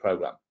 for the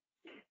program.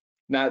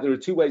 Now, there are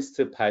two ways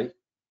to pay.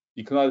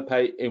 You can either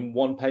pay in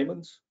one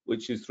payment,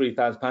 which is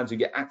 £3,000, you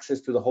get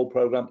access to the whole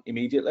program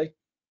immediately,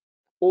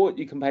 or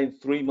you can pay in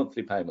 3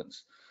 monthly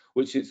payments,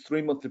 which is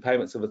 3 monthly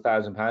payments of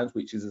 £1,000,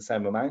 which is the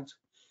same amount.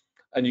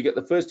 And you get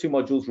the first two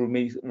modules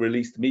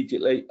released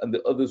immediately, and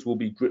the others will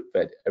be drip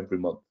fed every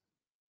month.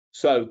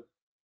 So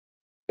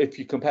if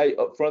you can pay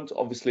up front,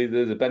 obviously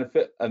there's a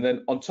benefit. And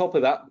then on top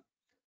of that,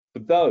 for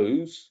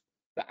those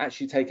that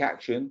actually take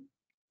action,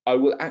 I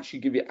will actually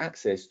give you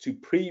access to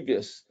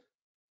previous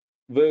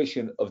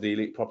version of the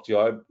Elite Property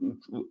Tribe,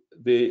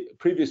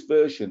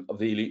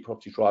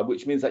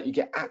 which means that you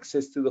get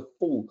access to the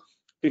full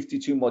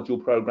 52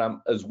 module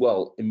program as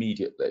well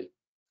immediately.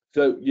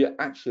 So in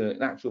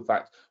actual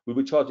fact, we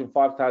were charging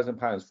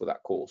 £5,000 for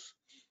that course.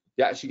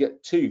 You actually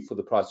get two for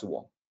the price of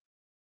one.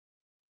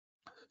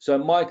 So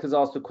Mike has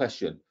asked a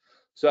question.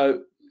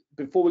 So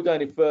before we go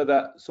any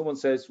further, someone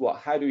says, "What?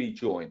 How do we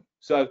join?"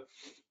 So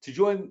To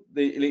join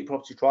the Elite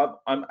Property Tribe,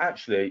 I'm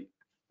actually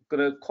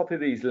going to copy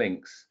these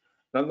links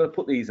and I'm going to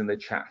put these in the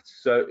chat.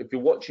 So if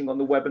you're watching on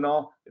the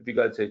webinar, if you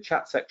go to the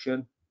chat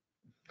section,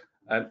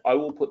 and I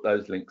will put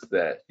those links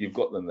there. You've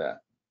got them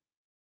there.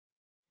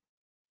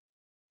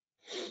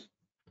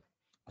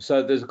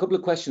 So there's a couple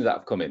of questions that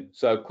have come in.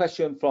 So a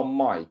question from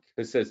Mike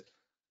that says,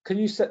 can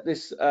you set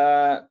this,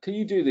 can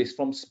you do this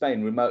from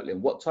Spain remotely?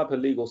 And what type of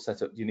legal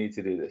setup do you need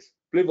to do this?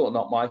 Believe it or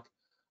not, Mike,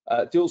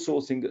 deal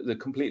sourcing is a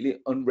completely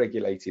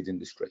unregulated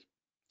industry.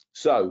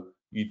 So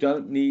you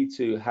don't need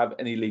to have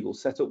any legal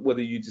setup,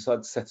 whether you decide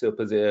to set up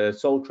as a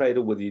sole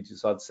trader, whether you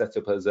decide to set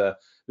up as a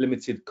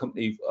limited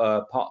company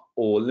part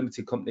or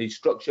limited company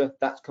structure,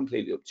 that's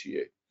completely up to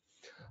you.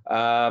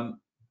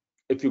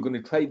 If you're going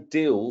to trade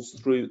deals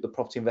through the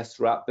Property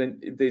Investor app, then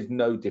there's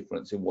no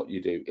difference in what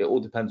you do. It all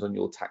depends on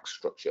your tax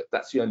structure.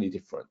 That's the only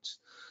difference.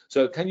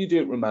 So can you do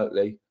it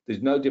remotely?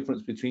 There's no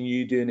difference between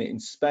you doing it in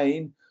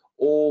Spain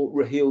or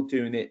Raheel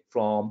doing it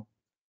from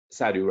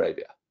Saudi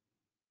Arabia.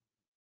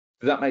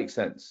 Does that make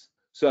sense?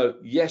 So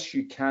yes,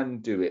 you can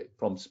do it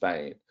from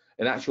Spain.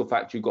 In actual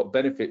fact, you've got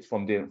benefits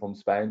from doing it from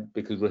Spain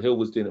because Raheel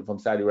was doing it from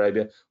Saudi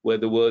Arabia, where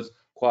there was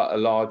quite a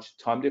large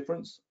time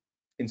difference.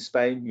 In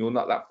Spain, you're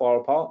not that far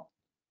apart.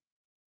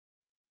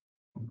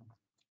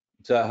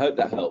 So I hope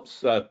that helps.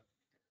 So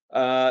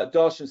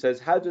Darshan says,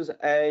 how does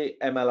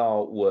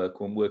AMLR work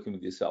when working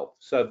with yourself?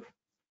 So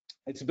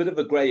it's a bit of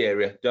a gray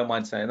area, don't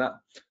mind saying that.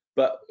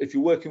 But if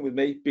you're working with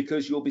me,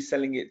 because you'll be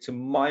selling it to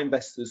my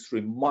investors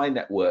through my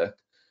network,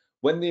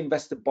 when the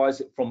investor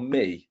buys it from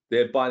me,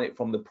 they're buying it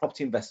from the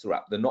Property Investor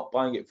app. They're not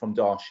buying it from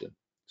Darshan.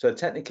 So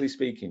technically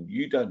speaking,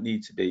 you don't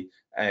need to be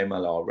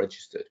AMLR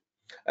registered.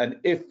 And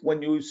if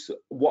when you,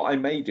 what I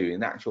may do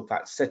in actual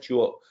fact, set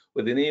you up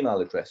with an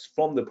email address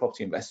from the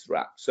Property Investor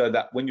app, so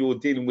that when you're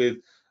dealing with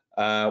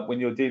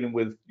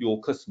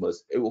your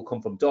customers, it will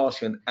come from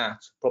Darshan at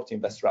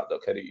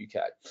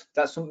propertyinvestorapp.co.uk.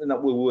 That's something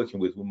that we're working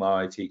with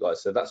my IT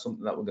guys. So that's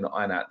something that we're going to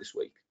iron out this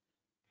week.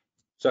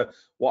 So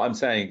what I'm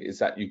saying is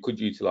that you could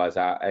utilize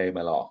our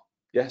AMLR.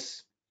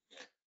 Yes.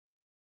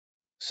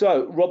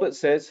 So Robert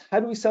says, how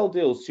do we sell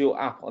deals to your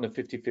app on a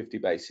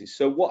 50-50 basis?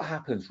 So what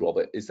happens,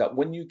 Robert, is that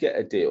when you get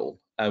a deal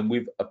and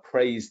we've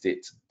appraised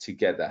it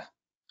together,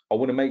 I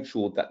want to make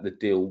sure that the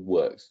deal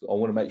works. I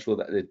want to make sure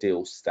that the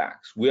deal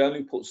stacks. We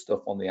only put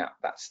stuff on the app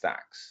that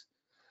stacks.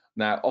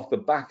 Now, off the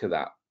back of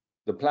that,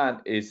 the plan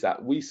is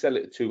that we sell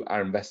it to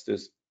our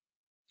investors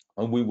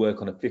and we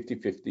work on a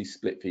 50-50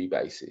 split fee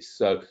basis.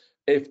 So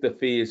if the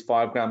fee is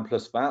 £5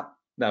 plus VAT,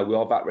 now we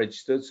are VAT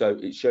registered, so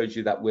it shows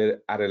you that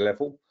we're at a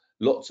level.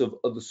 Lots of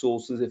other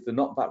sources, if they're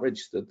not VAT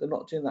registered, they're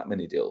not doing that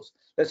many deals.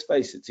 Let's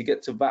face it, to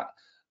get to VAT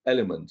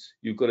element,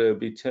 you've got to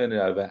be turning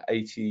over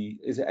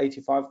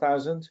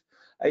 85,000?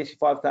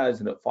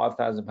 85,000 at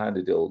 £5,000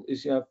 a deal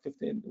is,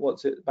 15,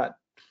 what's it, about,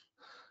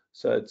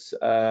 so it's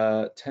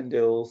 10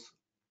 deals,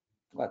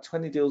 about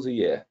 20 deals a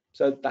year.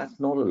 So that's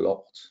not a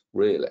lot,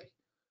 really.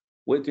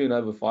 We're doing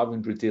over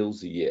 500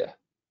 deals a year.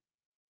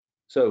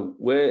 So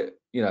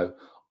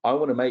I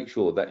want to make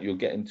sure that you're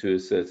getting to a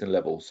certain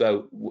level.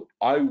 So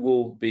I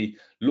will be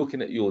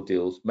looking at your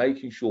deals,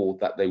 making sure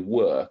that they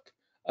work,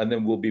 and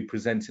then we'll be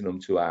presenting them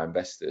to our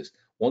investors.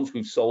 Once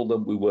we've sold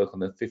them, we work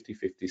on a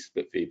 50-50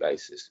 split fee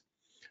basis.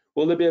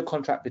 Will there be a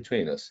contract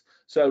between us?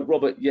 So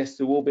Robert, yes,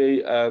 there will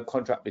be a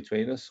contract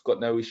between us.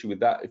 Got no issue with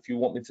that. If you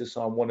want me to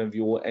sign one of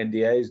your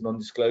NDAs,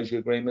 non-disclosure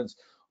agreements,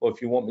 or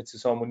if you want me to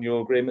sign one of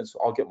your agreements,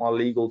 I'll get my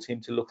legal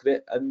team to look at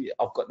it, and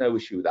I've got no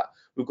issue with that.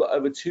 We've got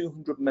over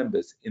 200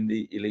 members in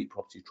the Elite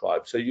Property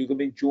Tribe, so you're going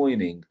to be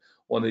joining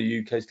one of the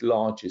UK's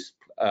largest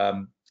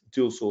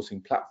deal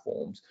sourcing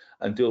platforms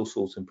and deal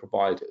sourcing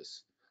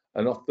providers.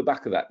 And off the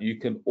back of that, you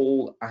can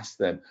all ask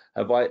them,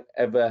 have I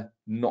ever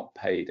not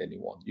paid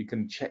anyone? You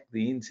can check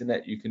the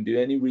internet, you can do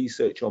any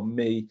research on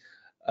me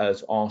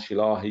as Arsh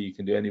Ellahi, you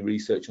can do any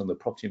research on the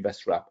Property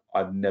Investor app.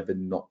 I've never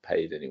not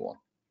paid anyone.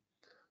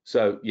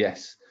 So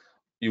yes,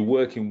 you're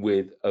working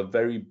with a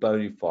very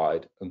bona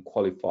fide and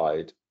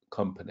qualified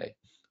company.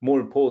 More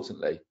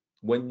importantly,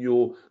 when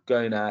you're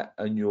going out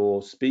and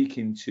you're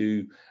speaking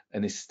to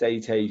an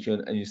estate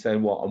agent and you're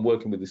saying, well, I'm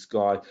working with this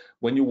guy,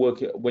 when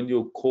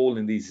you're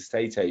calling these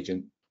estate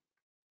agent,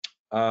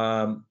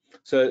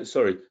 so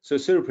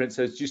Suraprince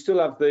says, do you still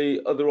have the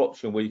other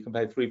option where you can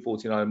pay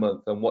 $349 a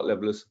month, and what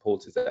level of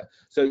support is there?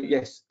 So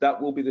yes,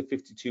 that will be the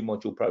 52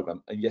 module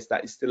program, and yes,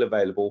 that is still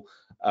available.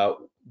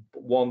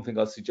 One thing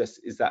I suggest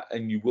is that,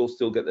 and you will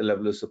still get the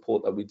level of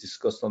support that we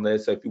discussed on there.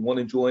 So if you want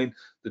to join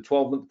the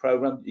 12-month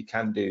program, you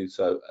can do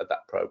so at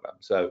that program.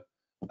 So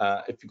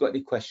if you've got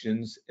any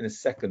questions, in a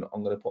second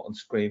I'm going to put on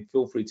screen,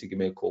 feel free to give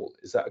me a call.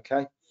 Is that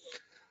okay?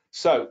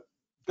 So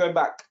going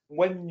back,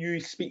 when you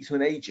speak to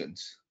an agent,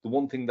 the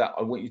one thing that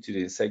I want you to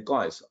do is say,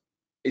 guys,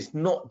 it's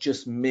not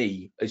just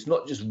me, it's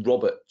not just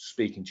Robert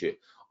speaking to you.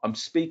 I'm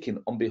speaking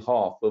on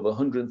behalf of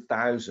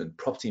 100,000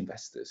 property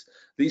investors.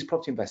 These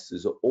property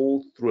investors are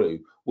all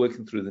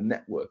working through the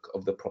network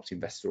of the Property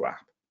Investor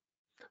app.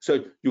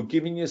 So you're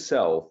giving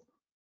yourself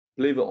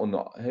believe it or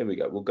not, here we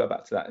go. We'll go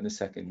back to that in a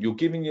second. You're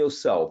giving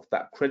yourself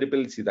that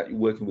credibility that you're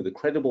working with a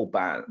credible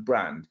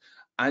brand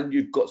and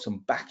you've got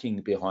some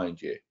backing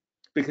behind you.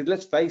 Because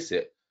let's face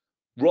it,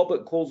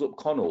 Robert calls up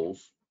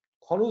Connells.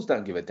 Connells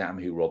don't give a damn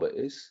who Robert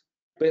is.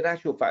 But in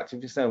actual fact,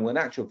 if you're saying, well, in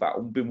actual fact,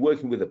 we've been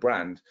working with a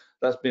brand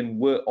that's been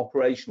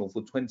operational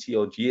for 20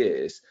 odd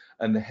years,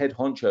 and the head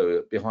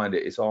honcho behind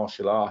it is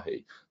Arsh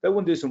Ellahi. They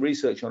want to do some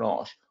research on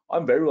Arsh.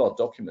 I'm very well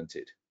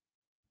documented.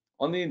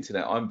 On the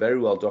internet, I'm very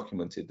well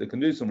documented. They can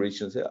do some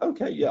research and say,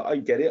 okay, yeah, I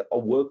get it. I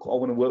want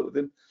to work with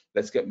him.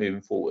 Let's get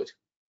moving forward.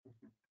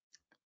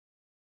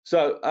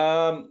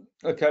 So,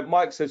 okay,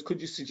 Mike says, could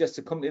you suggest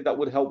a company that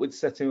would help with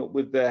setting up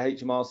with their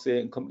HMRC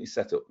and company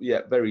setup?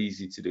 Yeah, very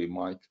easy to do,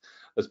 Mike.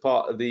 As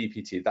part of the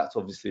EPT, that's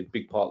obviously a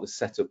big part of the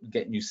setup,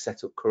 getting you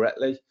set up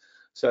correctly.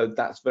 So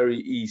that's very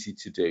easy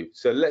to do.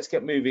 So let's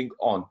get moving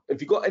on.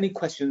 If you've got any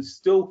questions,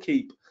 still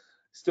keep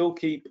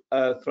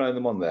throwing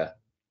them on there.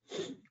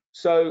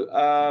 So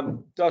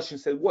Darshan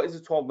said, what is a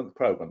 12-month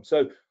program?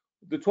 So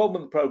the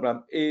 12-month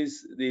program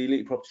is the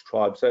Elite Property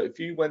Tribe. So if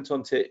you went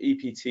on to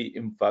EPT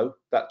info,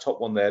 that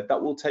top one there,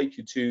 that will take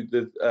you to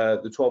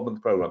the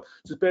 12-month program.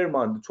 Just bear in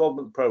mind, the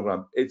 12-month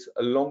program, it's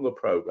a longer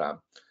program.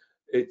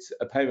 It's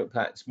a payment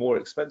plan. It's a more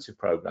expensive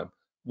program.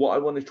 What I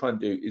want to try and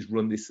do is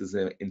run this as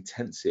an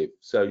intensive.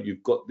 So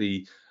you've got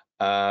the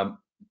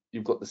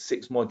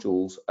 6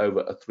 modules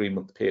over a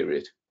 3-month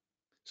period.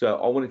 So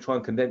I want to try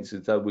and condense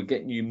it so we're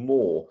getting you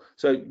more.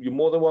 So you're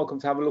more than welcome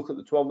to have a look at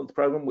the 12-month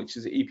program, which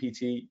is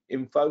EPT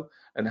info,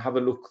 and have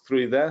a look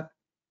through there.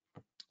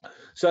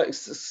 So it's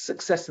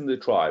success in the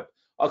tribe.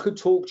 I could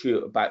talk to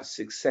you about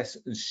success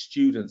and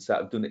students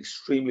that have done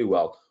extremely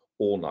well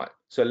all night.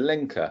 So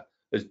Lenka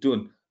has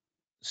done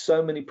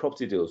so many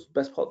property deals,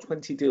 best part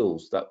 20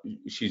 deals that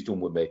she's done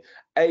with me.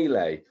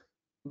 Ellahi,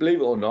 believe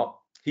it or not,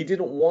 he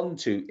didn't want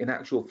to, in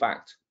actual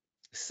fact,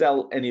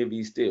 sell any of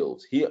these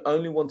deals. He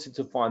only wanted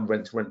to find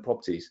rent-to-rent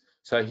properties.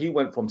 So he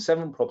went from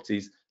 7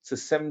 properties to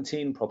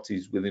 17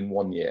 properties within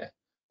 1 year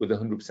with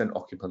 100%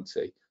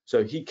 occupancy.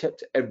 So he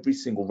kept every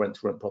single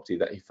rent-to-rent property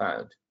that he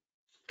found.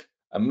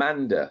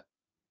 Amanda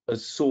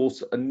has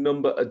sourced a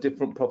number of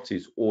different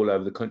properties all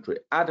over the country.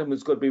 Adam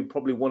has got to be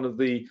probably one of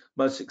the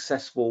most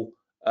successful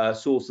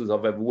sources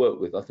I've ever worked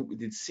with. I think we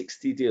did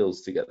 60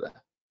 deals together.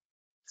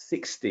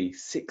 60,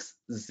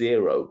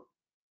 6-0.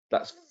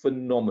 That's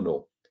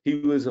phenomenal. He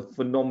was a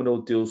phenomenal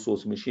deal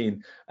sourcing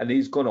machine, and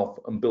he's gone off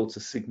and built a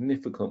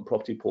significant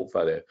property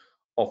portfolio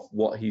of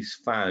what he's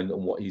found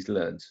and what he's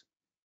learned.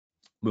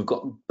 We've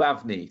got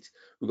Bavneet,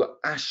 we've got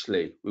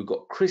Ashley, we've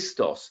got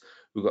Christos,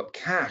 we've got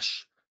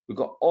Cash, we've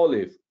got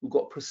Olive, we've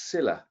got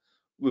Priscilla,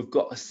 we've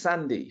got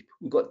Sandeep,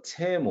 we've got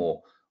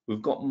Timur,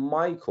 we've got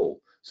Michael.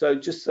 So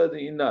just so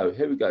that you know,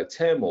 here we go,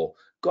 Timur,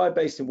 guy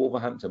based in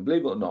Wolverhampton.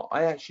 Believe it or not,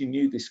 I actually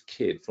knew this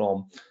kid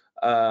from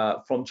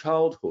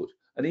childhood.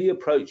 And he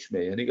approached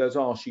me and he goes,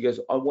 oh, she goes,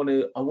 I want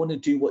to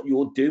do what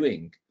you're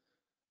doing.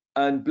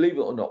 And believe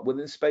it or not,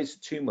 within the space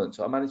of 2 months,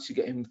 I managed to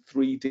get him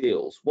 3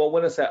 deals. Well,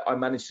 when I say I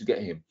managed to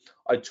get him,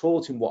 I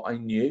taught him what I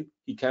knew.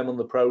 He came on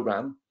the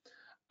program,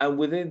 and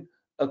within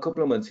a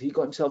couple of months, he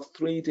got himself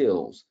 3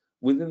 deals.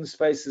 Within the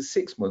space of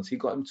 6 months, he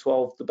got him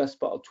 12, the best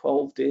part of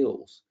 12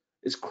 deals.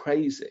 It's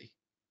crazy.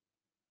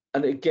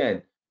 And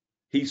again,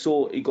 he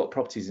got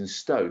properties in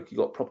Stoke, he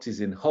got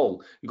properties in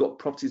Hull, he got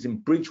properties in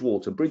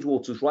Bridgewater.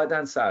 Bridgewater's right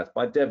down south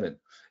by Devon.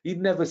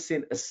 He'd never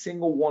seen a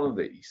single one of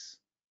these.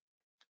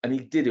 And he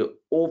did it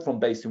all from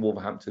based in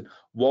Wolverhampton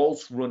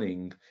whilst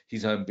running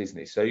his own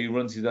business. So he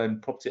runs his own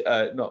property,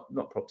 not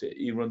property,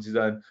 he runs his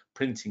own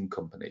printing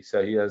company.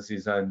 So he has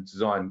his own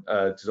design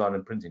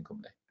and printing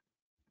company.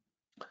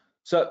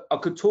 So I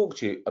could talk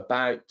to you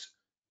about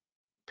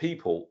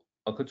people,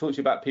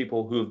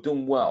 who have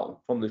done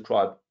well from the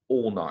tribe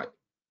all night,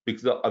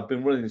 because I've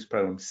been running this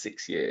program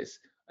 6 years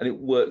and it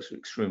works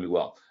extremely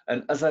well.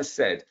 And as I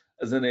said,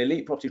 as an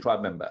Elite Property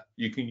Tribe member,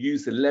 you can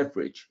use the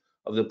leverage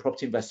of the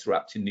Property Investor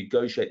app to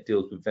negotiate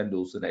deals with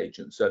vendors and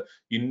agents. So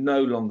you're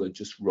no longer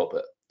just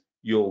Robert.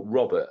 You're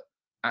Robert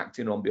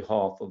acting on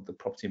behalf of the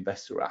Property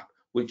Investor app,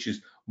 which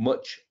is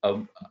a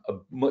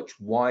much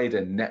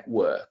wider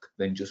network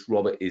than just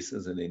Robert is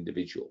as an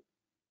individual.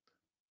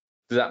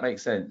 Does that make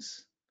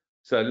sense?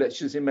 So let's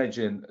just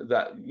imagine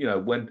that, you know,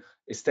 when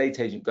estate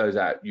agent goes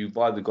out, you've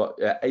either got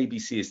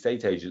ABC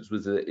estate agents,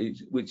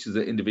 which is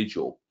an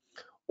individual,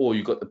 or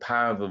you've got the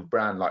power of a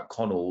brand like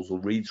Connells or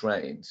Reed's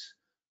Rains.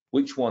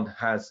 Which one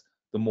has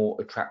the more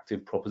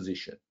attractive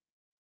proposition?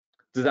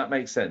 Does that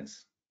make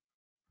sense?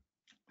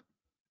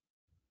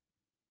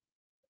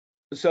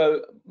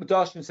 So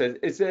Darshan says,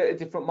 is there a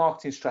different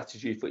marketing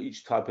strategy for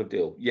each type of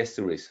deal? Yes,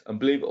 there is. And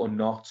believe it or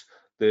not,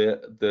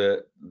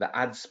 the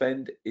ad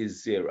spend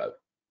is 0.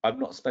 I've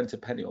not spent a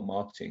penny on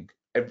marketing.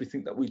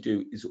 Everything that we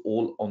do is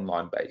all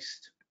online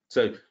based.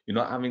 So you're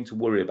not having to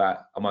worry about,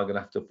 am I going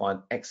to have to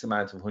find X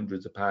amount of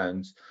hundreds of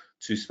pounds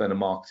to spend on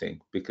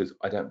marketing, because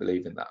I don't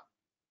believe in that.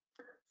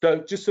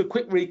 So just a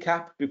quick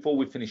recap before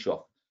we finish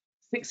off.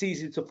 6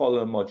 easy to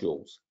follow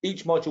modules.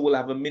 Each module will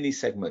have a mini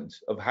segment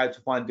of how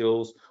to find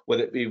deals,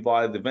 whether it be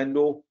via the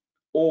vendor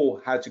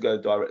or how to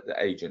go direct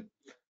the agent.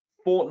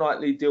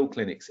 Fortnightly deal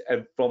clinics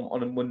from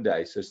on a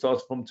Monday. So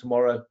starting from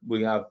tomorrow,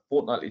 we have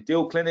fortnightly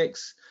deal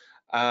clinics.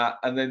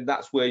 And then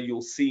that's where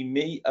you'll see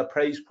me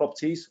appraise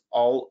properties.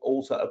 I'll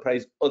also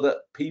appraise other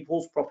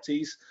people's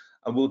properties,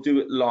 and we'll do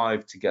it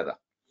live together.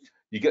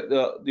 You get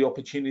the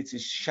opportunity to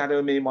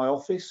shadow me in my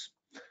office.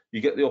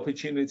 You get the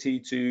opportunity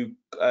to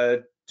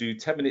do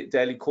 10-minute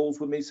daily calls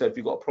with me. So if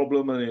you've got a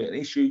problem or an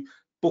issue,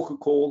 book a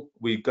call.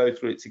 We go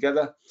through it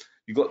together.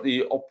 You've got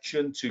the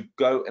option to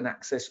go and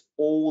access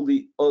all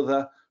the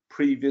other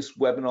previous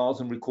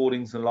webinars and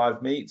recordings and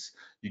live meets.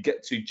 You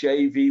get to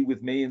JV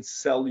with me and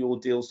sell your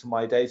deals to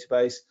my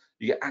database.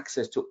 You get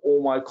access to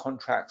all my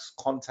contracts,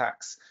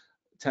 contacts,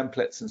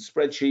 templates and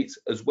spreadsheets.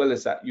 As well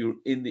as that, you're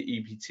in the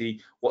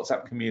EPT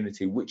WhatsApp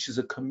community, which is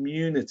a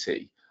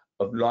community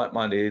of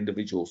like-minded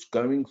individuals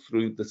going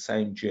through the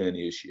same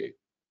journey as you,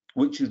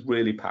 which is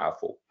really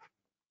powerful.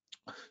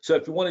 So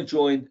if you want to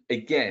join,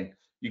 again,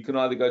 you can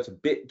either go to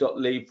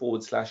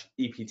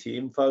bit.ly/EPT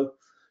info,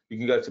 you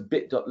can go to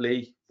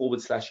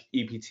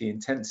bit.ly/EPT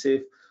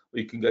intensive, or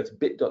you can go to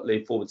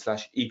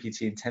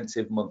bit.ly/EPT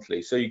intensive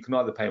monthly. So you can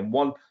either pay in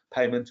one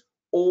payment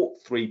or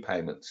 3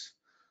 payments.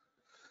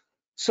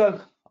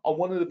 So I'm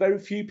one of the very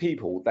few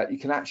people that you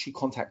can actually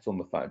contact on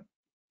the phone.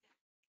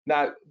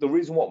 Now, the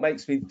reason what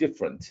makes me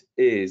different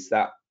is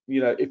that,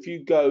 if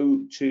you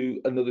go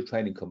to another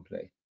training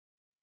company,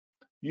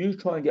 you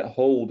try and get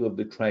hold of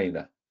the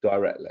trainer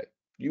directly,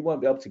 you won't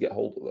be able to get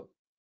hold of them.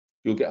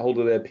 You'll get hold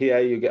of their PA,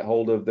 you'll get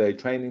hold of their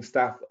training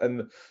staff,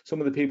 and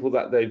some of the people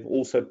that they've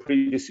also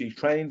previously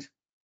trained.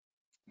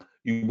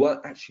 You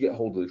won't actually get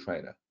hold of the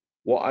trainer.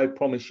 What I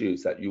promise you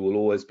is that you will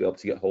always be able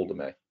to get hold of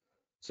me.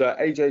 So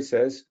AJ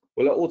says,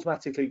 will I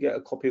automatically get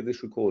a copy of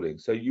this recording?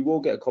 So you will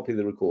get a copy of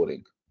the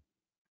recording.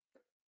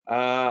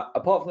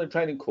 Apart from the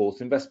training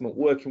course, investment,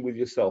 working with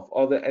yourself,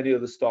 are there any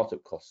other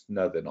startup costs?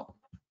 No, they're not.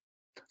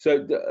 So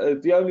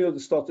the only other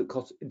startup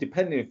costs,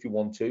 depending if you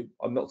want to,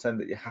 I'm not saying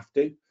that you have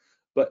to,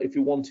 but if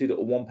you wanted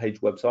a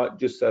one-page website,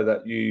 just so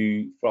that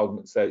you, for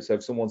argument's sake, so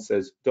if someone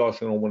says,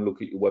 Darshan, I want to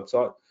look at your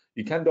website,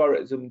 you can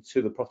direct them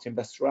to the Property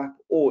Investor app,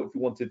 or if you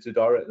wanted to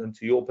direct them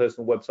to your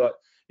personal website,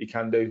 you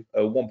can do.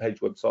 A one-page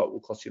website will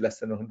cost you less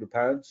than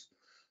 £100.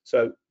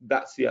 So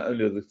that's the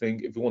only other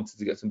thing. If you wanted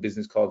to get some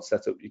business cards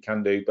set up, you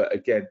can do. But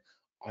again,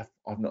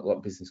 I've not got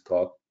a business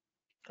card.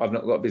 I've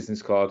not got a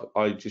business card.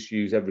 I just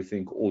use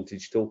everything all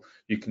digital.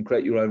 You can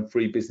create your own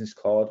free business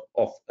card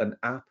off an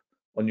app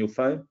on your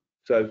phone.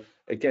 So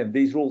again,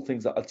 these are all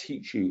things that I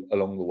teach you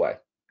along the way.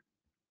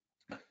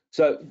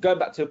 So going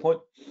back to the point,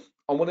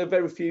 I'm one of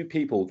very few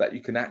people that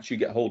you can actually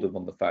get hold of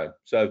on the phone.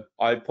 So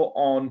I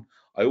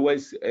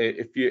always,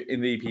 if you're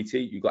in the EPT,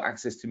 you've got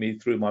access to me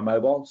through my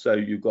mobile. So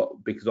you've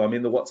got, because I'm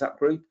in the WhatsApp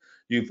group,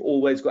 you've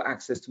always got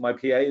access to my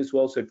PA as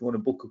well. So if you want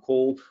to book a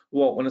call,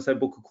 well, when I say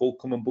book a call,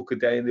 come and book a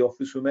day in the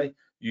office with me.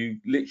 You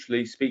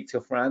literally speak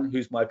to Fran,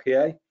 who's my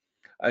PA,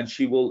 and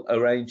she will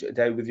arrange a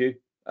day with you.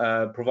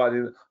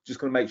 Provided, just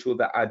going to make sure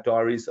that our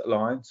diaries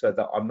align so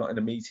that I'm not in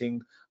a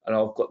meeting and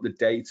I've got the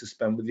day to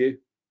spend with you.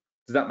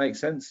 Does that make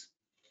sense?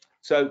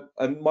 So,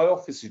 and my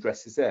office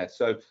address is there.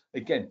 So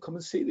again, come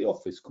and see the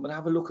office, come and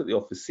have a look at the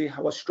office, see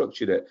how I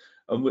structured it,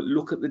 and we'll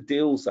look at the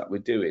deals that we're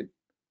doing.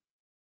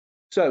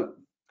 So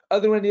are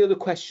there any other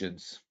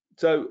questions?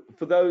 So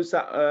for those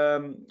that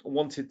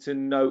wanted to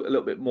know a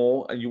little bit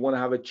more and you want to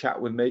have a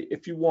chat with me,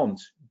 if you want,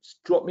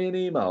 drop me an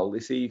email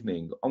this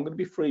evening. I'm going to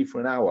be free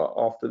for an hour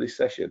after this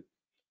session.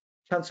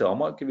 Chances are I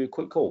might give you a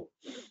quick call.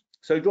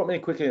 So drop me a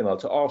quick email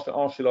to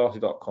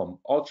arsh@arshellahi.com.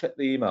 I'll check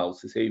the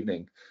emails this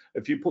evening.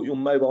 If you put your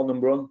mobile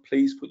number on,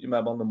 please put your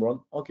mobile number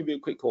on. I'll give you a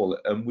quick call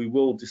and we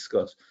will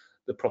discuss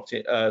the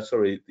property,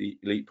 the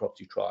Elite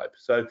Property Tribe.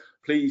 So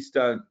please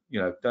don't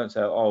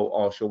say, oh,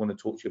 Arsh, I want to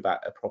talk to you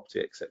about a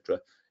property, etc.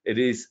 It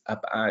is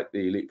about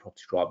the Elite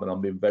Property Tribe, and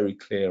I'm being very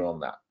clear on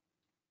that.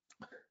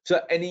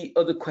 So any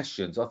other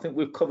questions? I think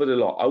we've covered a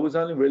lot. I was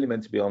only really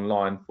meant to be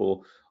online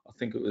for, I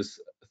think it was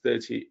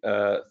 30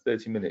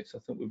 minutes. I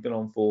think we've been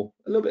on for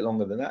a little bit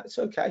longer than that. It's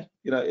okay,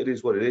 it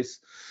is what it is.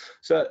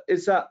 So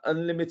is that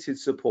unlimited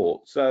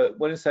support? So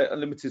when I say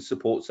unlimited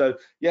support, so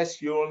yes,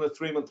 you're on a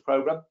 3-month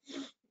program.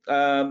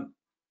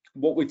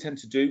 What we tend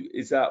to do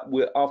is that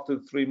after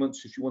the 3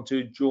 months, if you want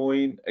to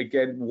join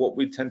again, what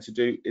we tend to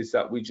do is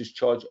that we just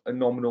charge a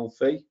nominal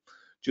fee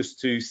just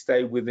to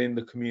stay within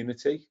the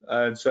community.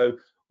 And so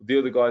the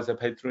other guys, they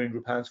paid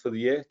 £300 for the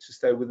year to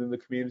stay within the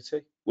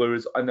community.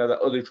 Whereas I know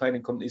that other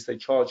training companies, they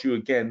charge you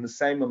again the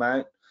same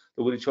amount.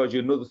 They would charge you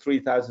another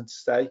 £3,000 to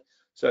stay.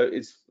 So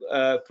it's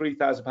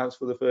 £3,000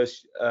 for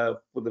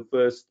the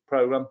first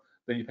program.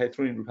 Then you pay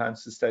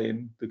 £300 to stay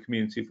in the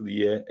community for the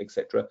year,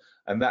 etc.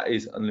 And that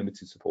is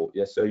unlimited support.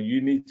 Yes. So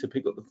you need to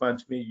pick up the phone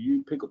to me.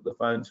 You pick up the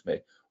phone to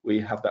me. We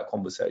have that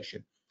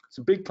conversation. It's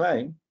a big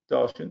claim,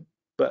 Darshan,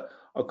 but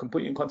I can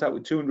put you in contact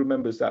with 200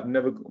 members that have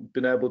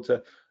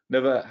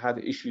never had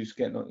issues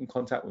getting in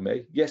contact with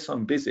me. Yes,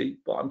 I'm busy,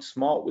 but I'm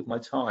smart with my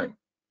time.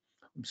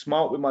 I'm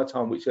smart with my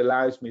time, which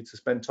allows me to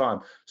spend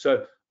time.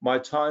 So my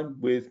time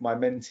with my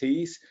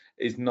mentees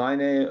is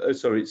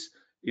it's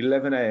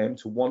 11 a.m.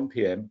 to 1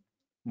 p.m.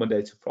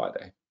 Monday to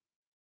Friday.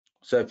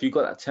 So if you've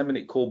got that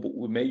 10-minute call booked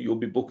with me, you'll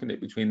be booking it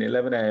between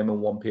 11 a.m.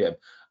 and 1 p.m.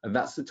 And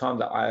that's the time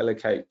that I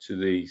allocate to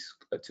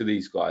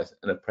these guys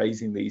and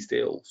appraising these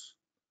deals.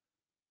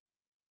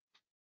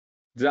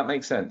 Does that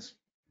make sense?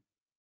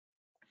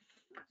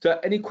 So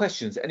any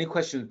questions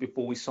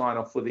before we sign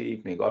off for the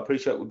evening? I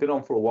appreciate we've been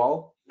on for a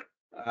while.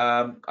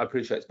 I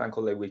appreciate it's bank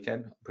holiday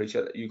weekend. I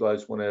appreciate that you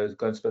guys want to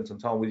go and spend some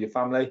time with your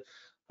family.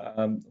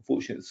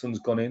 Unfortunately, the sun's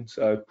gone in,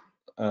 so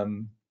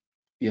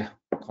yeah,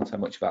 can't say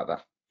much about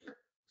that.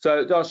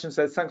 So Darshan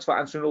says, thanks for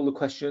answering all the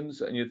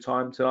questions and your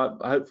time tonight.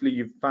 Hopefully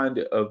you've found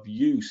it of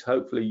use.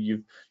 Hopefully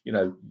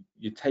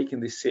you're taking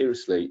this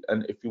seriously.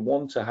 And if you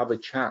want to have a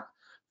chat,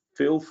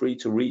 feel free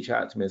to reach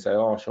out to me and say,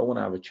 Arsh, I want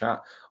to have a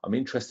chat. I'm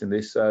interested in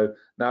this. So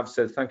Nav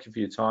says, thank you for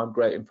your time.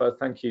 Great info.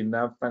 Thank you,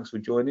 Nav. Thanks for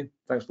joining.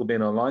 Thanks for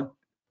being online.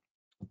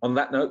 On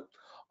that note,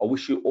 I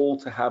wish you all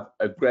to have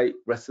a great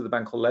rest of the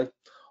bank holiday.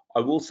 I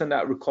will send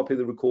out a copy of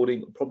the recording.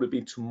 It'll probably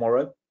be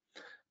tomorrow.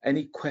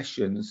 Any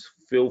questions,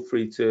 feel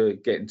free to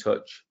get in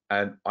touch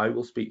and I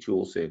will speak to you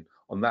all soon.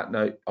 On that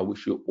note, I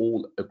wish you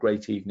all a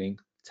great evening.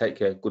 Take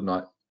care. Good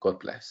night.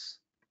 God bless.